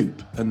just a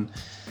loop, and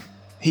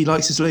he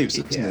likes his loops.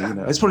 You know,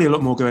 there's probably a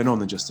lot more going on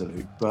than just a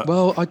loop. But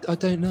I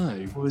don't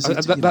know.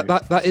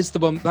 That is the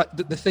one.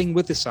 The thing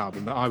with this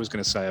album that I was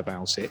going to say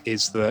about it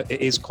is that it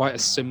is quite a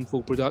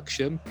simple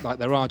production. Like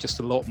there are just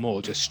a lot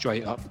more just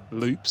straight up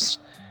loops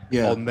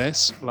on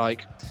this.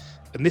 Like,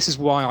 and this is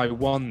why I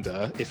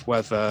wonder if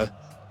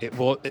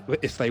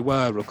they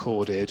were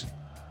recorded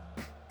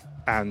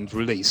and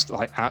released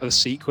like out of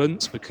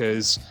sequence,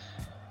 because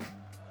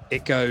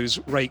it goes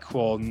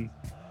Raekwon,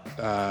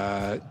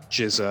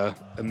 GZA,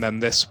 and then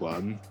this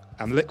one,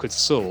 and Liquid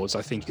Swords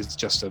I think is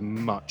just a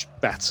much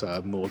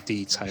better, more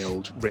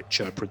detailed,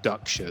 richer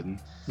production.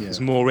 There's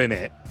more in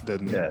it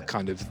than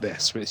kind of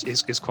this, which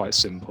is quite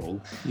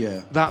simple.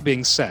 That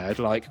being said,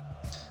 like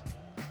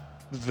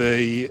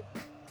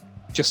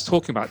just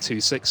talking about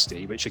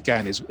 260, which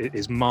again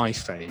is my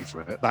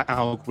favorite, that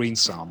Al Green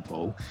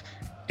sample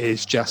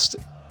is just,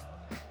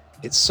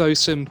 it's so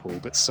simple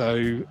but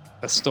so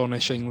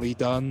astonishingly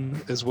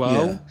done as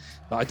well.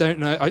 But I don't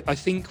know, I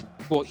think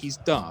what he's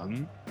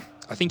done,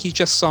 I think he's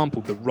just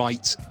sampled the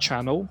right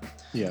channel.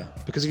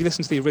 Because if you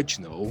listen to the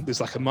original, there's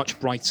like a much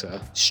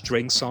brighter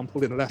string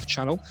sample in the left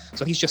channel.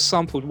 So he's just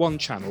sampled one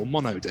channel,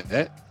 monoed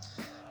it.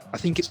 I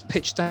think it's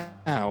pitched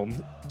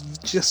down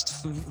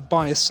just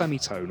by a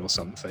semitone or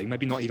something,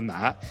 maybe not even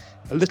that.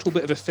 A little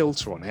bit of a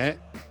filter on it,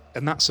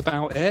 and that's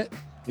about it.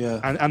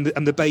 And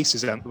the bass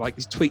is like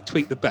he's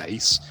tweaked the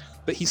bass,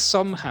 but he's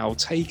somehow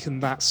taken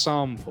that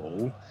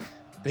sample.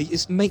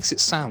 It makes it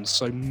sound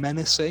so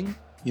menacing.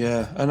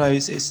 Yeah, I know,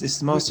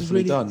 it's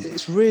masterfully done.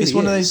 It's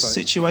one of those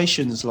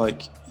situations,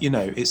 like, you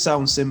know, it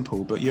sounds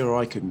simple, but you or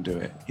I couldn't do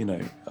it. You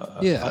know.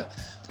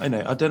 I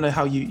know. I don't know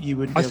how you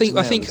would. I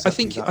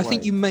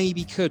think you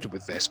maybe could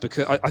with this,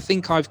 because I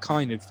think I've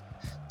kind of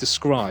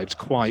described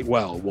quite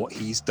well what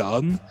he's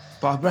done.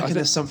 But I reckon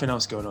there's something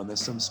else going on.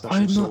 There's some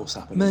special sauce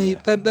happening.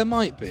 There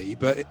might be,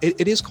 but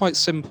it is quite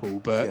simple.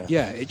 But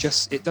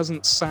it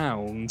doesn't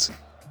sound.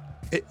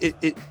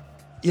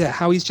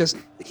 how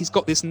he's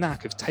got this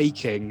knack of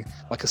taking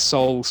like a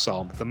soul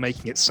sample and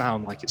making it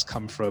sound like it's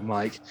come from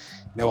like,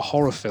 a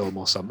horror film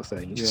or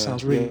something. It just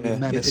sounds really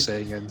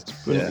menacing and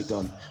brilliantly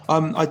done.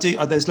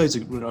 There's loads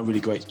of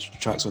really great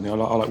tracks on there. I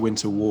like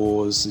Winter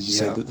Wars, as you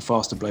said. The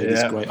Faster Blade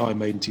is great. Iron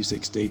Maiden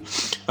 260.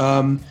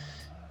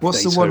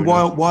 What's Daytona. the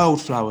one?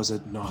 Wildflower's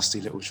a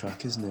nasty little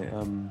track, isn't it?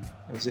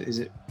 Is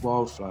it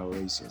Wildflower?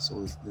 It's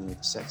all the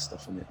sex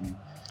stuff in it and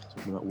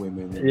talking about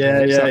women.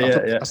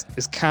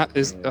 It's Kamei.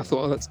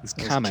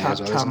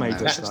 Kamei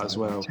does that as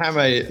well.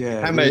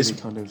 Kamei's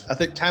kind of. I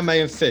think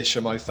Kamei and Fish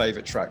are my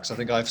favourite tracks. I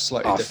think I have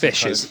slightly different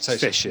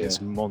Fish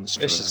is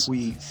monstrous.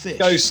 We Fish.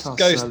 Ghost.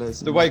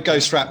 The way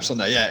Ghost raps on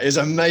there, is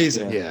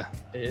amazing.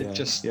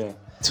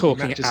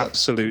 Talking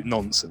absolute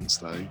nonsense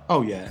though.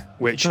 Oh yeah,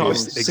 which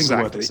is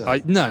exactly.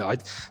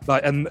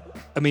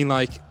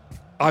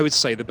 I would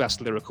say the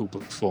best lyrical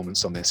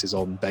performance on this is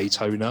on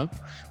Daytona,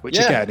 which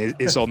again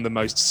is on the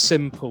most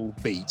simple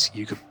beat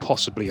you could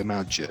possibly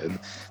imagine.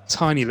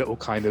 Tiny little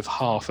kind of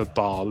half a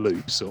bar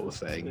loop sort of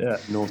thing. Yeah,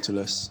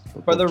 Nautilus.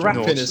 But the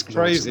rapping is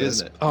crazy,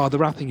 isn't it? Oh, the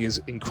rapping is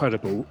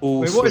incredible.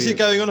 What is he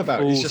going on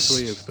about? He's just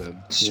three of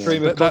them.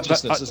 Stream of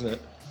consciousness, isn't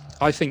it?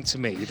 I think to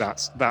me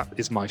that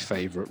is my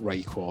favourite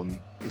Raekwon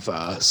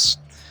verse.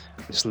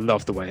 I just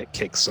love the way it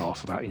kicks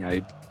off about,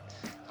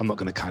 I'm not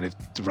going to kind of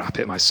rap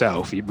it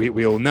myself.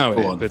 We all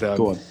know it.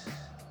 Go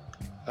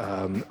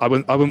on. I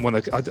wouldn't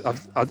want to.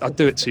 I'd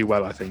do it too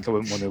well. I think I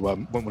wouldn't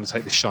want to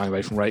take the shine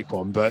away from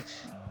Raekwon. But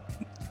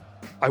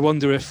I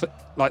wonder if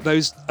like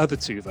those other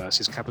two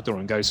verses,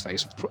 Capadonna and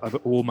Ghostface, are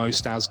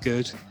almost as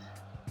good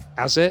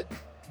as it.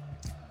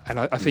 And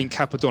I think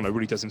Capadonna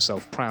really does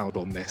himself proud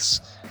on this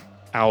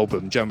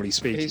album, generally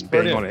speaking,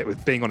 being on it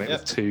with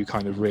two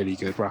kind of really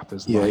good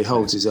rappers. Yeah, he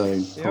holds his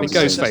own. I mean,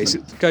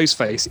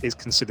 Ghostface is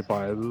considered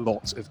by a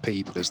lot of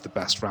people as the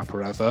best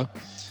rapper ever.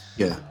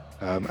 Yeah,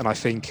 and I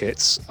think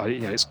it's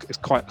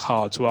quite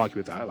hard to argue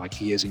with that. Like,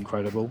 he is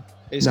incredible.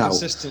 He's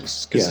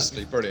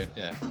consistently brilliant.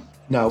 Yeah.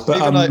 No,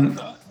 but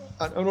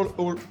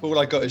all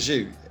I got is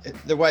you.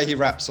 The way he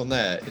raps on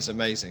there is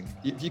amazing.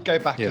 If you go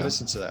back and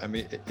listen to that, I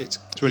mean, it's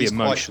really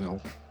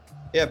emotional.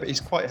 But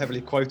he's quite heavily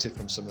quoted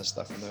from some of the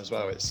stuff in there as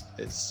well.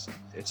 It's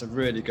a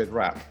really good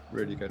rap.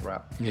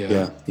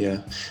 Yeah.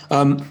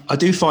 I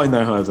do find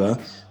though, however,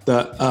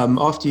 that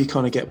after you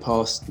kind of get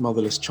past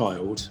Motherless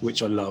Child,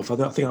 which I love,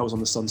 I think I was on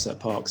the Sunset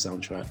Park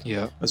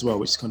soundtrack as well,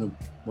 which is kind of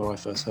where I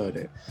first heard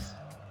it.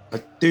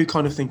 I do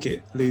kind of think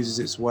it loses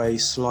its way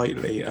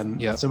slightly,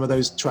 and some of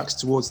those tracks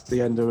towards the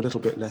end are a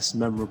little bit less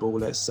memorable,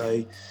 let's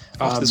say.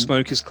 After the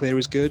Smoke is Clear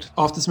is good.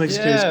 After the Smoke is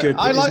Clear is good.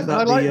 I like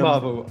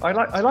Marvel. I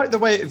like the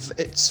way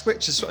it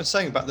switches. What I'm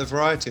saying about the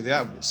variety of the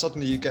album.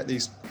 Suddenly you get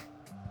these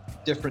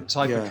different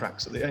type of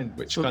tracks at the end,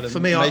 which kind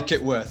of make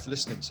it worth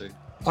listening to.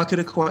 I could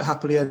have quite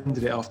happily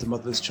ended it after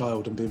Motherless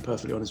Child, and being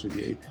perfectly honest with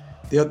you.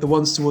 The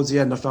ones towards the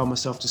end, I found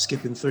myself just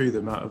skipping through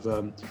them out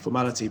of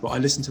formality, but I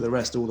listened to the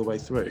rest all the way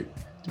through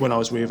when I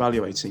was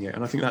reevaluating it,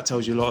 and I think that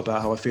tells you a lot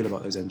about how I feel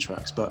about those end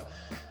tracks. But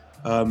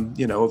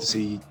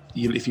obviously,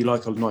 if you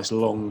like a nice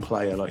long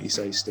player, like you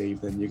say,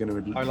 Steve, then you're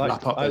going to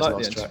lap up those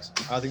last tracks.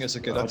 I think it's a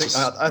good.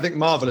 I think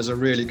Marvel is a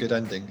really good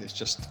ending. It's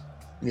just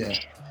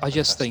I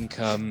just think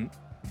that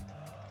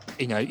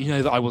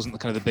I wasn't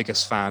kind of the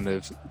biggest fan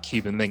of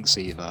Cuban Links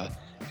either.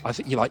 I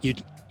think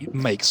you'd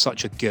make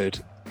such a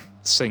good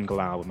single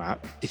album out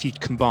if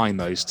you'd combine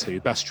those two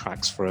best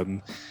tracks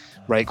from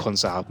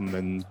Raekwon's album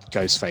and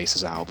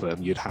Ghostface's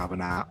album. You'd have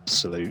an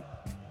absolute,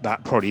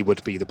 that probably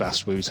would be the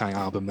best Wu-Tang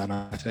album then,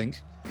 I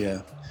think.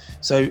 Yeah.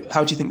 So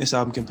how do you think this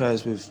album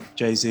compares with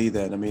Jay-Z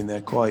then? I mean,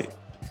 they're quite,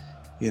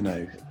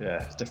 different,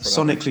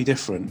 sonically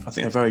different. I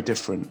think they're very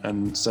different.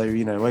 And so,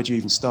 where do you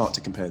even start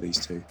to compare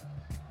these two?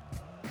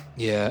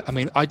 Yeah, I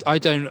mean, I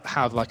don't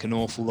have like an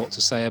awful lot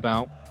to say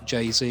about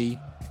Jay-Z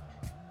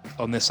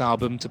on this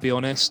album, to be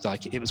honest.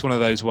 Like, it was one of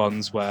those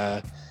ones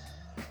where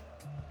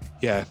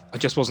I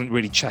just wasn't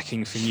really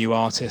checking for new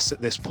artists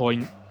at this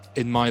point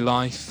in my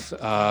life,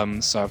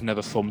 so I've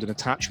never formed an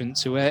attachment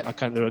to it.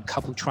 There are a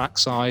couple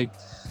tracks I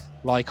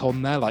like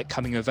on there, like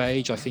Coming of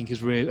Age, I think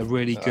is a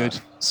really good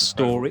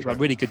story, like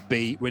really good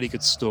beat, really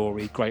good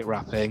story, great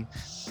rapping.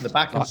 The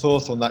back and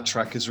forth on that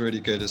track is really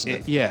good, isn't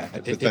it?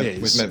 It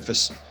is with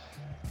Memphis,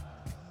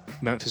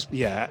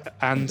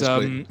 and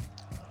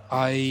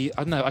I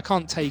don't know, I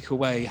can't take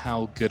away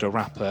how good a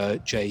rapper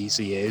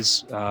Jay-Z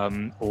is,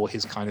 or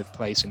his kind of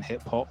place in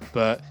hip hop,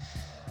 but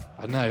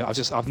I don't know,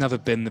 I've never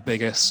been the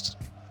biggest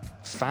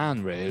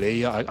fan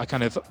really.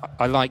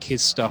 I like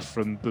his stuff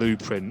from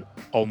Blueprint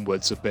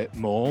onwards a bit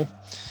more.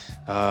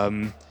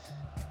 I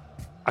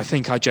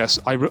think I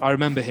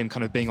remember him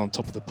kind of being on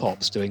Top of the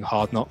Pops doing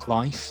Hard Knock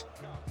Life,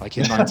 like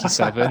in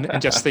 '97,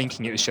 and just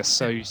thinking it was just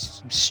so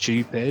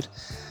stupid.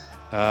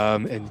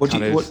 What do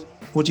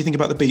you think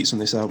about the beats on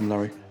this album,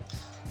 Larry?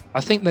 I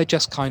think they're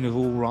just kind of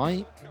all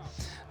right.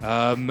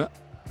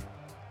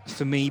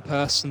 For me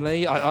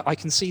personally, I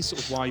can see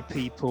sort of why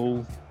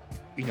people,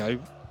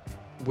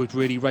 would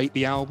really rate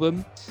the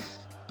album,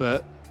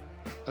 but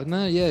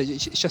No, yeah,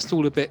 it's just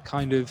all a bit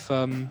kind of.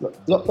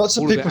 Lots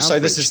of people say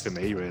this is to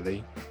me,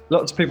 really.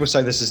 Lots of people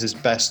say this is his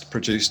best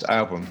produced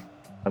album,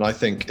 and I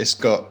think it's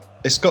got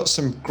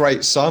some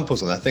great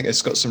samples on it. I think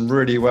it's got some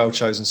really well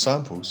chosen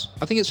samples.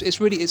 I think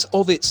it's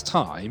of its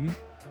time.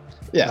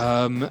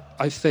 Yeah.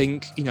 I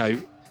think,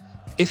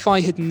 if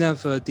I had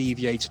never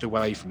deviated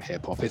away from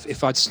hip hop,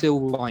 if I'd still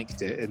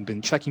liked it and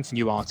been checking for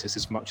new artists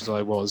as much as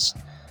I was,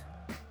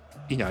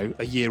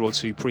 a year or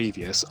two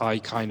previous, I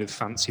kind of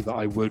fancy that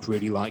I would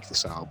really like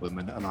this album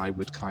and I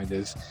would kind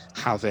of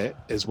have it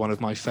as one of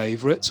my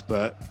favourites,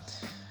 but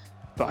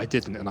I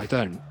didn't, and I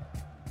don't.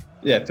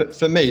 Yeah,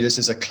 for me, this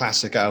is a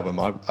classic album.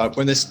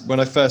 When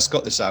I first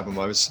got this album,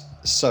 I was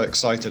so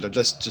excited. I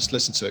just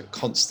listened to it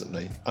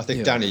constantly. I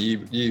think Danny,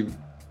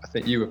 I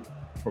think you were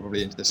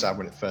probably into this album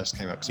when it first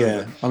came out.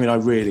 Yeah, I mean, I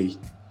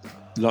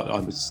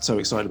was so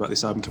excited about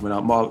this album coming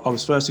out. I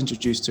was first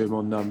introduced to him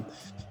on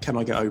Can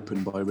I Get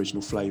Open by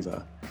Original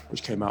Flavour,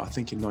 which came out, I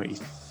think, in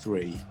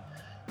 '93.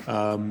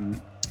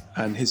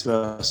 And his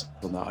verse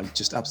on that, I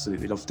just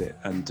absolutely loved it.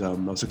 And I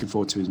was looking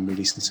forward to him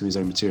releasing some of his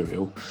own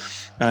material.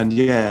 And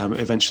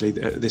eventually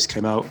this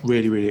came out.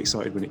 Really, really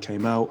excited when it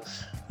came out.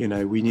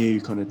 We knew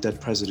kind of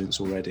Dead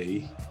Presidents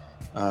already.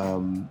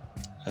 And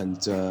then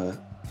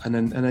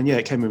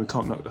it came in with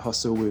Can't Knock the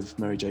Hustle with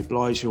Mary J.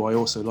 Blige, who I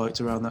also liked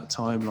around that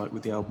time, like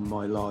with the album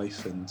My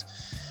Life, and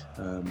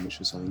which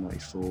was only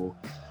 '94.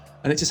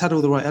 And it just had all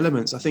the right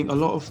elements. I think a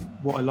lot of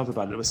what I love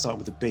about it, let's start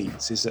with the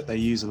beats, is that they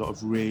use a lot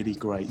of really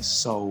great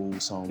soul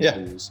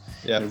samples,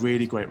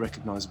 really great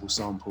recognisable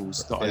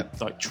samples that I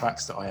like,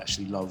 tracks that I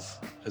actually love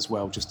as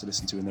well, just to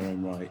listen to in their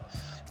own right.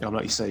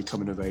 Like you say,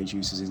 Coming of Age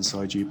uses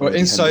Inside You. Well,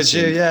 Inside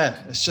You,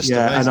 it's just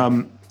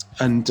amazing.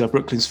 And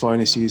Brooklyn's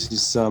Finest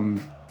uses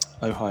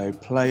Ohio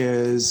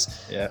Players.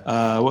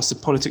 What's the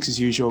Politics as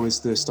Usual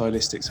is the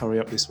Stylistics Hurry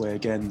Up This Way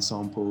Again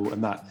sample,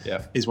 and that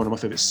is one of my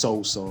favourite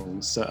soul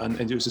songs. So, and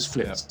it was just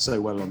flipped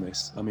so well on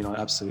this. I mean, I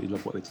absolutely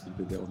love what they did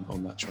with it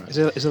on that track. Is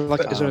there a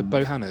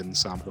Bohannon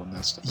sample on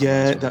this?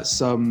 Yeah,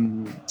 that's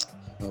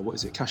what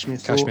is it? Cashmere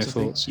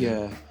Thoughts.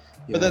 Yeah.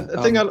 But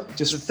the thing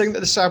that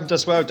this album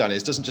does well, Danny,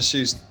 is it doesn't just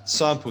use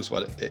samples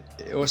well.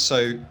 It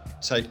also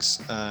takes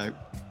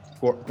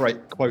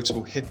great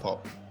quotable hip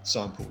hop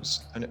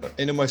samples, and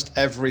in almost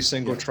every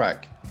single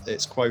track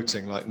it's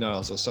quoting like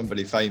Nas or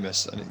somebody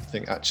famous, and I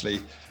think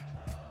actually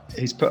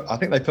I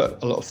think they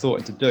put a lot of thought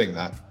into doing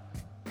that.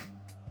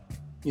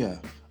 Well,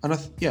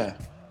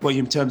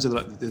 in terms of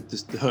like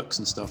the hooks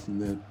and stuff,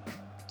 and the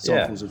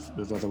samples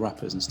of other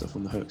rappers and stuff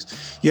on the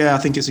hooks. I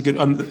think it's a good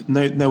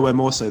nowhere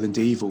more so than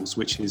Devils,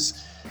 which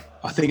is,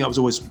 I think that was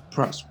always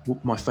perhaps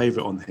my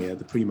favorite on here,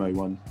 the Primo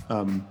one,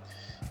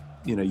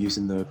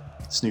 using the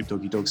Snoop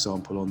Doggy Dogg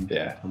sample on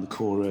the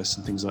chorus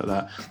and things like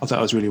that. I thought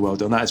that was really well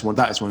done. That is one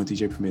of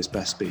DJ Premier's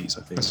best beats,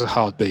 I think. It's a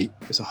hard beat.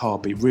 It's a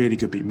hard beat, really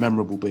good beat,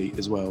 memorable beat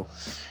as well.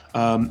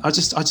 I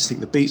just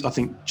think the beats, I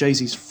think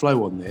Jay-Z's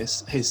flow on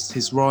this,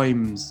 his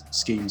rhyme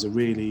schemes are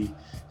really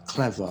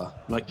clever.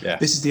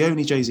 This is the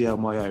only Jay-Z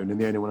album I own and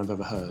the only one I've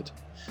ever heard.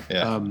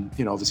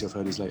 Obviously I've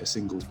heard his later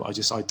singles, but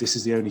this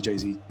is the only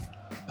Jay-Z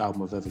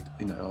album I've ever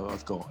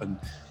I've got, and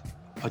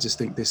I just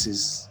think this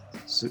is,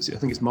 I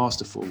think it's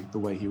masterful the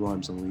way he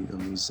rhymes on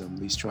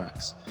these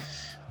tracks.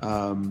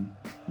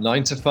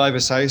 9 to 5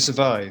 is how you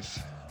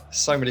survive.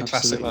 So many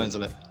classic lines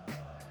on it.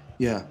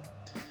 Yeah.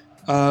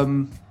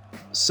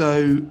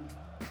 So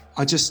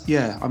I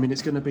mean,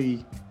 it's going to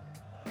be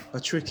a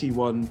tricky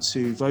one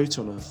to vote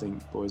on, I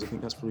think, boys. I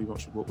think that's pretty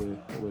much what we're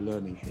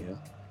learning here.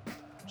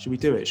 Should we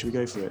do it? Should we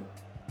go for it?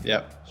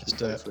 Yeah, let's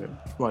do it.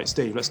 Right,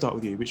 Steve, let's start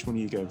with you. Which one are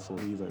you going for?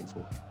 Who are you voting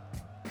for?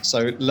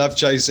 So, love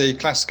Jay-Z,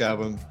 classic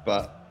album,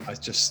 but I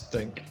just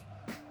think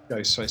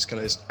Ghostface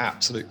Killah is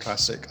absolute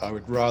classic. I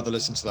would rather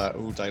listen to that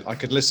all day. I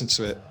could listen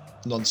to it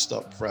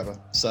non-stop forever.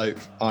 So,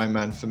 Iron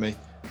Man for me.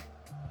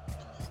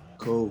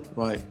 Cool.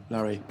 Right,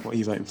 Larry, what are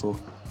you voting for?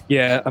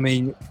 Yeah, I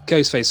mean,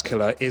 Ghostface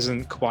Killah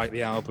isn't quite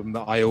the album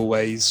that I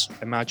always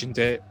imagined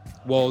it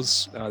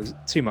was.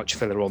 Too much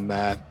filler on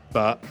there.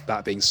 But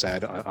that being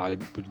said, I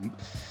would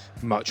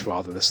much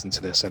rather listen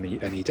to this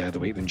any day of the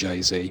week than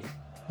Jay-Z.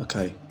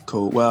 Okay,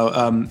 cool. Well,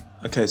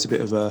 it's a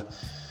bit of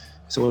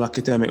it's all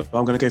academic.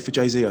 I'm going to go for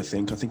Jay-Z. I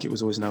think it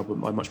was always an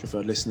album I much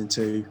preferred listening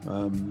to.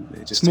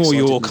 It's more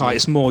your kind.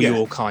 It's more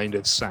your kind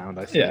of sound,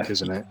 I think,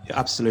 isn't it? Yeah,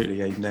 absolutely.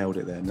 Yeah, you nailed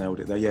it there.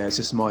 Yeah, it's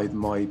just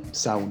my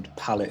sound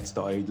palette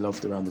that I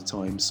loved around the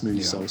time,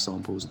 smooth soul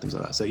samples and things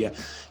like that. So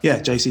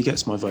yeah, Jay-Z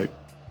gets my vote,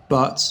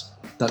 but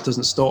that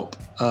doesn't stop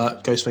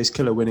Ghostface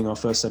Killah winning our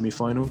first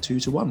semi-final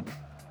 2-1.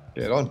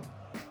 Get on.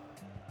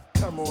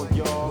 Come on,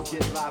 y'all,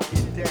 get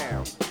live, get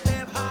down.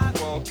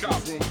 World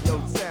Cup. In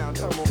your town.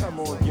 Come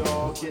on,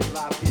 y'all, get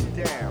live,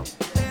 get down.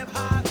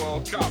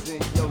 World Cup.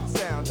 In your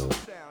town.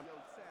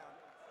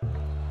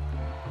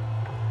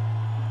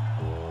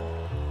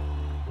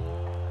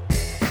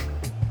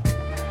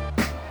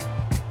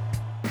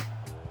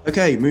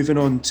 Okay, moving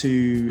on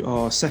to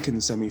our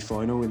second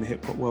semi-final in the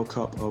Hip Hop World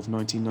Cup of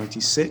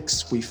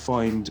 1996. We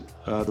find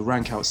the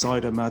rank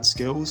outsider Mad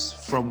Skillz,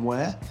 From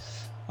Where,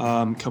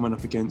 coming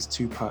up against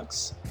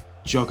Tupac's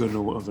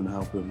juggernaut of an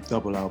album,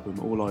 double album,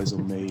 All Eyes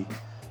on Me.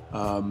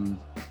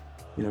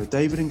 You know,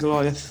 David and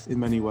Goliath in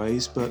many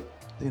ways, but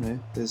you know,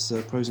 there's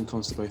pros and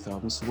cons to both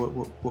albums. So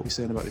what are we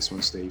saying about this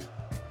one, Steve?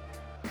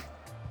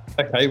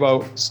 Okay,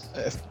 well,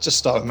 just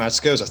start with Mad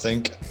Skills. I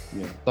think,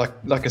 Yeah.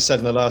 like I said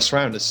in the last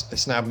round,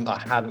 it's an album that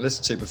I hadn't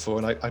listened to before,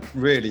 and I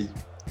really,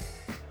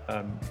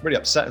 really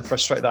upset and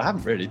frustrated that I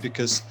haven't really,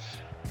 because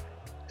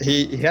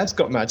he has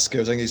got mad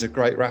skills. I think he's a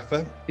great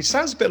rapper. He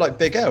sounds a bit like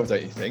Big L,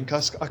 don't you think? I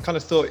kind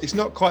of thought he's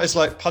not quite as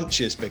like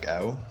punchy as Big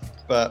L,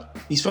 but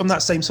He's from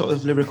that same sort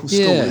of lyrical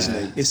school, Yeah.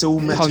 isn't he? It's all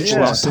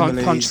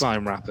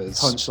Punchline rappers.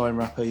 Punchline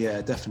rapper,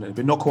 yeah, definitely,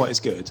 but not quite as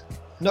good.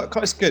 not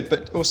quite as good.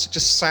 But also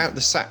just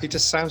he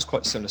just sounds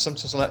quite similar.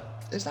 Sometimes I'm like,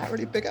 is that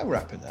really Big L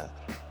rapping there?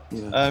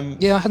 Yeah.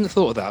 Yeah, I hadn't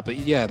thought of that, but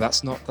yeah,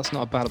 that's not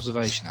a bad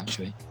observation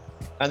actually.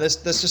 And there's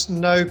just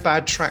no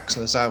bad tracks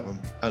on this album,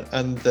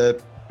 and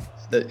the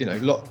you know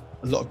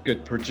a lot of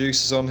good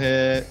producers on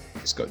here.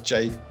 It's got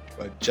Jay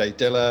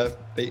Dilla,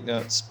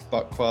 Beatnuts,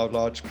 Buckwild,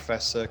 Large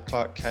Professor,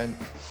 Clark Kent,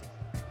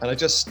 and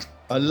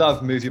I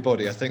love Move Your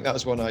Body. I think that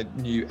was one I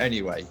knew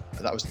anyway.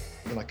 That was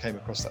when I came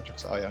across that track.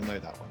 So, I know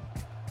that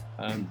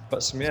one.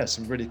 But some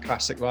really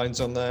classic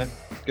lines on there,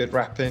 good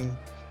rapping,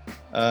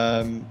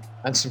 and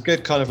some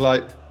good kind of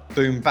like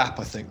boom bap.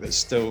 I think that's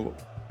still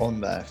on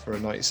there for a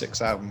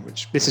 '96 album.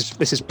 Which This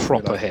is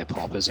proper hip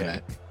hop, isn't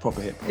it?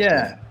 Proper hip hop.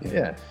 Yeah.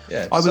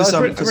 I was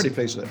I'm really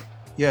pleased with it.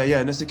 Yeah,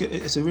 and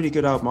it's a really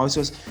good album.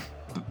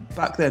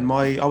 Back then,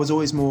 I was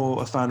always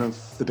more a fan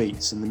of the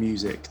beats and the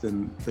music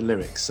than the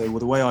lyrics. So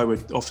the way I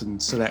would often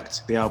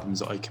select the albums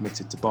that I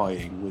committed to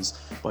buying was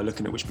by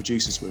looking at which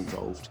producers were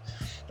involved.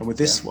 And with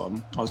this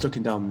one, I was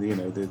looking down the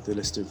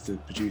list of the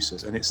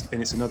producers, and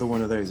it's another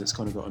one of those that's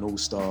kind of got an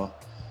all-star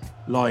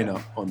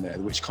lineup on there,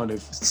 which kind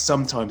of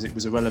sometimes it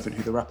was irrelevant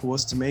who the rapper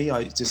was to me. I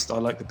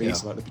like the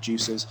beats, I like the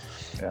producers.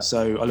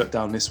 So I looked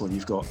down this one.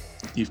 You've got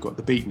the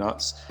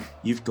Beatnuts,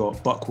 you've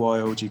got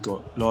Buckwild, you've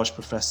got Large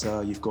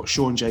Professor, you've got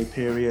Sean J.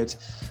 Period,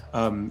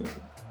 also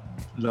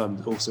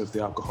of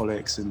the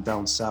Alcoholics and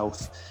Down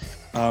South.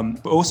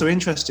 But also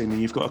interestingly,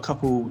 you've got a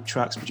couple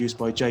tracks produced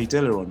by Jay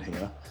Dilla on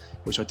here,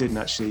 which I didn't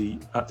actually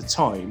at the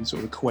time sort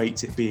of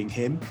equate it being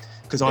him,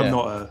 because I'm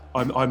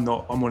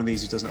one of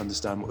these who doesn't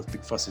understand what the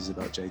big fuss is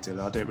about Jay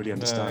Dilla. I don't really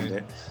understand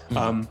it.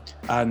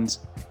 And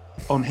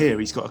on here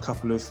he's got a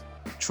couple of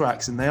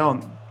tracks, and they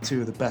aren't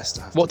two of the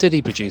best. What did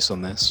he produce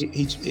on this?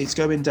 It's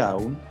Going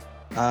Down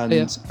and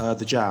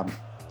The Jam.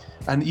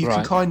 And you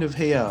can kind of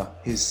hear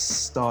his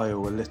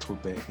style a little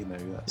bit,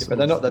 but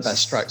they're not the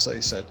best tracks, like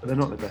you said. They're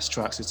not the best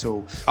tracks at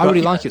all. I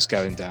really like It's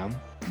Going Down.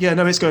 Yeah,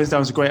 no, It's Going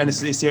Down is great, and it's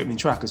the opening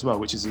track as well,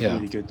 which is a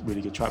really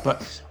good track.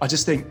 But I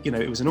just think,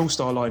 it was an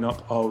all-star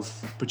lineup of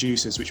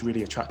producers which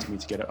really attracted me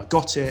to get it. I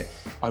got it.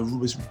 I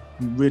was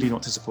really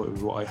not disappointed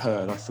with what I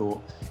heard. I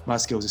thought Mad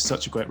Skills is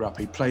such a great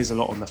rapper. He plays a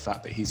lot on the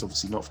fact that he's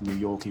obviously not from New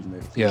York, even though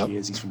I think he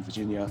is. He's from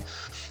Virginia.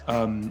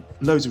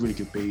 Loads of really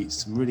good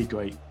beats, some really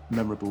great,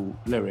 memorable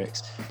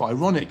lyrics. But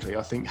ironically,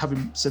 I think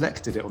having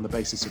selected it on the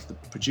basis of the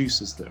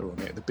producers that are on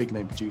it, the big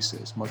name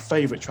producers, my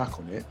favourite track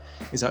on it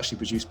is actually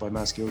produced by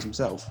Mad Skills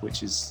himself,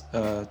 which is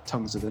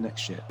Tongues of the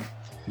Next Shit.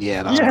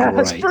 Yeah, that's great.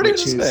 That's brilliant,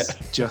 which isn't is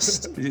it?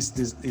 just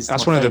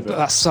that's one of the.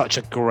 That's such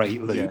a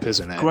great loop,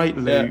 isn't it? Great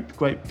loop,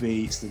 great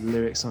beats, the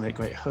lyrics on it,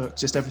 great hook,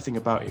 just everything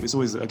about it. It was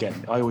always, again,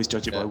 I always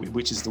judge it by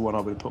which is the one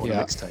I would put on a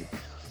mixtape,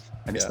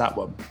 and it's that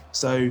one.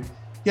 So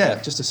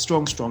just a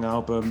strong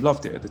album.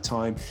 Loved it at the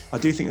time. I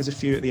do think there's a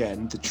few at the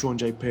end, the Sean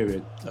J.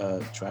 Period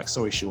track.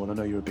 Sorry, Sean, I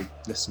know you're a big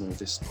listener of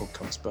this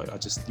podcast,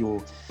 but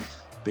your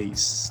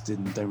beats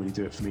don't really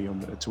do it for me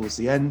towards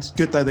the end.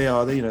 Good though they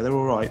are, they're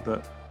all right,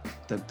 but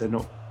they're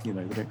not, they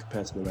don't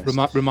compare to the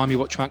rest. Remind me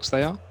what tracks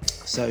they are.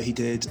 So he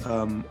did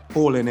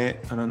All In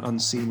It and An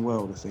Unseen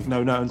World, I think.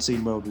 No,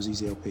 Unseen World was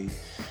Easy LP.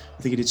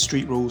 I think he did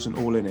Street Rules and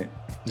All In It.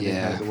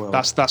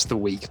 That's the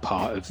weak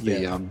part of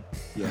the album.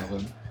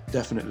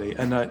 Definitely.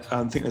 And I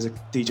think there's a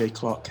DJ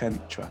Clark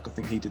Kent track. I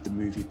think he did the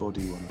Movie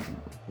Body one.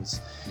 I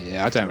think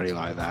I don't really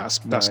like that.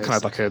 That's kind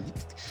of like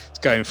it's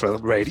going for a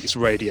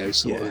radio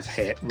sort of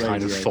hit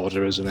kind of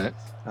fodder, isn't it?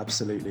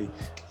 Absolutely.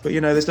 But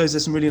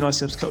there's some really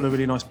nice, a couple of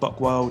really nice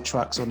Buckwild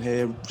tracks on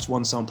here. Just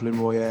one sample in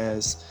Roy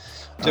Ayers.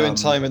 Doing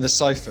Time in the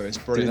Cypher is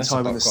brilliant.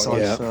 Doing Time in the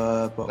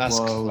Cypher, Buckwild. That's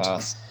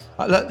class.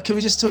 Can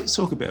we just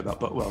talk a bit about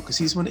Buckwild, because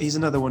he's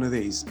another one of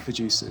these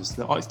producers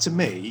that to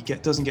me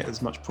doesn't get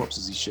as much props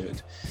as he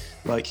should.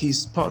 Like,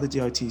 he's part of the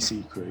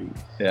DITC crew.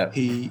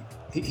 He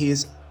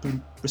has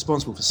been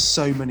responsible for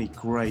so many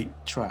great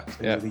tracks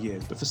over the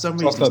years, but for some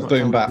reason he's not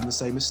held up in the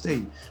same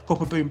esteem.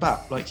 Proper boom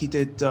bap, like he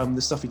did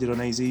the stuff he did on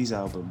AZ's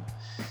album.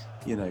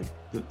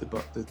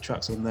 The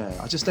tracks on there.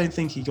 I just don't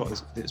think he got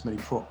as many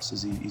props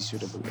as he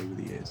should have over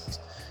the years.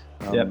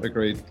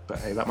 Agreed. But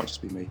hey, that might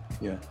just be me.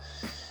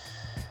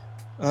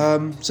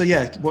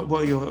 What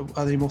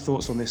are any more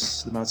thoughts on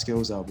the Mad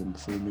Skills album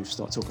before we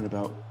start talking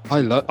about?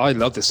 I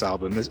love this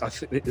album. I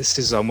think this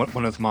is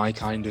one of my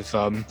kind of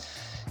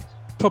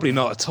probably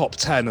not a top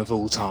 10 of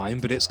all time,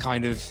 but it's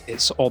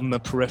on the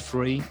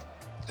periphery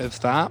of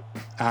that.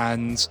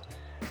 And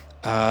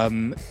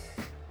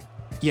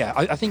yeah,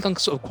 I think I'm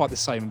sort of quite the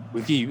same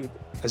with you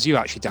as you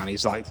actually, Danny.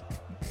 Is like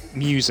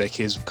music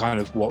is kind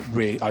of what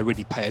I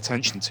really pay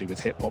attention to with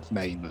hip hop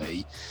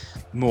mainly,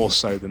 more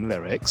so than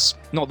lyrics.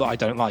 Not that I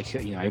don't like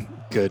it,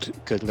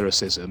 good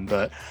lyricism,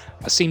 but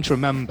I seem to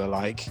remember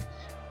like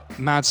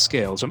Mad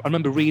Skillz. I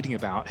remember reading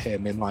about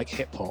him in like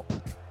Hip Hop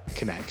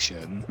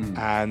Connection,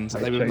 and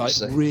they were like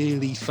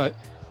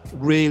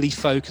really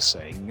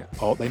focusing,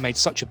 or they made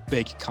such a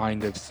big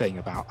kind of thing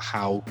about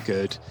how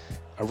good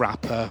a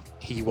rapper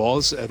he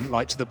was, and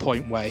like to the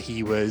point where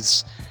he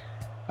was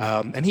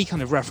and he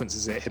kind of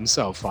references it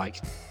himself,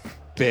 like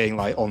being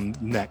like on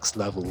next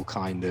level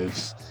kind of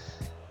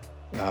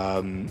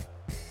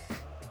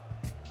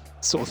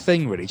sort of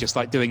thing, really, just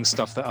like doing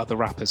stuff that other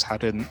rappers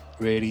hadn't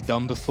really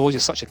done before.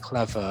 Just such a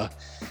clever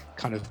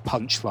kind of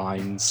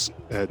punchlines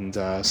and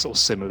sort of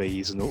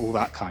similes and all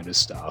that kind of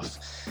stuff.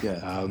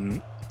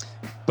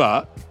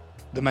 But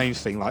the main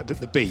thing, like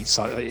the beats,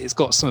 it's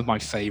got some of my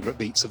favorite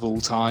beats of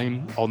all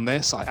time on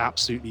this. I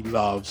absolutely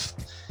love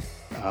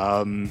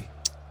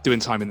Doing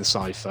Time in the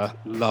Cypher.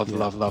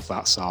 Love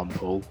that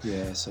sample.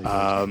 Yeah, so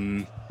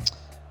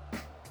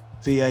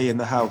VA in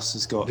the House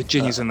has got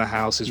Virginia's in the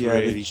House is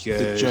really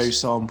good. The Joe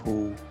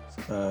sample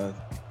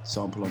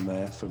on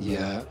there from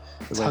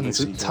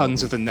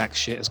tons of the next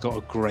shit has got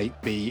a great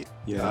beat.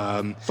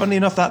 Funnily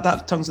enough,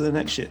 that Tons of the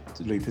Next Shit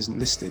loop isn't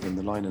listed in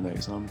the liner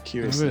notes. I'm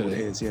curious what it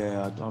is.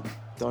 I'm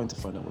dying to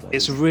find out what that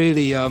is. It's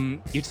really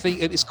you'd think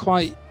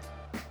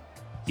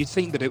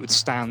that it would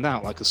stand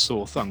out like a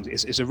sore thumb.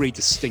 It's a really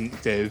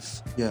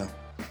distinctive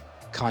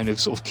kind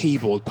of sort of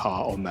keyboard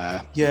part on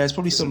there. Yeah, it's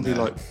probably somebody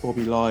like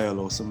Bobby Lyle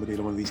or somebody,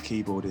 one of these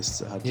keyboardists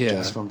that had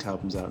jazz funk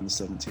albums out in the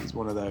 70s,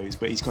 one of those,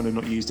 but he's kind of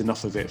not used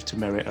enough of it to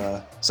merit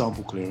a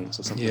sample clearance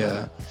or something like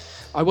that.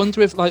 I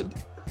wonder if, like,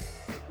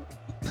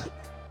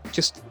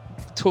 just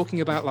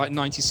talking about like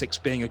 96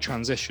 being a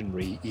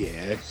transitionary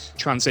year,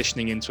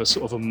 transitioning into a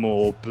sort of a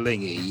more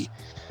blingy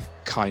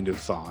kind of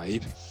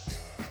vibe.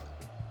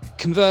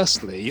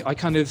 Conversely, I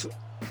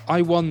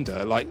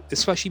wonder, like,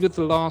 especially with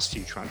the last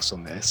few tracks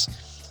on this,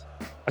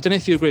 I don't know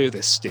if you agree with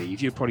this,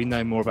 Steve, you probably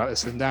know more about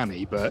this than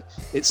Danny, but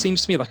it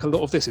seems to me like a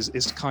lot of this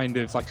is kind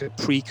of like a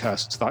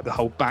precursor to like the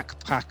whole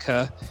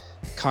backpacker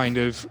kind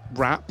of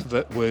rap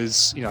that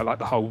was, like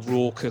the whole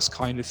raucous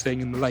kind of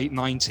thing in the late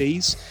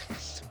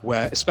 90s,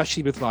 where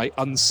especially with like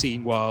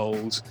Unseen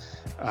World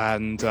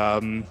and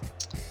Unseen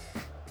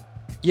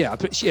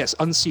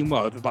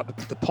World,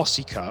 like the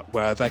Posse Cut,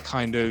 where they've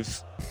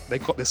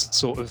got this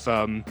sort of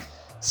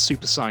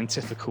super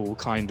scientifical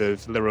kind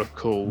of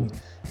lyrical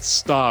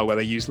style where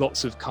they use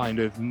lots of kind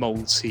of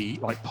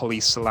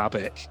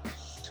polysyllabic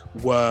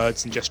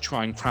words and just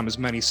try and cram as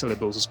many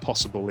syllables as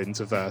possible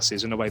into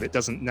verses in a way that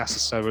doesn't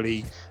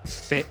necessarily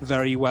fit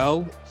very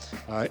well,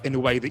 in a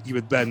way that you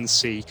would then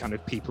see kind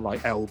of people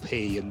like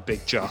LP and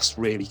Big Just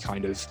really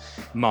kind of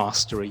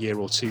master a year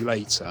or two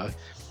later.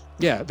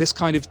 Yeah, this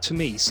kind of, to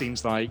me,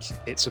 seems like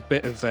it's a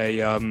bit of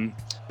a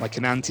like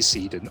an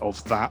antecedent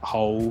of that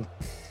whole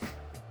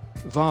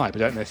vibe. I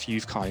don't know if you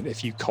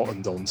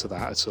cottoned on to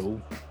that at all.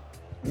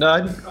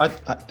 No, I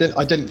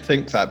didn't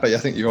think that, but I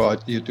think you're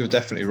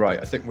definitely right.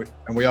 I think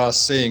we are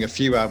seeing a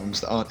few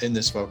albums that aren't in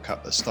this World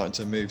Cup that's starting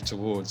to move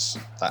towards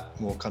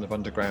that more kind of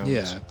underground.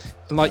 Yeah,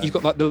 and like you've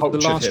got like the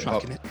last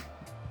track in it.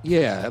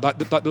 Yeah, like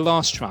the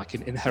last track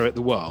in Inherit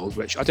the World,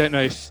 which I don't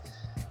know if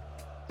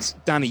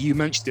Danny, you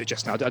mentioned it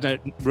just now. I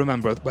don't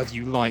remember whether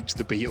you liked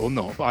the beat or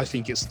not, but I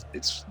think it's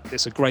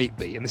a great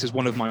beat, and this is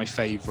one of my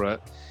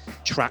favourite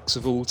tracks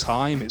of all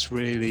time. It's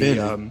really,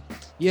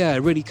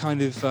 really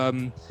kind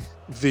of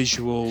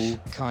visual,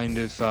 kind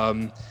of.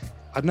 I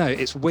don't know.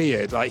 It's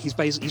weird. Like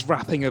he's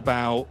rapping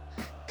about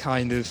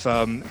kind of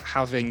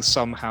having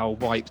somehow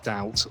wiped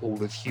out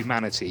all of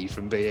humanity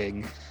from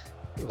being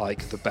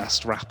like the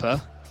best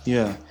rapper.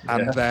 Yeah.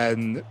 And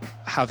then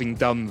having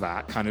done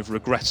that, kind of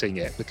regretting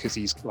it because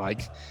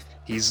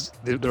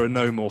there are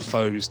no more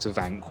foes to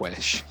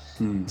vanquish.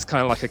 It's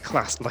kind of like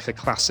a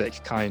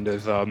classic kind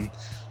of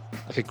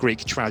like a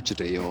Greek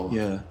tragedy or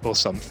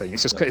something.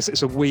 It's just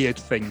it's a weird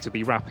thing to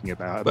be rapping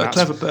about. But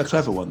a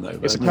clever one though.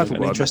 It's a clever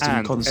one,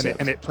 interesting concept,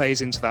 and it plays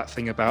into that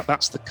thing about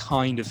that's the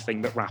kind of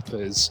thing that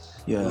rappers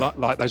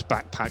like those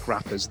backpack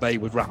rappers, they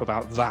would rap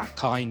about that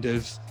kind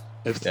of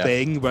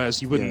thing, whereas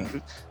you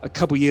wouldn't a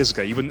couple of years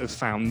ago you wouldn't have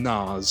found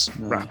Nas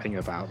rapping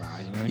about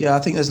that, Yeah, I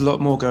think there's a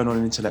lot more going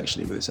on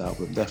intellectually with this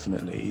album.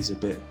 Definitely, he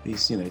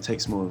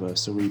takes more of a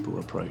cerebral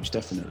approach,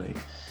 definitely.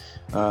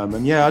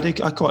 And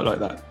I quite like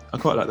that.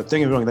 Don't get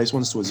me wrong, those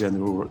ones towards the end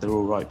they're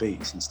all right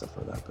beats and stuff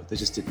like that, but they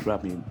just didn't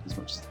grab me as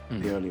much as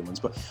the earlier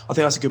ones. But I think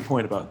that's a good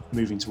point about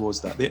moving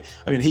towards that.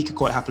 He could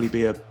quite happily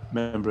be a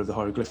member of the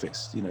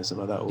Hieroglyphics, something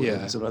like that, or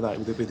something like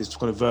that, with this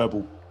kind of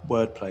verbal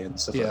wordplay and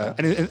stuff like that.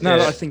 And now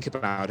that I think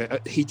about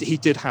it, he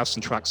did have some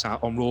tracks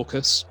out on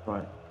Raucous,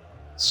 right?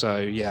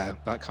 So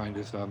that kind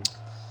of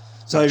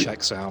that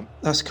checks out.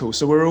 That's cool.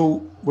 So we're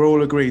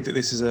all agreed that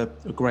this is a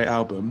great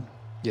album.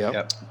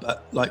 Yeah.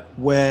 But like,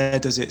 where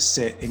does it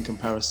sit in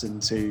comparison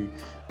to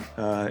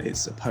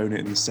its opponent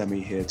in the semi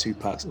here,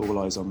 Tupac's All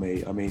Eyes on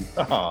Me? I mean,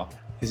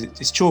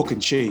 it's chalk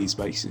and cheese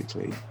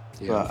basically.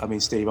 Yeah. But I mean,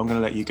 Steve, I'm going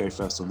to let you go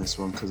first on this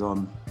one because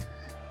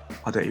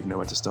I don't even know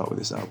where to start with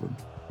this album.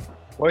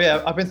 Well,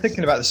 yeah, I've been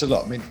thinking about this a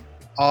lot. I mean,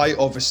 I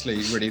obviously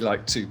really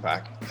like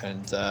Tupac,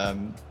 and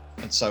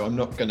so I'm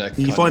not gonna.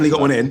 You finally got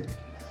one in.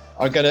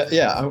 I'm gonna,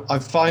 yeah.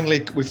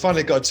 We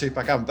finally got a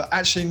Tupac album, but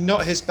actually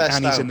not his best.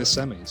 And he's album. in the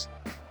semis.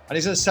 And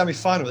he's in the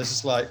semi-final. This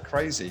is like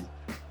crazy,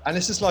 and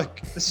this is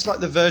like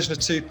the version of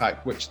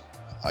Tupac which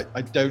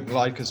I don't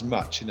like as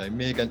much. You know,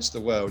 Me Against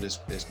the World is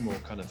more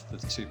kind of the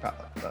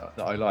Tupac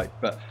that I like,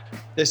 but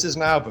this is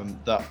an album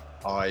that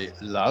I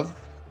love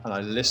and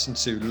I listen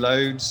to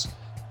loads,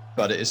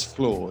 but it is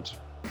flawed.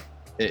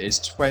 It is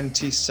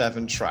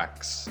 27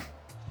 tracks.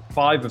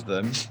 5 of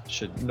them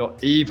should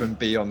not even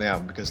be on the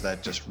album because they're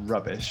just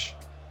rubbish.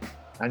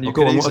 And you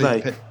go can on, what easily are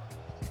they? pick.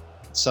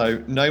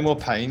 So, No More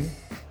Pain,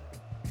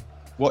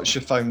 What's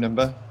Your Phone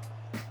Number,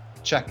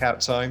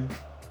 Checkout Time,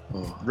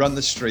 Run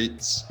the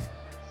Streets,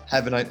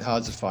 Heaven Ain't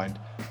Hard to Find.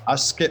 I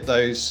skip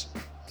those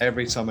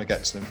every time I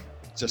get to them.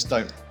 Just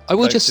don't. I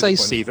will don't just say,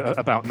 disappoint. Steve,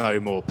 about No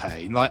More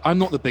Pain. Like, I'm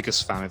not the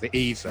biggest fan of it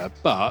either,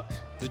 but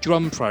the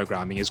drum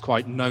programming is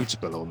quite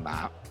notable on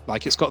that.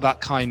 Like, it's got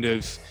that kind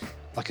of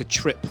like a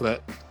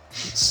triplet,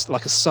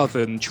 like a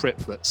southern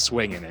triplet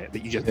swing in it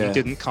that you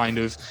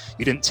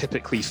didn't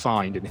typically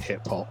find in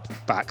hip hop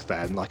back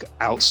then, like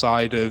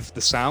outside of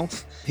the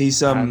South.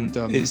 He's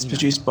it's you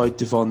produced by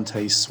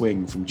Devontae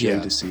Swing from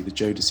Jodeci, the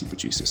Jodeci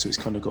producer. So it's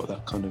kind of got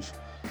that kind of,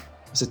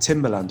 it's a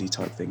Timberlandy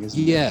type thing, isn't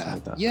it? Yeah,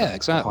 Like that, yeah,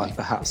 exactly.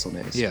 The hats on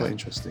it. It's quite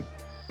interesting.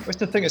 What's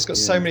the thing? It's got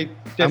so many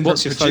different And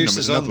What's Your Phone Number producers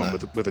is on another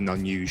there. one with an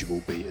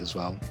unusual beat as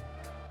well.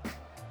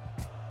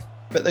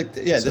 But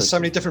there's so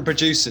many different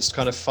producers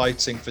kind of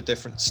fighting for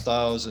different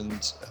styles,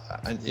 and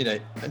you know,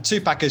 and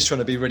Tupac is trying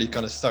to be really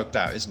kind of thugged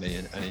out, isn't he?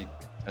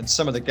 And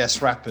some of the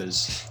guest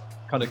rappers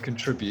kind of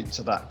contribute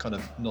to that kind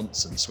of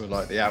nonsense with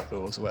like the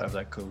Outlaws or whatever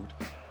they're called.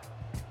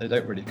 They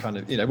don't really kind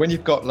of, you know, when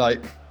you've got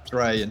like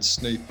Dre and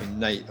Snoop and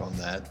Nate on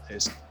there,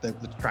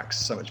 the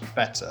tracks are so much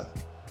better.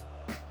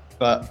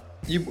 But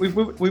we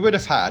would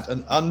have had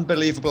an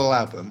unbelievable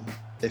album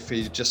if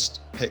he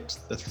just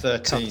picked the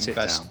 13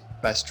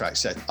 best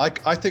tracks. Yeah,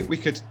 I think we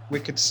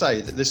could say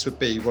that this would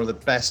be one of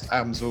the best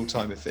albums of all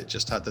time if it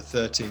just had the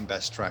 13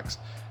 best tracks.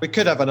 We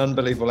could have an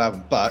unbelievable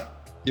album,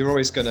 but he's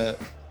always going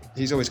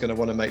to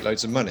want to make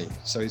loads of money.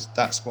 So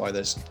that's why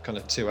there's kind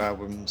of 2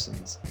 albums,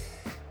 and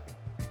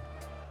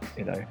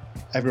you know,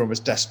 everyone was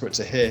desperate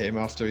to hear him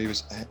after he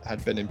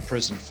had been in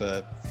prison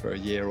for a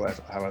year or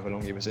whatever, however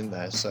long he was in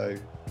there. So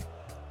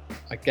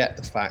I get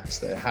the fact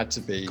that it had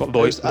to be Got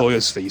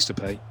lawyers' fees to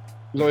pay.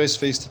 Lawyers'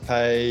 fees to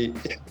pay.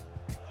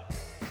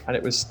 And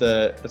it was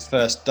the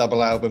first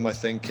double album, I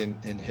think,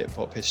 in hip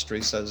hop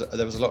history. So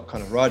there was a lot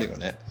kind of riding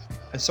on it.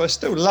 And so I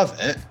still love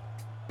it.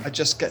 I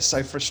just get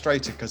so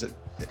frustrated because I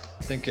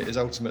think it is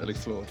ultimately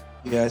flawed.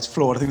 Yeah, it's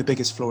flawed. I think the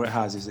biggest flaw it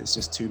has is it's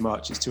just too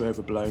much. It's too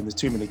overblown. There's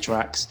too many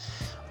tracks.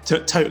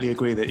 Totally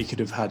agree that he could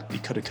have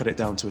cut it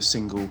down to a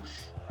single,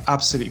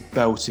 absolutely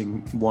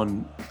belting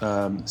one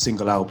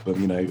single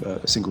album, you know,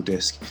 a single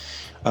disc.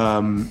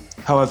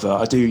 However,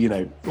 I do, you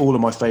know, all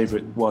of my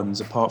favourite ones,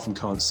 apart from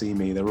Can't See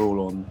Me, they're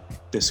all on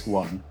disc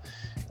 1.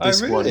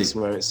 Disc 1 is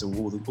where it's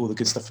all the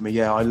good stuff for me.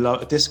 Yeah, I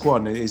love disc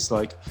 1. It is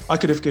like I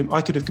could have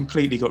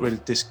completely got rid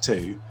of disc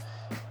 2,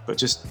 but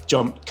just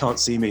jumped Can't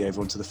See Me over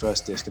onto the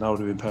first disc, and I would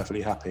have been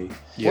perfectly happy.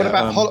 Yeah. What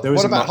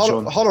about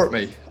Holler at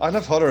Me? I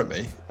love Holler at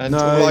Me, and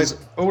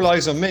All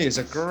Eyes on Me is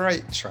a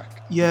great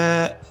track.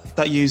 Yeah,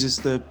 that uses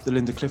the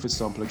Linda Clifford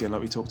sample again,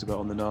 like we talked about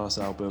on the Nas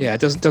album. Yeah, it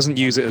doesn't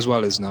use it as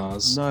well as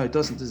Nas. No, it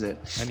doesn't, does it?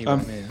 Anywhere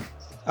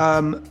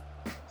near.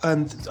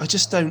 And I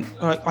just don't.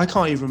 I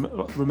can't even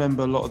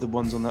remember a lot of the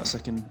ones on that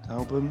second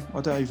album.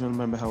 I don't even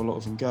remember how a lot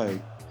of them go.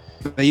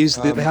 They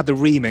had the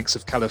remix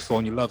of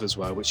California Love as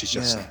well, which is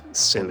just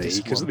silly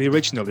because the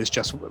original is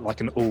just like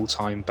an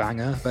all-time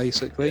banger,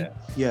 basically.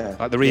 Yeah.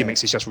 Like the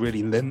remix is just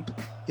really limp.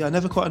 Yeah, I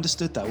never quite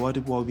understood that. Why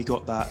we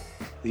got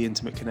the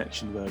Intimate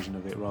Connection version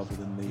of it rather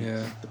than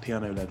the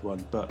piano-led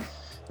one? But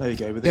there you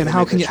go. And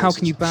how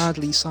can you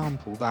badly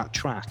sample that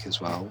track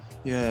as well?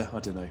 Yeah, I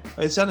don't know.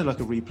 It sounded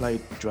like a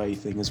replayed Dre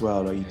thing as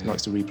well. Like he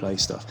likes to replay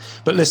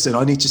stuff. But listen,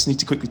 I just need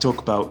to quickly talk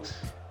about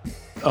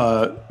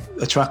a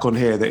track on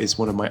here that is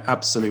one of my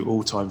absolute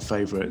all-time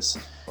favourites.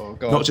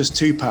 Not just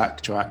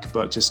Tupac track,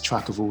 but just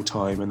track of all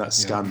time, and that's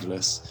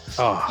Scandalous.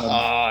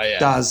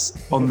 Daz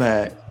on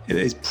there, it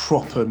is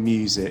proper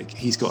music.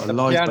 He's got a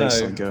live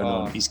bass line going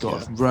on. He's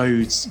got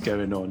Rhodes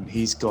going on.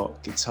 He's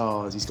got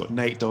guitars. He's got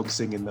Nate Dogg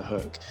singing the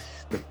hook.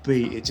 The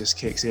beat, it just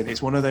kicks in.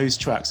 It's one of those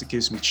tracks that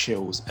gives me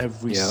chills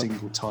every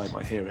single time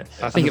I hear it.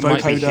 I think it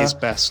might be his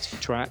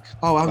best track.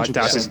 Oh,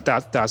 100%.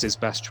 Like Daz's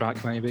best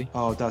track, maybe.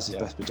 Oh, Daz's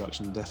best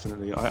production,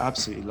 definitely. I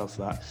absolutely love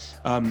that.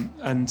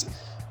 And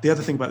the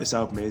other thing about this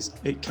album is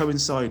it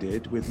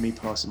coincided with me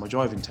passing my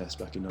driving test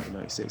back in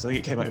 1996. I think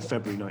it came out in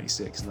February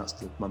 96, and that's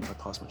the month I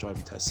passed my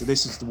driving test. So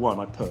this is the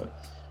one I put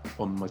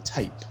on my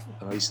tape,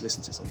 and I used to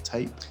listen to this on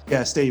tape.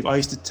 Yeah, Steve, I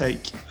used to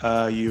take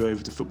you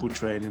over to football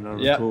training, I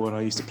recall, and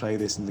I used to play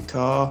this in the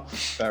car.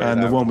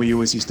 The one we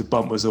always used to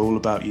bump was All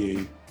About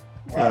You.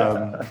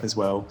 as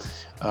well.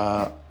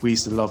 We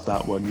used to love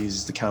that one.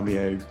 Uses the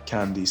Cameo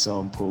Candy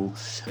sample.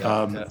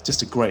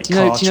 Just a great do you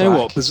know track.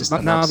 what? Because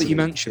now that you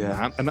mention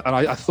that, and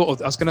I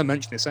thought I was going to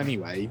mention this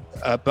anyway,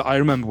 but I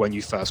remember when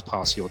you first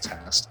passed your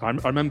test. I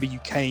remember you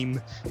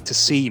came to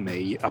see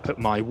me up at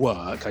my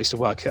work. I used to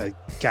work at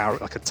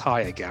a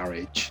tyre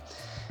garage.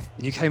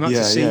 And you came up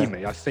to see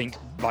me, I think,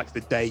 like the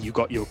day you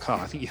got your car.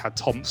 I think you had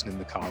Thompson in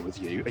the car with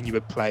you, and you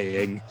were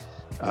playing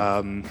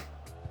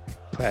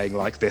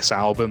like this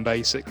album,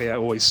 basically. It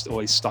always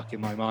stuck in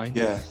my mind.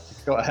 Yeah.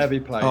 Got a heavy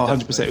play.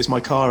 100%. It was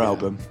my car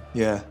album.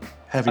 Yeah.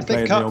 Heavy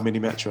play in the old Mini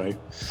Metro.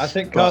 I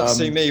think Can't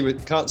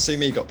See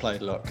Me got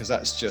played a lot, because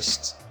that's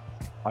just...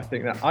 I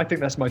think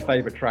that's my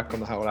favourite track on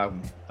the whole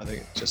album. I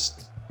think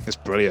it's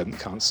brilliant.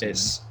 Can't See Me.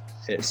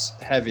 It's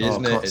heavy,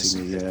 isn't it? It's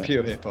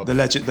pure hip hop. The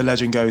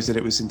legend goes that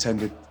it was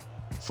intended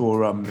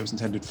for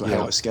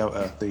Helter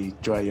Skelter, the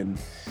Dre and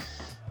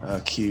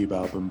Cube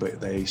album,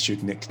 but they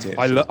should nicked it.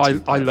 I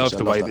love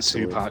the way that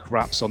Tupac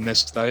raps on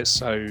this, though. It's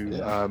so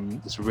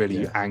it's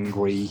really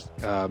angry,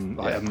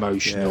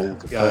 emotional,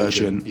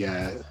 urgent,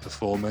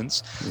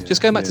 performance.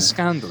 Just going back to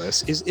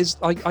Scandalous, is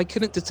I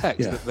couldn't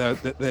detect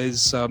that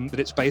there's that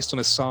it's based on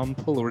a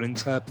sample or an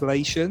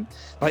interpolation.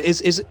 Like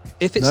if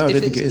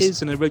it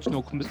is an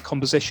original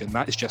composition,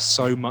 that is just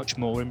so much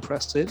more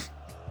impressive.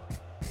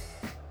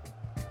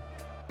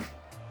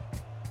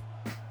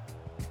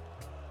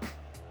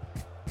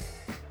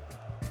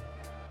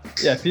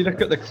 Yeah, if you look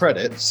at the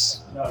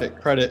credits, it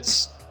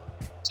credits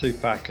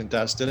Tupac and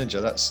Daz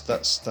Dillinger.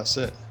 That's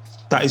it.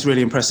 That is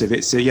really impressive.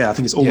 It's I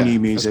think it's all new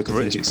music. I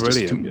think it's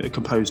brilliant. just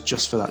composed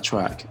just for that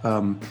track.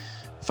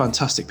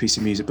 Fantastic piece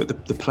of music, but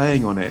the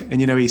playing on it,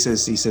 and he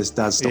says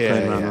Daz, stop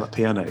playing around on that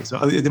piano.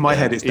 So in my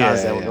head, it's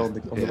Daz there on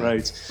the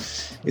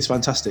roads. It's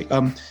fantastic.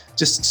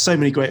 Just so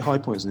many great high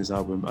points on this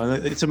album.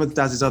 Some of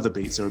Daz's other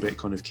beats are a bit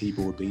kind of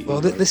keyboard beat. Well,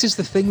 this is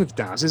the thing with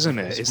Daz, isn't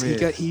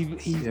it?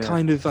 He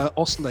kind of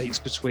oscillates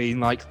between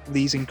like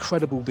these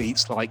incredible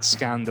beats like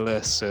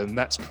Scandalous and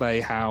Let's Play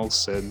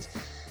House and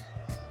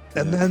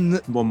then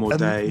One More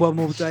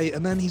Day,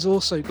 and then he's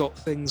also got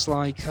things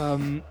like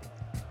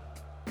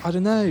I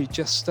don't know,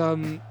 just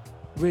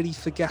really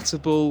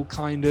forgettable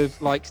kind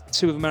of like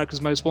Two of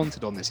America's Most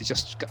Wanted on this. It's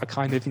just a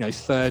kind of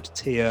third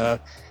tier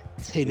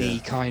tinny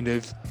kind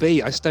of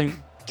beat. I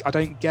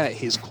don't get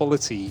his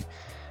quality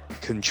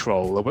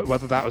control, or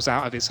whether that was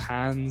out of his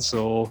hands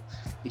or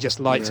he just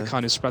liked to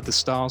kind of spread the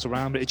stars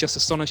around. But it just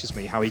astonishes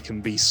me how he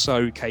can be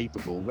so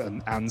capable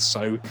and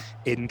so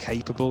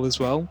incapable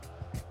as well.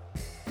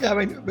 Yeah,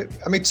 I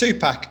mean,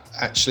 Tupac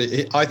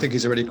actually, I think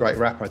he's a really great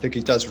rapper. I think he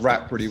does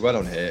rap really well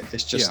on here.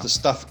 It's just the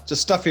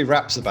stuff he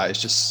raps about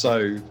is just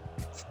so.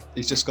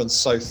 He's just gone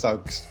so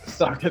thug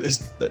at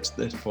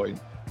this point.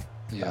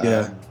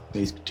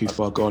 He's too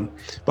far gone.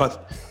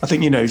 But I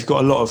think you've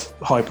got a lot of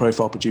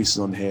high-profile producers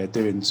on here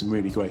doing some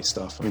really great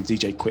stuff. I mean,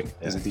 DJ Quick,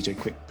 there's a DJ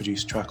Quick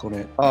produced track on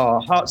it. Oh,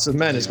 Hearts of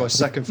Men is my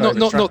second favorite.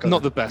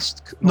 Not the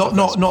best.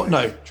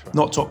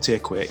 Not top tier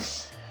Quick.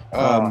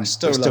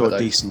 Still a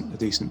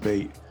decent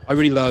beat. I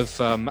really love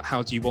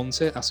How Do You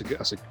Want It? That's a good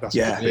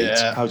beat.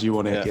 How Do You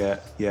Want It?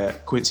 Yeah.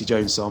 Quincy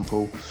Jones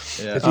sample.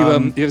 Yeah. Have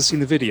you ever seen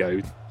the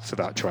video for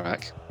that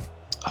track?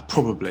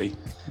 Probably.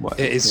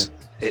 It's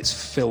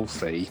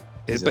filthy.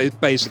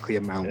 It basically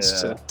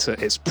amounts to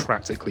it's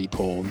practically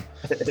porn.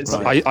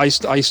 Right. I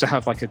used to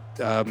have like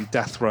a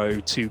Death Row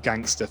 2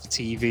 Gangster for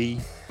TV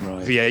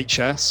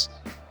VHS.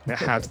 It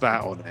had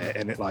that on it,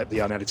 and it like the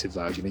unedited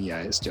version. And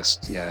it's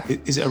just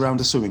Is it around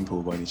a swimming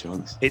pool by any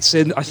chance? It's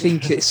in. I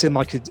think it's in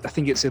like it's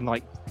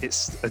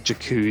a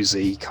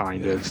jacuzzi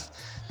kind of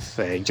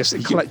thing. Just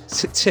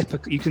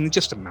typical. You can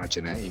just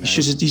imagine it. You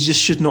just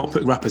should not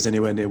put rappers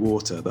anywhere near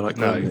water. They're like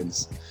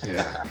gremlins.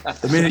 Yeah.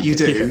 The minute you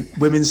do,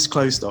 women's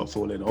clothes start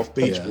falling off.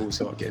 Beach balls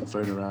start getting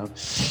thrown around.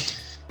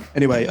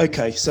 Anyway,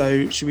 okay.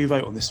 So should we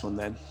vote on this one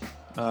then?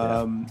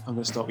 I'm going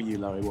to start with you,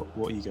 Larry.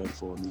 What are you going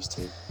for on these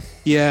two?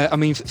 Yeah, I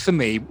mean, for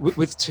me,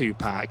 with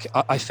Tupac,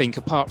 I think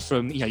apart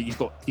from you've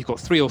got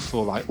 3 or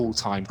 4 like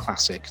all-time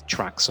classic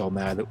tracks on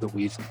there that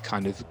we've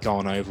kind of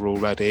gone over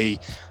already,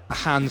 a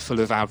handful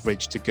of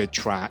average to good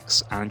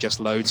tracks, and just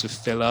loads of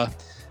filler.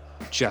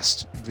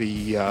 Just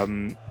the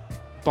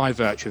by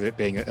virtue of it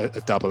being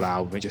a double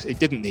album, it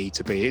didn't need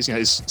to be. It's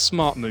a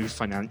smart move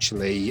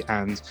financially,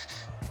 and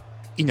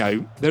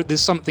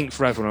there's something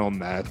for everyone on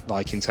there,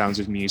 like in terms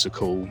of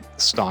musical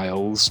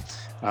styles,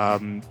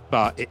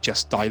 but it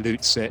just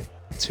dilutes it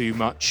too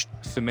much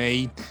for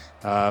me.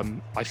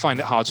 I find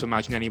it hard to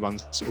imagine anyone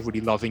sort of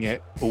really loving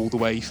it all the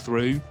way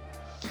through.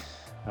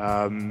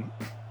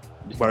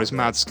 Whereas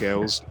Mad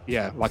Skills,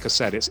 like I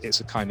said, it's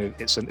a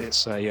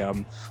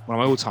one of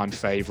my all-time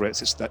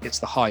favourites. It's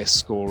the highest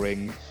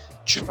scoring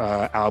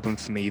album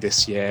for me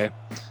this year.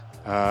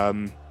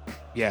 I'm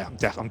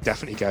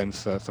definitely going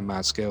for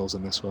Mad Skills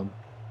on this one.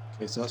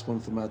 Okay, so that's one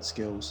for Mad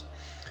Skills.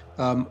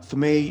 For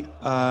me,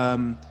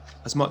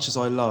 as much as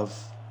I love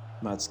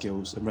Mad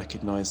Skills and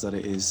recognise that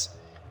it is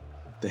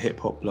the hip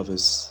hop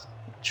lovers'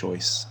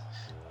 choice,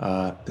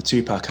 The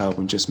Tupac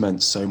album just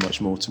meant so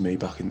much more to me at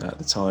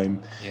the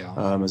time.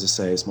 As I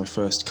say, it's my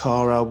first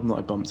car album that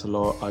I bumped a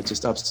lot. I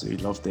just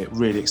absolutely loved it.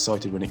 Really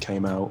excited when it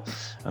came out.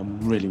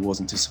 Really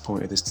wasn't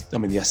disappointed.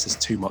 Yes, there's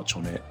too much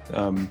on it.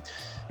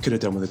 Could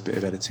have done with a bit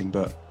of editing,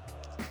 but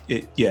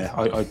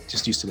I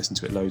just used to listen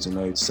to it loads and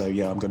loads. So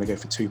I'm going to go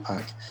for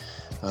Tupac,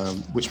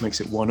 which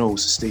makes it 1-1.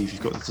 So Steve,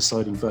 you've got the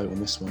deciding vote on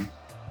this one.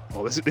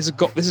 Oh, this has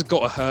got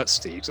to hurt,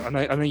 Steve. I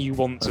know you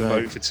want to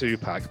vote for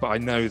Tupac, but I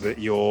know that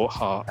your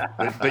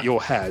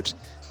head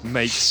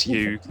makes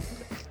you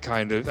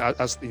kind of,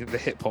 as the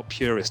hip hop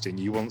purist in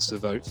you, wants to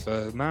vote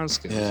for Mad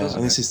Skillz. Yeah,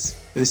 and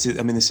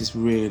this is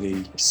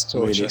really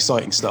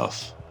exciting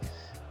stuff.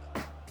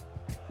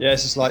 Yeah,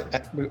 it's just like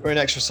we're in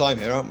extra time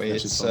here, aren't we?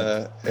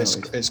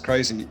 It's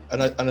crazy,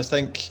 and I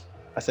think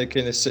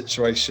in this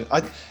situation,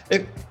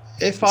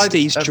 if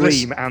Steve's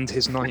dream and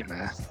his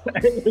nightmare.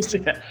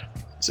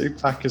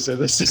 Tupac is in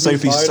this.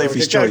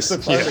 Sophie's choice.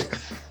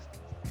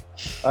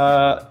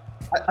 I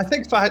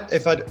think if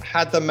I'd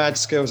had the Mad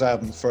Skillz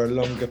album for a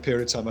longer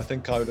period of time, I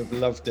think I would have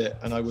loved it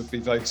and I would be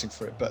voting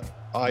for it. But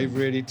I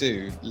really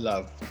do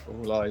love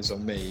All Eyes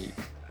on Me.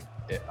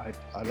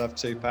 I love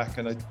Tupac,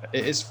 and it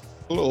is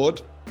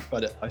flawed,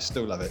 but I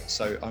still love it.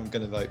 So I'm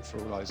going to vote for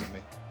All Eyes on Me.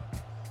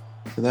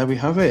 So there we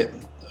have it.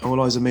 All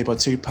Eyes on Me by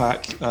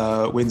Tupac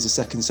wins the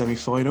second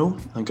semi-final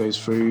and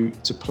goes through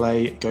to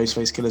play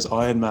Ghostface Killah's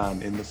Iron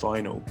Man in the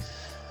final.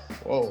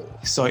 Whoa.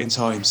 Exciting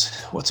times.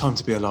 What a time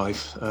to be alive.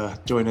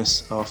 Join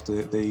us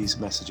after these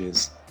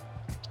messages.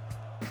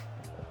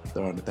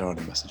 There are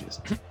no messages.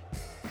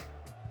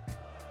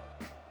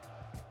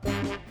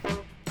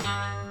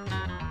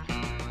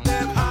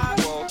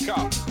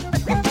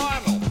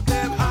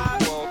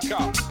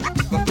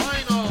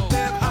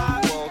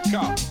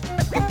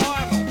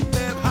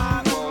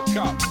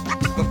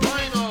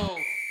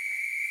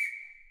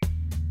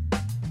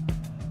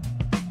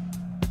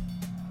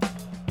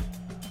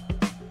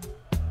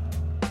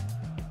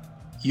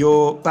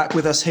 You're back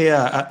with us here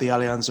at the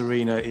Allianz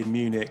Arena in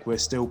Munich. We're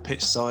still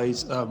pitch side.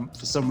 For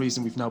some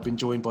reason, we've now been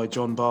joined by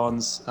John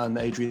Barnes and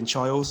Adrian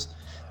Chiles.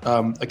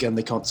 Again,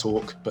 they can't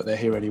talk, but they're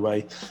here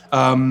anyway.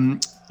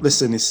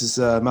 Listen, this is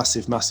a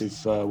massive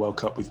World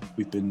Cup.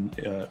 We've been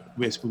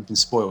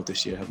spoiled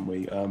this year, haven't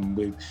we?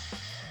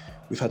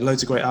 We've had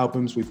loads of great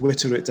albums. We've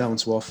whittled it down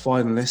to our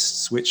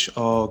finalists, which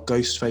are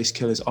Ghostface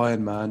Killah's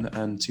Iron Man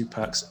and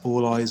Tupac's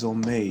All Eyes on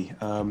Me.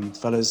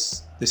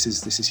 Fellas, this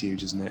is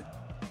huge, isn't it?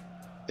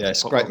 Yeah,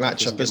 it's a great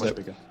matchup, isn't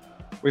it?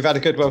 We've had a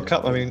good World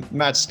Cup. I mean,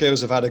 Mad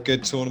Skillz have had a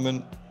good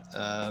tournament.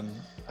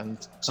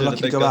 And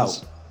unlucky to go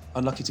out.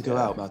 Unlucky to go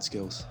out, Mad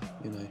Skillz.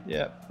 You know.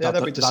 Yeah,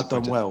 they've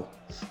done well.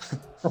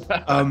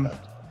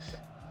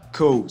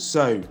 Cool.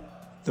 So,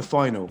 the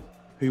final.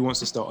 Who wants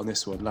to start on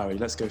this one, Larry?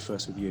 Let's go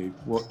first with you.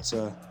 What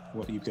are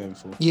you going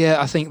for? Yeah,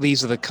 I think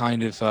these are the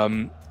kind of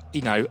I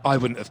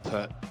wouldn't have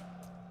put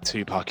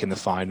Tupac in the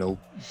final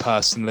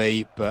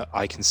personally, but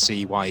I can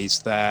see why he's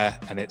there,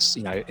 and it's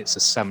a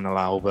seminal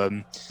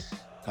album.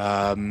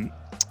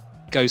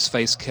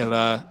 Ghostface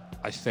Killah,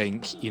 I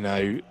think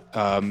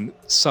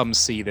some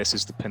see this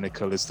as the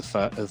pinnacle, as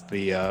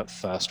the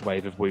first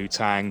wave of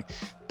Wu-Tang.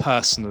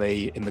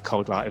 Personally, in the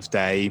cold light of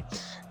day,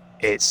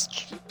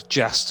 it's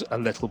just a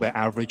little bit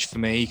average for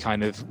me,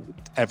 kind of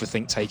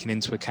everything taken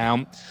into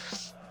account.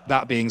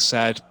 That being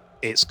said,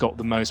 it's got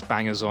the most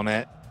bangers on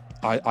it.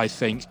 I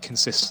think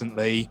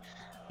consistently.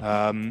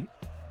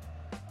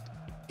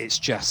 It's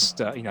just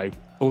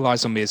All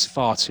Eyes on Me is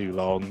far too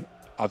long.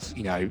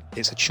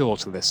 It's a chore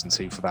to listen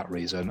to for that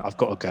reason. I've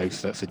got to go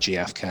for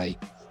GFK.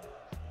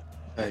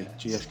 Hey,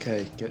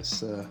 GFK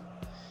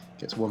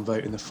gets one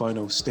vote in the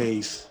final.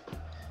 Steve,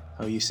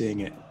 how are you seeing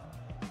it?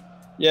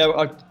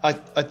 Yeah,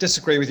 I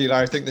disagree with you,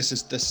 Larry. I think the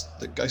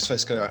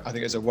Ghostface Killah, I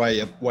think, is a way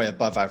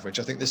above average.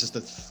 I think this is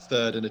the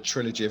third in a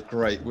trilogy of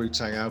great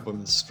Wu-Tang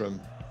albums, from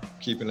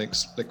Cuban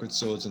Links, Liquid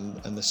Swords,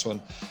 and this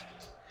one.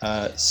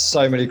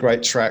 So many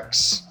great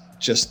tracks.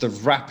 Just the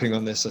rapping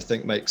on this, I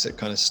think, makes it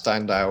kind of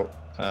stand out.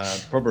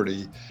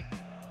 Probably,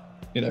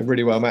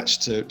 really well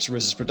matched to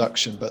RZA's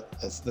production. But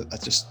I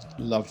just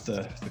love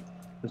the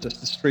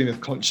stream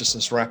of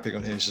consciousness rapping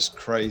on here is just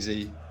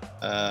crazy.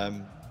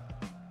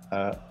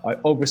 I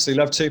obviously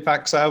love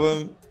Tupac's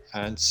album,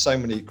 and so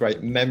many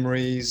great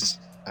memories,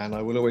 and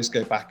I will always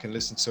go back and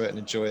listen to it and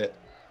enjoy it.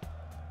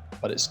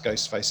 But it's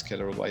Ghostface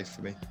Killah all the way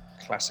for me.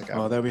 Classic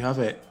album. Oh, there we have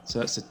it. So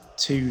that's a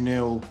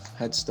 2-0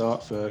 head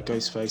start for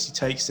Ghostface. He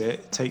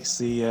takes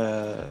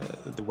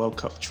the World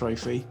Cup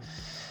trophy.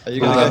 Are you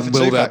going to go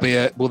for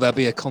Tupac? Will there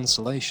be a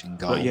consolation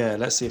goal? But yeah,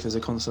 let's see if there's a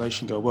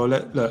consolation goal. Well,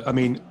 look, I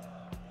mean,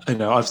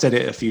 I've said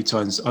it a few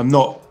times. I'm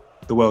not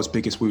the world's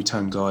biggest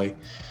Wu-Tang guy.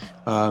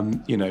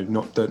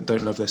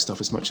 Don't love their stuff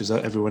as much as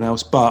everyone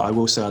else, but I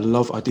will say I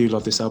do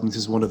love this album. This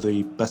is one of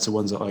the better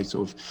ones that I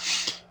sort of,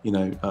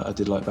 I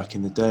did like back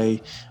in the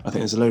day. I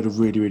think there's a load of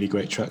really, really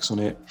great tracks on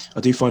it. I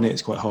do find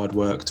it's quite hard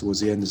work towards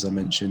the end, as I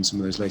mentioned, some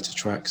of those later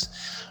tracks.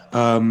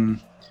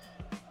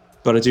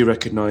 But I do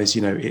recognise,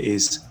 it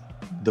is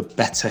the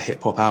better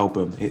hip hop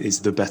album. It is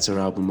the better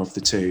album of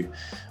the two.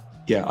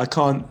 Yeah, I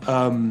can't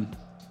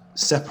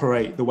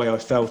separate the way I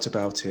felt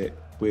about it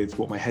with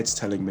what my head's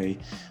telling me.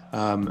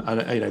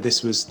 And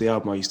this was the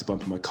album I used to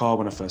bump in my car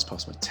when I first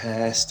passed my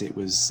test. It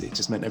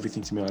just meant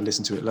everything to me. I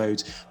listened to it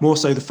loads, more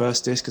so the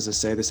first disc, as I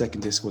say. The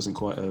second disc wasn't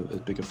quite as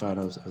big a fan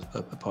of,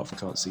 apart from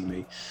Can't See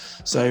Me.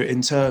 So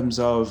in terms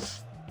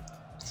of,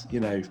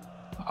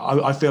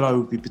 I feel I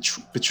would be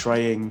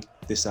betraying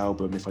this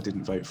album if I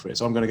didn't vote for it.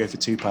 So I'm going to go for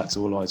Tupac's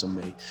All Eyes on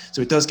Me.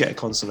 So it does get a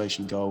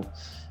consolation goal,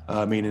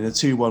 meaning a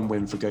 2-1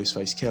 win for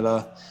Ghostface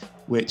Killah,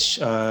 which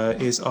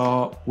is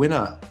our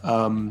winner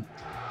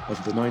of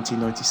the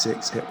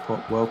 1996 Hip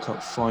Hop World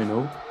Cup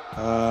final.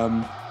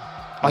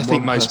 I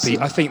think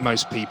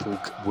most people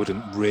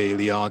wouldn't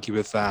really argue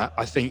with that.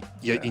 I think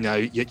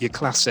your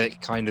classic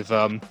kind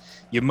of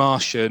your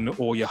Martian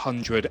or your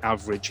 100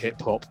 average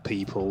hip hop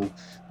people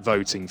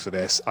voting for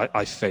this.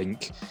 I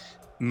think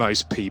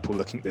most people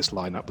looking at this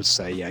lineup would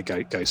say, yeah,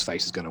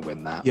 Ghostface is going to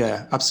win that.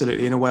 Yeah,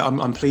 absolutely. In a way,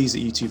 I'm pleased that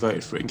you two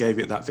voted for it and gave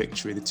it that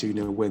victory, the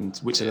 2-0 win,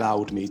 which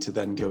allowed me to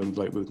then go and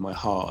vote with my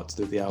heart,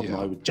 the album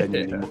I would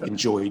genuinely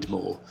enjoyed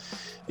more.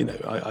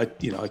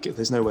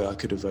 There's no way I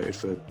could have voted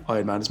for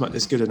Iron Man.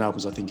 As good an album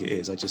as I think it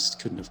is, I just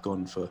couldn't have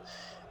gone for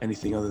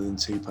anything other than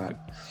Tupac.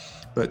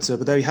 But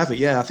there you have it.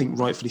 Yeah, I think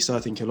rightfully so. I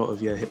think a lot of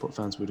hip hop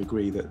fans would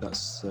agree that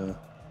that's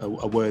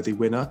a worthy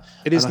winner.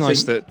 It is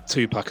nice that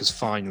Tupac has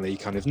finally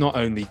kind of not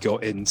only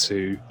got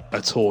into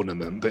a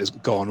tournament, but has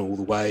gone all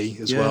the way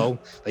as well.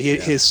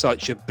 He's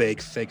such a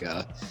big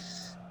figure.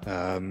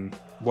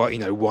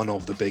 One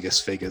of the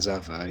biggest figures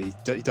ever. He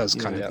does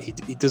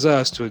he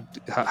deserves to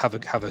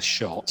have a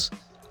shot.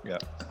 Yeah,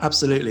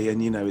 absolutely.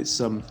 And it's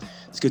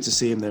good to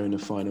see him there in the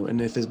final.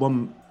 And if there's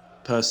one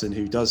person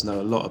who does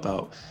know a lot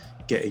about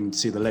getting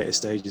to the later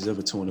stages of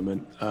a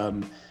tournament,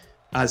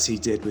 as he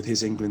did with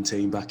his England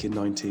team back in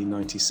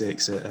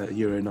 1996 at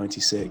Euro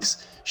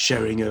 96,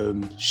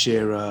 Sheringham,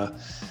 Shearer,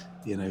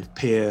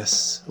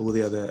 Pearce, all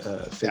the other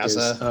figures,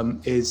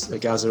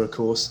 Gazza, of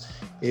course,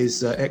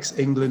 is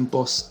ex-England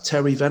boss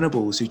Terry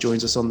Venables, who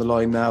joins us on the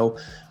line now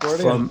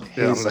from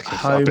his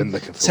home. I've been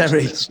looking forward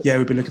Terry, to this. Yeah,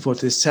 we've been looking forward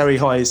to this. Terry,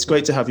 hi, it's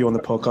great to have you on the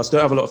podcast.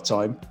 Don't have a lot of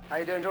time. How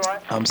you doing, all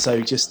right?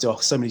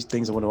 So many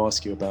things I want to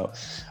ask you about.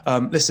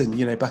 Listen,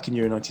 back in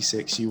Euro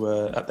 96, you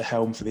were at the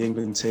helm for the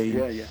England team.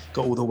 Yeah.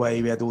 Got all the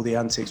way. We had all the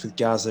antics with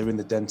Gazza in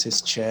the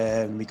dentist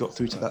chair, and we got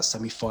through to that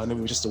semi-final.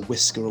 We were just a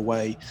whisker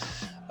away.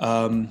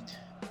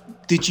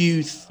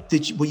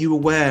 Were you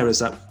aware as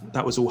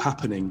that was all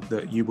happening,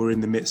 that you were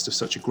in the midst of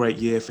such a great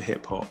year for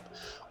hip hop,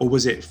 or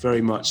was it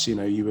very much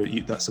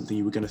that's something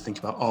you were going to think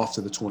about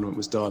after the tournament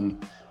was done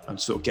and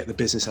sort of get the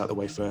business out of the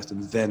way first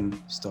and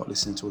then start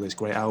listening to all those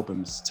great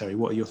albums? Terry,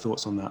 what are your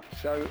thoughts on that?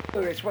 So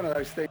it's one of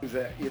those things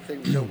that you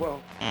think,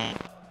 well,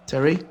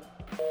 Terry,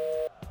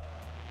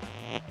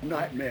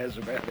 nightmares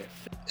about it.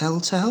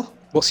 Eltel?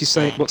 What's he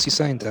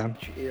saying, Dan?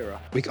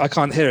 Era. I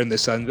can't hear him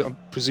this end. I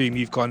presume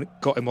you've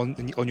got him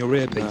on your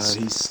earpiece.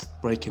 He's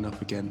breaking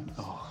up again.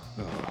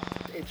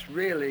 It's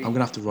really. I'm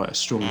gonna have to write a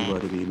strongly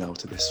worded email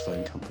to this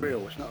phone company.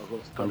 Real. It's not a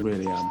good. I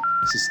really am.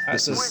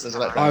 This is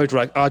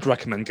I'd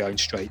recommend going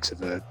straight to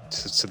the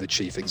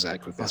chief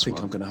exec with this. I think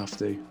one. I'm gonna have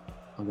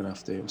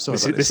to. I'm sorry.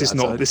 This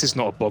is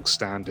not a bog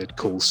standard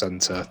call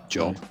centre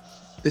job.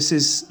 No.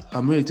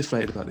 I'm really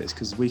deflated about this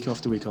because week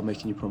after week I'm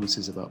making you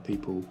promises about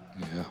people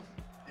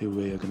who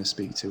we are going to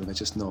speak to, and they're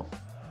just not.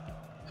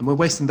 And we're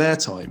wasting their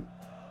time,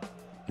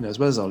 as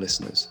well as our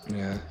listeners.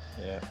 Yeah.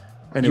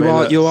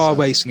 Anyway, you are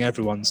wasting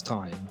everyone's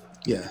time.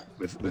 Yeah.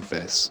 With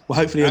this. Well,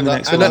 hopefully in the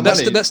next one.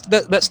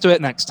 Let's do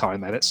it next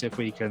time then. Let's see if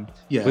we can.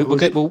 Yeah.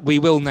 We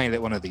will nail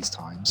it one of these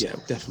times. Yeah,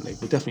 definitely.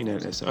 We'll definitely nail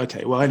this.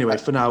 Okay. Well, anyway,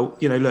 for now,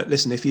 look,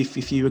 listen.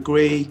 If you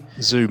agree,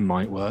 Zoom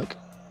might work.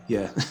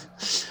 Yeah.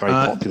 Very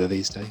popular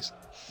these days.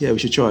 Yeah, we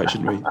should try it,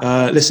 shouldn't we?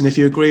 Listen, if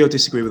you agree or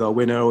disagree with our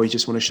winner, or you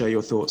just want to share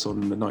your thoughts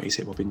on the 90s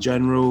hip hop in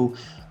general,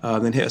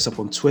 then hit us up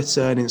on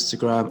Twitter and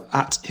Instagram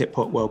at Hip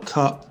Hop World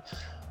Cup.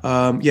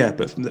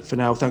 But for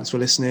now, thanks for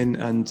listening,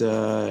 and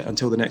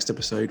until the next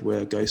episode,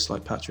 we're ghosts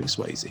like Patrick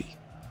Swayze.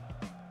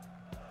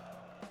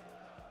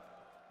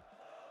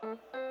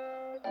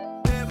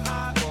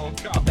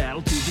 A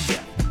battle to the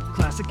death.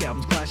 Classic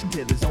albums clash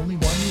until there's only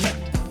one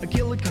left. A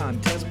killer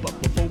contest, but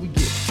before we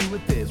get to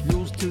it, there's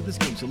rules to this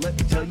game, so let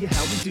me tell you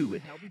how we do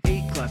it.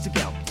 8 classic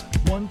albums,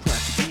 1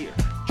 classic year.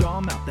 Draw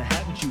 'em out the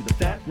hat and chew the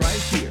fat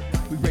right here.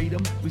 We rate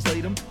 'em, we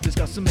slate 'em,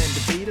 discuss 'em and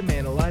debate 'em,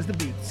 analyze the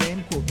beats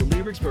and quote the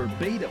lyrics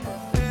verbatim.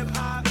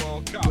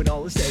 When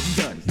all is said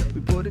and done,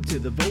 we put it to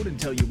the vote and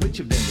tell you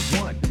which of them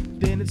is won.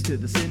 Then it's to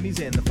the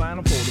semis and the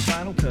final for the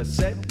final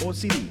cassette or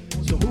CD.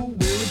 So who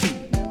will it be?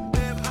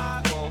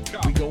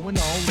 We going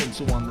all in,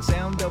 so on the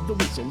sound of the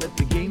whistle, let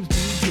the games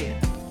begin.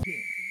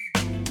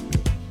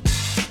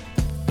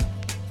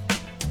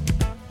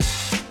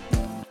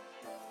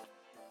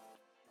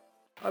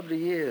 Over the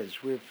years,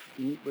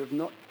 we've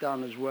not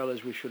done as well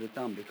as we should have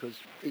done because